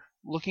wire,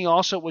 looking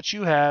also at what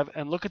you have,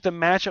 and look at the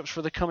matchups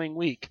for the coming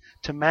week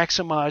to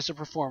maximize the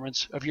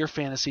performance of your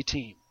fantasy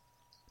team.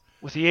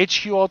 With the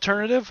HQ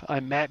Alternative,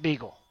 I'm Matt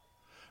Beagle.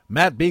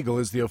 Matt Beagle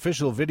is the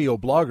official video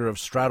blogger of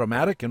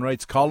Stratomatic and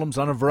writes columns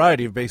on a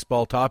variety of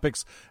baseball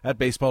topics at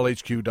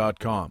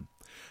BaseballHQ.com.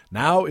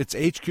 Now it's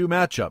HQ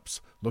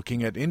Matchups,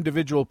 looking at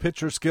individual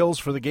pitcher skills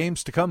for the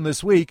games to come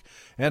this week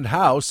and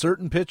how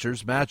certain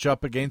pitchers match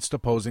up against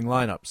opposing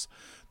lineups.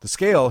 The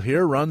scale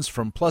here runs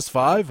from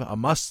 +5, a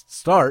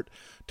must-start,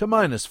 to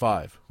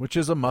 -5, which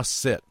is a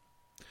must-sit.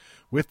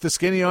 With the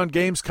Skinny on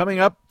games coming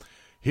up,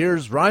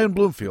 here's Ryan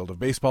Bloomfield of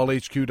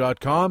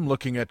BaseballHQ.com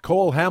looking at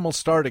Cole Hamels'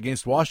 start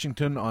against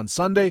Washington on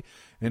Sunday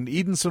and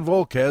Edinson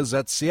Volquez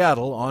at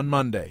Seattle on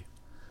Monday.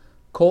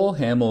 Cole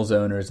Hamels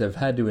owners have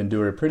had to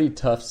endure a pretty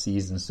tough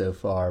season so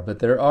far, but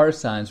there are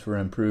signs for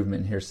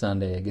improvement here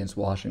Sunday against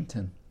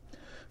Washington.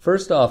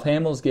 First off,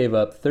 Hamels gave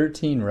up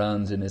 13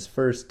 runs in his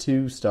first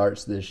 2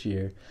 starts this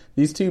year.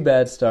 These 2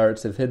 bad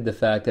starts have hid the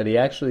fact that he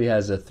actually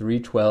has a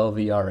 3.12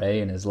 ERA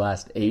in his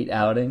last 8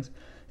 outings,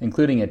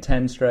 including a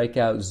 10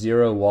 strikeout,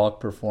 0 walk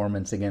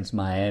performance against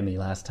Miami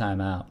last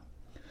time out.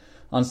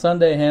 On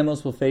Sunday,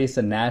 Hamels will face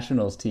a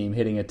Nationals team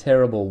hitting a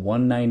terrible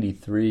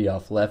 193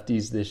 off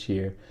lefties this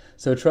year,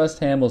 so trust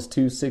Hamels'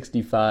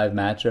 265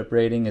 matchup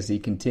rating as he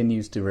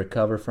continues to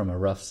recover from a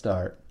rough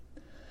start.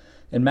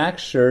 And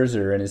Max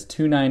Scherzer and his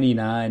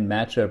 299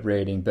 matchup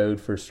rating bode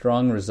for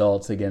strong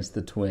results against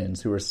the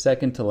Twins, who are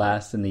second to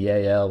last in the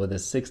AL with a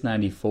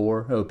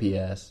 694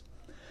 OPS.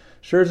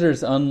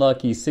 Scherzer's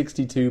unlucky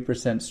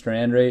 62%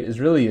 strand rate is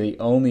really the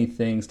only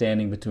thing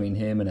standing between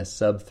him and a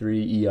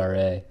sub-3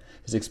 ERA.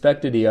 His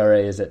expected ERA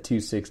is at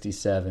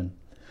 2.67.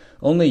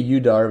 Only Yu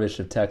Darvish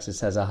of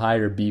Texas has a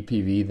higher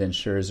BPV than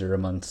Scherzer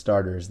among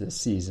starters this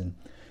season.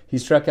 He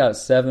struck out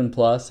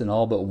 7+ in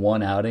all but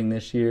 1 outing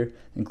this year,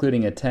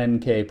 including a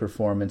 10K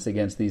performance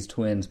against these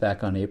Twins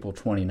back on April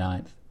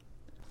 29th.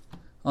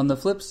 On the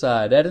flip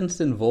side,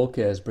 Edinson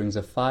Volquez brings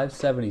a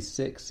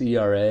 5.76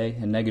 ERA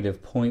and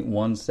negative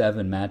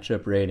 .17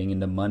 matchup rating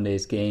into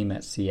Monday's game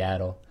at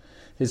Seattle.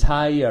 His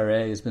high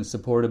ERA has been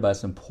supported by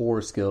some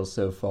poor skills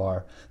so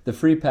far. The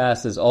free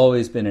pass has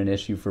always been an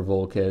issue for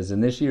Volquez,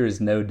 and this year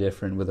is no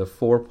different with a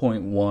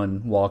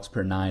 4.1 walks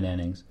per 9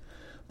 innings.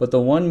 But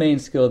the one main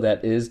skill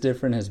that is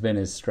different has been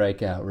his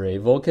strikeout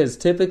rate. Volquez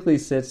typically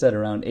sits at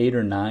around 8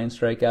 or 9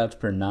 strikeouts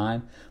per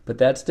 9, but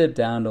that's dipped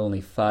down to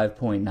only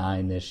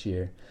 5.9 this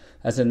year.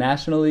 As a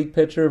National League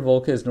pitcher,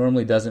 Volquez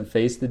normally doesn't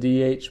face the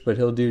DH, but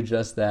he'll do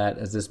just that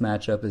as this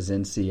matchup is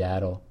in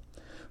Seattle.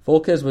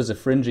 Volquez was a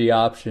fringy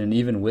option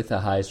even with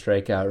a high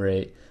strikeout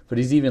rate, but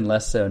he's even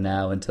less so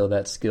now until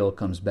that skill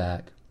comes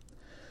back.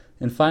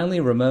 And finally,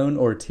 Ramon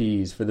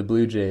Ortiz for the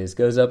Blue Jays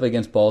goes up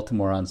against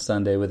Baltimore on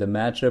Sunday with a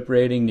matchup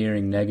rating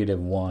nearing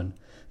 -1.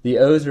 The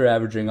O's are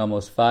averaging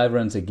almost 5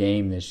 runs a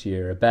game this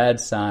year, a bad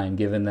sign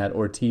given that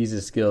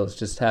Ortiz's skills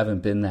just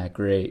haven't been that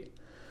great.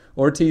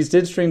 Ortiz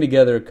did string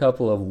together a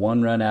couple of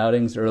 1-run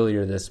outings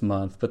earlier this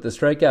month, but the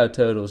strikeout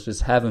totals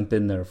just haven't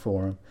been there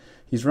for him.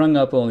 He's rung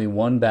up only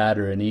 1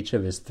 batter in each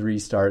of his 3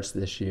 starts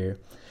this year,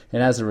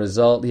 and as a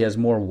result, he has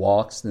more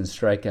walks than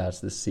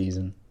strikeouts this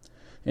season.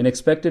 An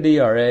expected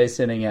ERA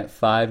sitting at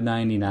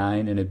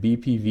 5.99 and a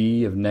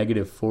BPV of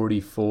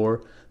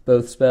 -44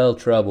 both spell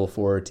trouble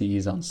for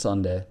Ortiz on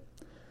Sunday.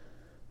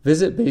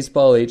 Visit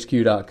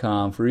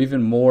BaseballHQ.com for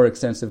even more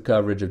extensive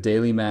coverage of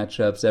daily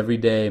matchups every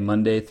day,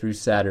 Monday through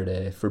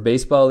Saturday. For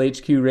Baseball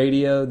HQ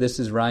Radio, this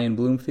is Ryan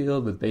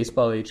Bloomfield with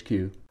Baseball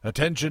HQ.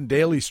 Attention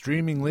Daily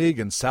Streaming League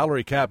and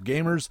Salary Cap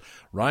gamers,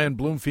 Ryan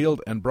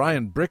Bloomfield and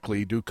Brian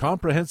Brickley do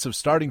comprehensive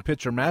starting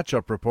pitcher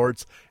matchup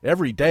reports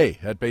every day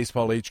at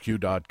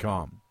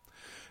BaseballHQ.com.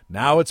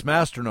 Now it's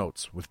Master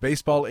Notes with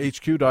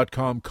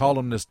BaseballHQ.com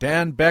columnist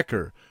Dan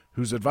Becker,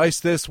 whose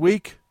advice this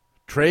week,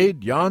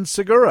 trade Jan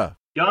Segura.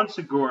 Jan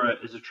Segura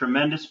is a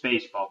tremendous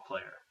baseball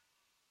player,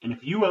 and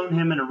if you own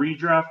him in a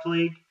redraft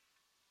league,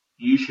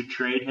 you should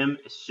trade him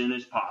as soon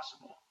as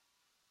possible.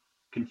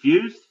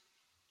 Confused?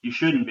 You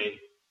shouldn't be.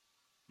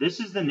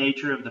 This is the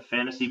nature of the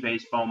fantasy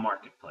baseball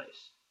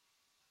marketplace.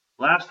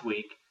 Last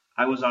week,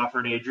 I was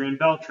offered Adrian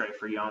Beltre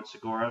for Jan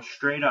Segura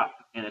straight up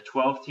in a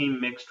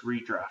 12-team mixed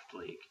redraft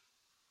league.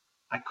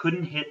 I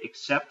couldn't hit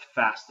accept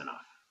fast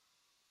enough.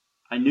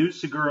 I knew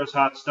Segura's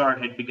hot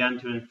start had begun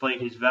to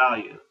inflate his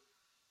value,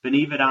 but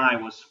even I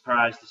was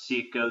surprised to see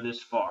it go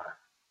this far.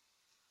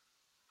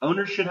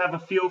 Owners should have a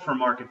feel for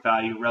market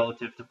value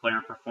relative to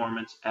player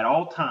performance at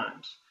all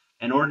times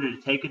in order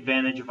to take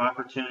advantage of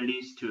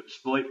opportunities to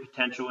exploit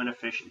potential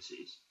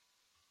inefficiencies.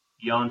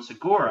 Jan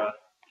Segura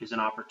is an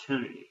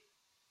opportunity.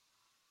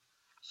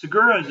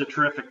 Segura is a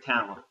terrific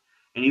talent,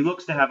 and he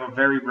looks to have a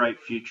very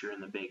bright future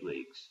in the big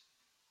leagues.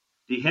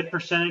 The hit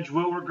percentage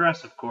will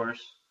regress, of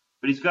course,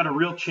 but he's got a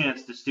real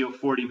chance to steal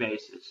 40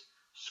 bases,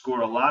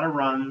 score a lot of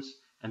runs,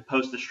 and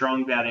post a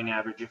strong batting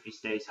average if he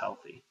stays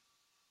healthy.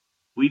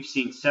 We've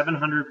seen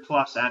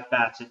 700-plus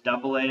at-bats at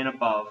AA and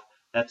above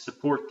that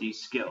support these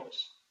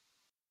skills.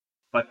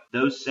 But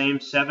those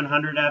same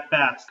 700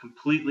 at-bats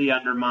completely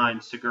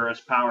undermine Segura's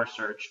power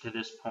surge to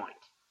this point.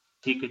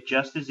 He could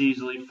just as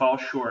easily fall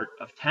short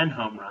of 10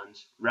 home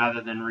runs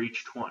rather than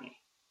reach 20.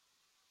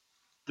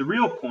 The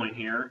real point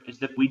here is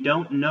that we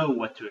don't know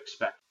what to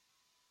expect.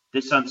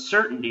 This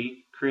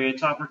uncertainty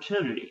creates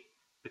opportunity,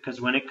 because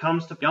when it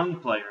comes to young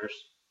players,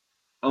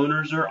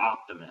 owners are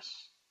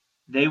optimists.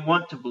 They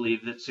want to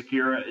believe that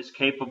Segura is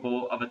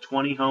capable of a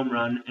 20 home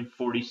run and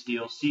 40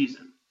 steal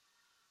season.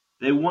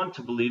 They want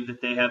to believe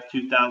that they have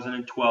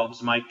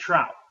 2012's Mike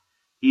Trout,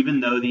 even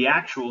though the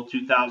actual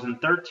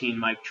 2013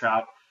 Mike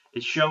Trout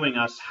is showing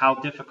us how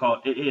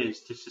difficult it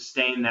is to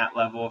sustain that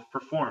level of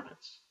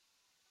performance.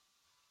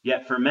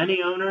 Yet for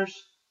many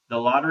owners, the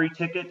lottery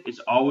ticket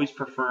is always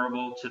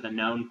preferable to the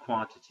known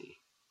quantity.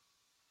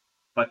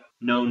 But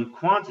known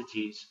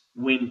quantities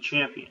win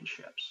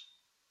championships.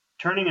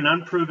 Turning an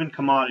unproven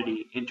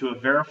commodity into a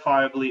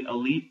verifiably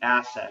elite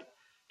asset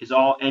is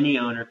all any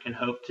owner can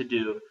hope to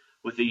do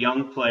with a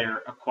young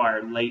player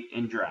acquired late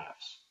in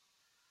drafts.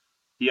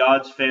 The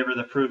odds favor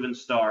the proven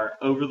star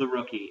over the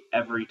rookie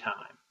every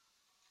time.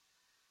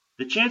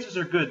 The chances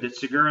are good that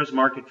Segura's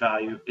market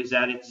value is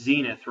at its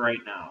zenith right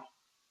now.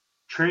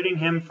 Trading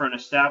him for an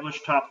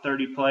established top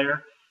 30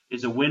 player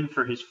is a win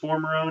for his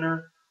former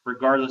owner,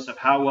 regardless of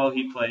how well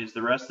he plays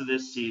the rest of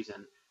this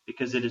season,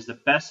 because it is the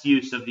best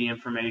use of the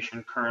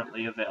information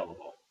currently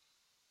available.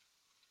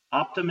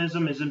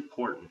 Optimism is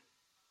important,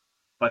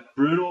 but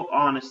brutal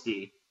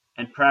honesty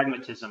and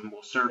pragmatism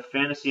will serve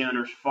fantasy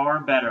owners far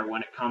better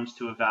when it comes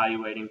to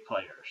evaluating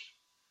players.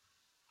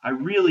 I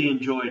really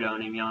enjoyed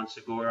owning Jan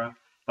Segura,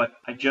 but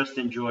I just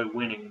enjoy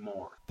winning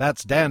more.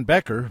 That's Dan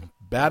Becker,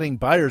 batting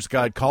buyer's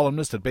guide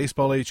columnist at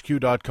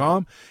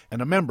BaseballHQ.com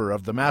and a member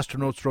of the Master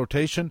Notes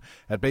rotation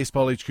at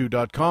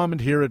BaseballHQ.com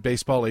and here at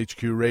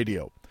BaseballHQ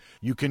Radio.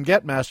 You can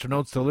get Master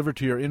Notes delivered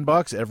to your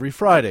inbox every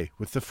Friday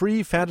with the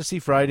free Fantasy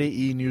Friday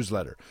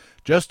e-newsletter.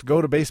 Just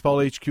go to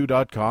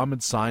BaseballHQ.com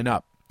and sign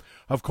up.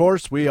 Of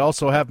course, we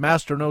also have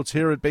Master Notes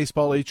here at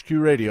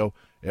BaseballHQ Radio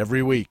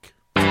every week.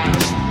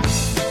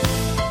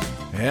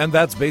 And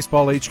that's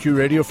Baseball HQ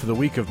Radio for the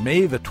week of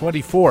May the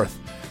 24th.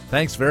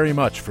 Thanks very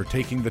much for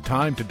taking the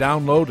time to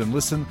download and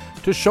listen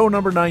to show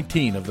number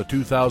 19 of the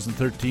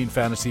 2013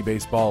 fantasy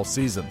baseball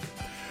season.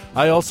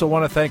 I also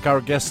want to thank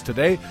our guests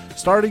today,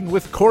 starting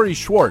with Corey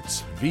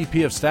Schwartz,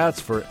 VP of Stats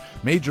for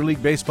Major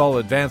League Baseball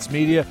Advanced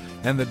Media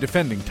and the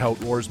defending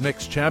Tout Wars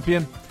Mixed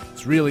Champion.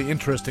 It's really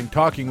interesting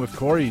talking with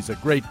Corey. He's a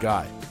great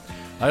guy.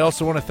 I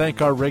also want to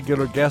thank our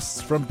regular guests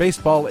from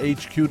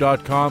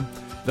BaseballHQ.com,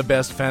 the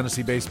best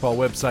fantasy baseball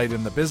website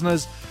in the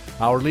business,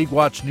 our League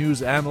Watch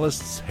News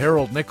analysts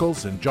Harold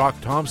Nichols and Jock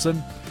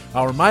Thompson,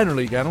 our minor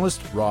league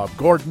analyst Rob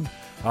Gordon,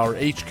 our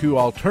HQ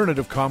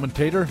alternative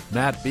commentator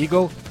Matt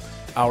Beagle,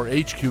 our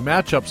HQ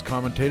matchups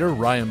commentator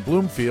Ryan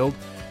Bloomfield,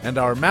 and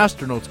our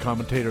Master Notes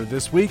commentator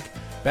this week,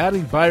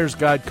 batting buyer's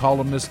guide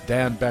columnist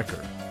Dan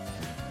Becker.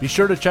 Be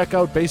sure to check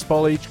out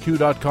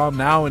BaseballHQ.com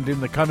now and in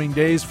the coming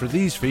days for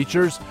these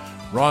features.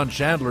 Ron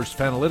Chandler's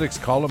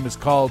Fanalytics column is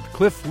called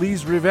Cliff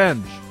Lee's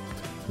Revenge.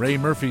 Ray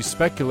Murphy's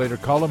Speculator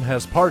column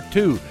has part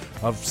 2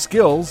 of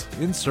Skills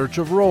in Search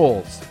of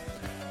Roles.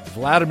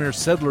 Vladimir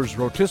Sedler's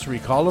Rotisserie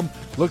column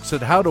looks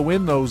at how to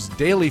win those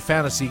daily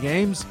fantasy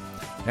games,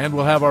 and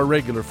we'll have our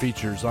regular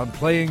features on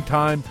playing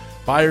time,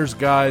 buyer's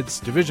guides,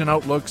 division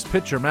outlooks,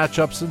 pitcher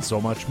matchups, and so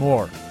much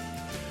more.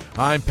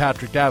 I'm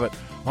Patrick Davitt.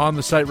 On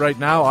the site right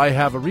now, I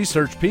have a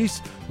research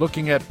piece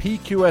looking at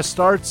PQS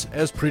starts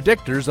as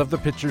predictors of the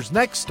pitcher's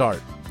next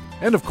start.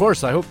 And of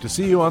course, I hope to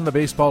see you on the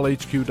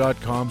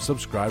BaseballHQ.com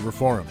subscriber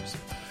forums.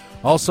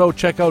 Also,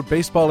 check out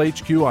Baseball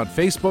HQ on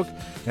Facebook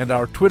and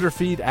our Twitter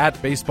feed at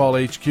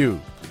BaseballHQ.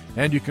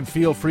 And you can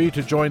feel free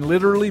to join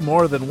literally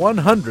more than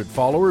 100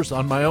 followers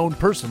on my own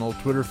personal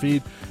Twitter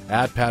feed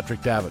at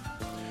Patrick Davitt.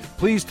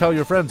 Please tell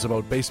your friends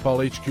about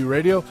Baseball HQ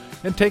Radio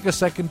and take a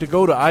second to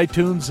go to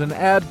iTunes and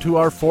add to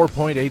our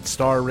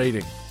 4.8-star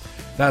rating.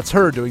 That's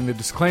her doing the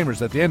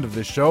disclaimers at the end of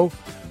this show.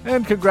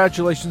 And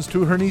congratulations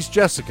to her niece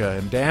Jessica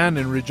and Dan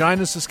in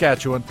Regina,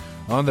 Saskatchewan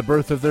on the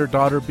birth of their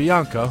daughter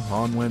Bianca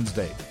on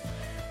Wednesday.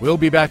 We'll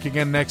be back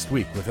again next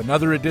week with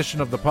another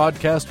edition of the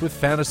podcast with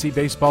fantasy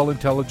baseball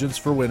intelligence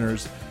for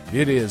winners.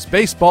 It is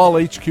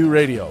Baseball HQ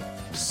Radio.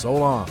 So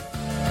long.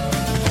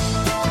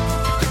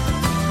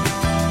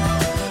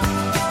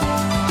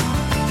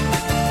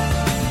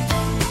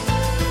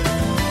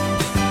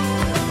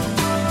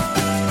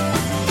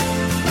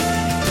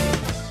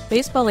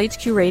 Baseball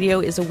HQ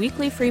Radio is a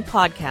weekly free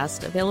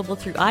podcast available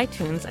through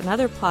iTunes and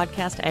other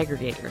podcast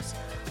aggregators,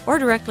 or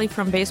directly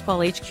from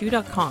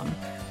BaseballHQ.com,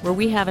 where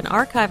we have an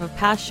archive of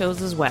past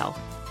shows as well.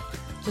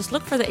 Just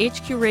look for the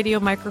HQ Radio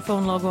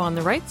microphone logo on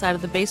the right side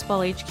of the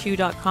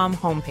BaseballHQ.com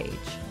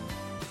homepage.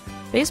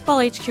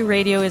 Baseball HQ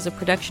Radio is a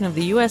production of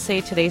the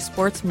USA Today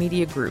Sports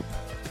Media Group.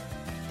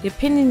 The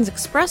opinions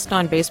expressed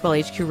on Baseball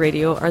HQ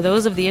Radio are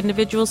those of the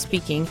individual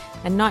speaking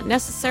and not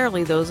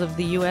necessarily those of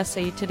the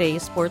USA Today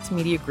Sports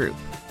Media Group.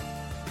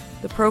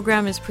 The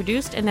program is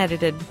produced and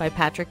edited by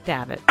Patrick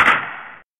Davitt.